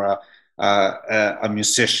author or a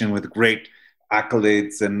musician with great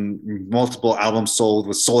accolades and multiple albums sold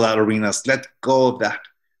with sold-out arenas. Let go of that.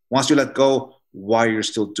 Once you let go, why you're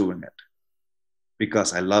still doing it?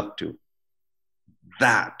 Because I love to.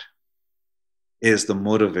 That is the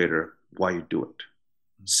motivator why you do it.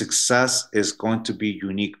 Success is going to be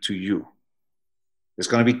unique to you. It's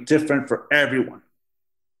going to be different for everyone.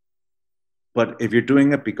 But if you're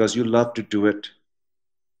doing it because you love to do it,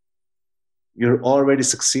 you're already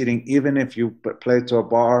succeeding, even if you play to a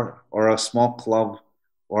bar or a small club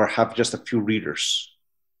or have just a few readers.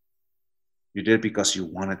 You did it because you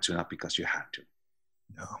wanted to, not because you had to.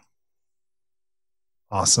 No.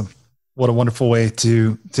 Awesome. What a wonderful way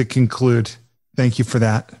to conclude. Thank you for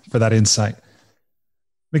that insight.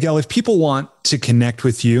 Miguel, if people want to connect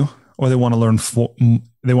with you or they want to learn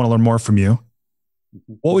more from you,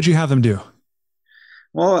 what would you have them do?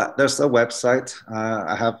 Well, there's a website.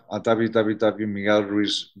 I have a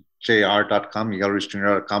www.miguelruizjr.com,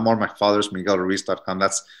 miguelruizjr.com, or my father's miguelruiz.com.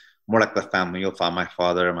 That's more like the family. You'll find my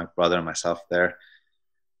father, my brother, and myself there.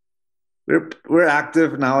 We're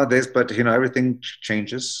active nowadays, but everything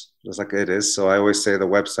changes just like it is. So I always say the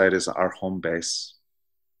website is our home base.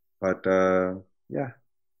 But yeah.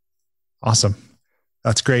 Awesome.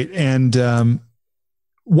 That's great. And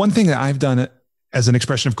one thing that I've done as an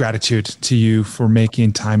expression of gratitude to you for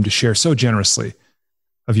making time to share so generously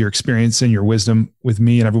of your experience and your wisdom with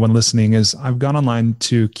me and everyone listening is I've gone online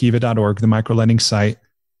to kiva.org, the microlending site,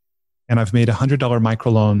 and I've made a $100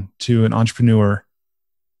 microloan to an entrepreneur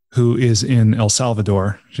who is in El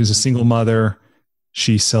Salvador. She's a single mother.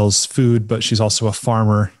 She sells food, but she's also a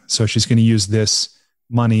farmer. So she's going to use this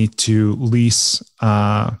money to lease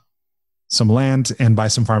some land and buy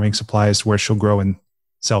some farming supplies where she'll grow and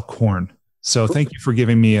sell corn. So thank you for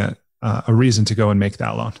giving me a reason to go and make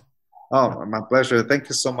that loan. Oh, my pleasure. Thank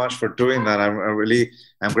you so much for doing that.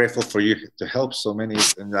 I'm grateful for you to help so many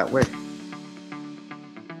in that way.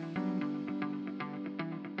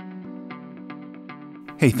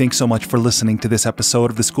 Hey, thanks so much for listening to this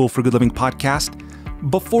episode of the School for Good Living podcast.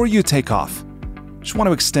 Before you take off, I just want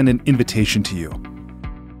to extend an invitation to you.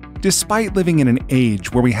 Despite living in an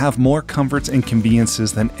age where we have more comforts and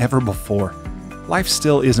conveniences than ever before, life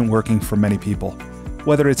still isn't working for many people.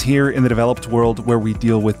 Whether it's here in the developed world where we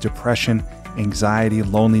deal with depression, anxiety,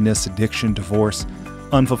 loneliness, addiction, divorce,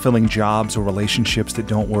 unfulfilling jobs or relationships that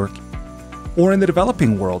don't work, or in the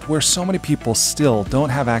developing world where so many people still don't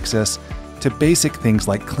have access to basic things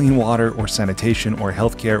like clean water or sanitation or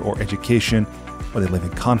healthcare or education, or they live in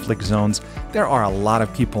conflict zones, there are a lot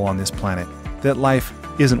of people on this planet that life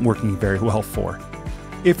isn't working very well for.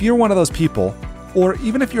 If you're one of those people, or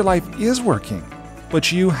even if your life is working,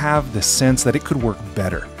 but you have the sense that it could work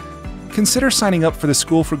better, consider signing up for the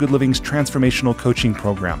School for Good Living's transformational coaching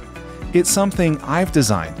program. It's something I've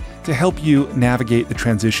designed to help you navigate the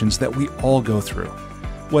transitions that we all go through.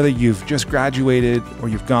 Whether you've just graduated, or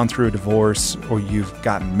you've gone through a divorce, or you've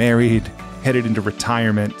gotten married, headed into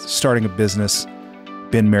retirement, starting a business,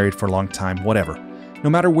 been married for a long time, whatever. No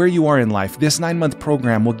matter where you are in life, this 9-month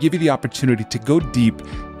program will give you the opportunity to go deep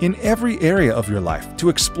in every area of your life, to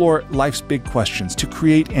explore life's big questions, to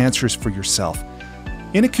create answers for yourself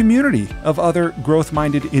in a community of other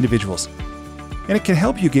growth-minded individuals. And it can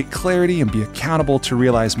help you get clarity and be accountable to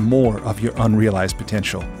realize more of your unrealized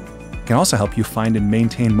potential. It can also help you find and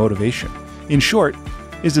maintain motivation. In short,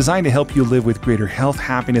 it's designed to help you live with greater health,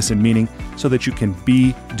 happiness, and meaning so that you can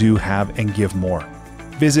be, do, have, and give more.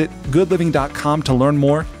 Visit goodliving.com to learn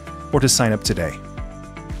more or to sign up today.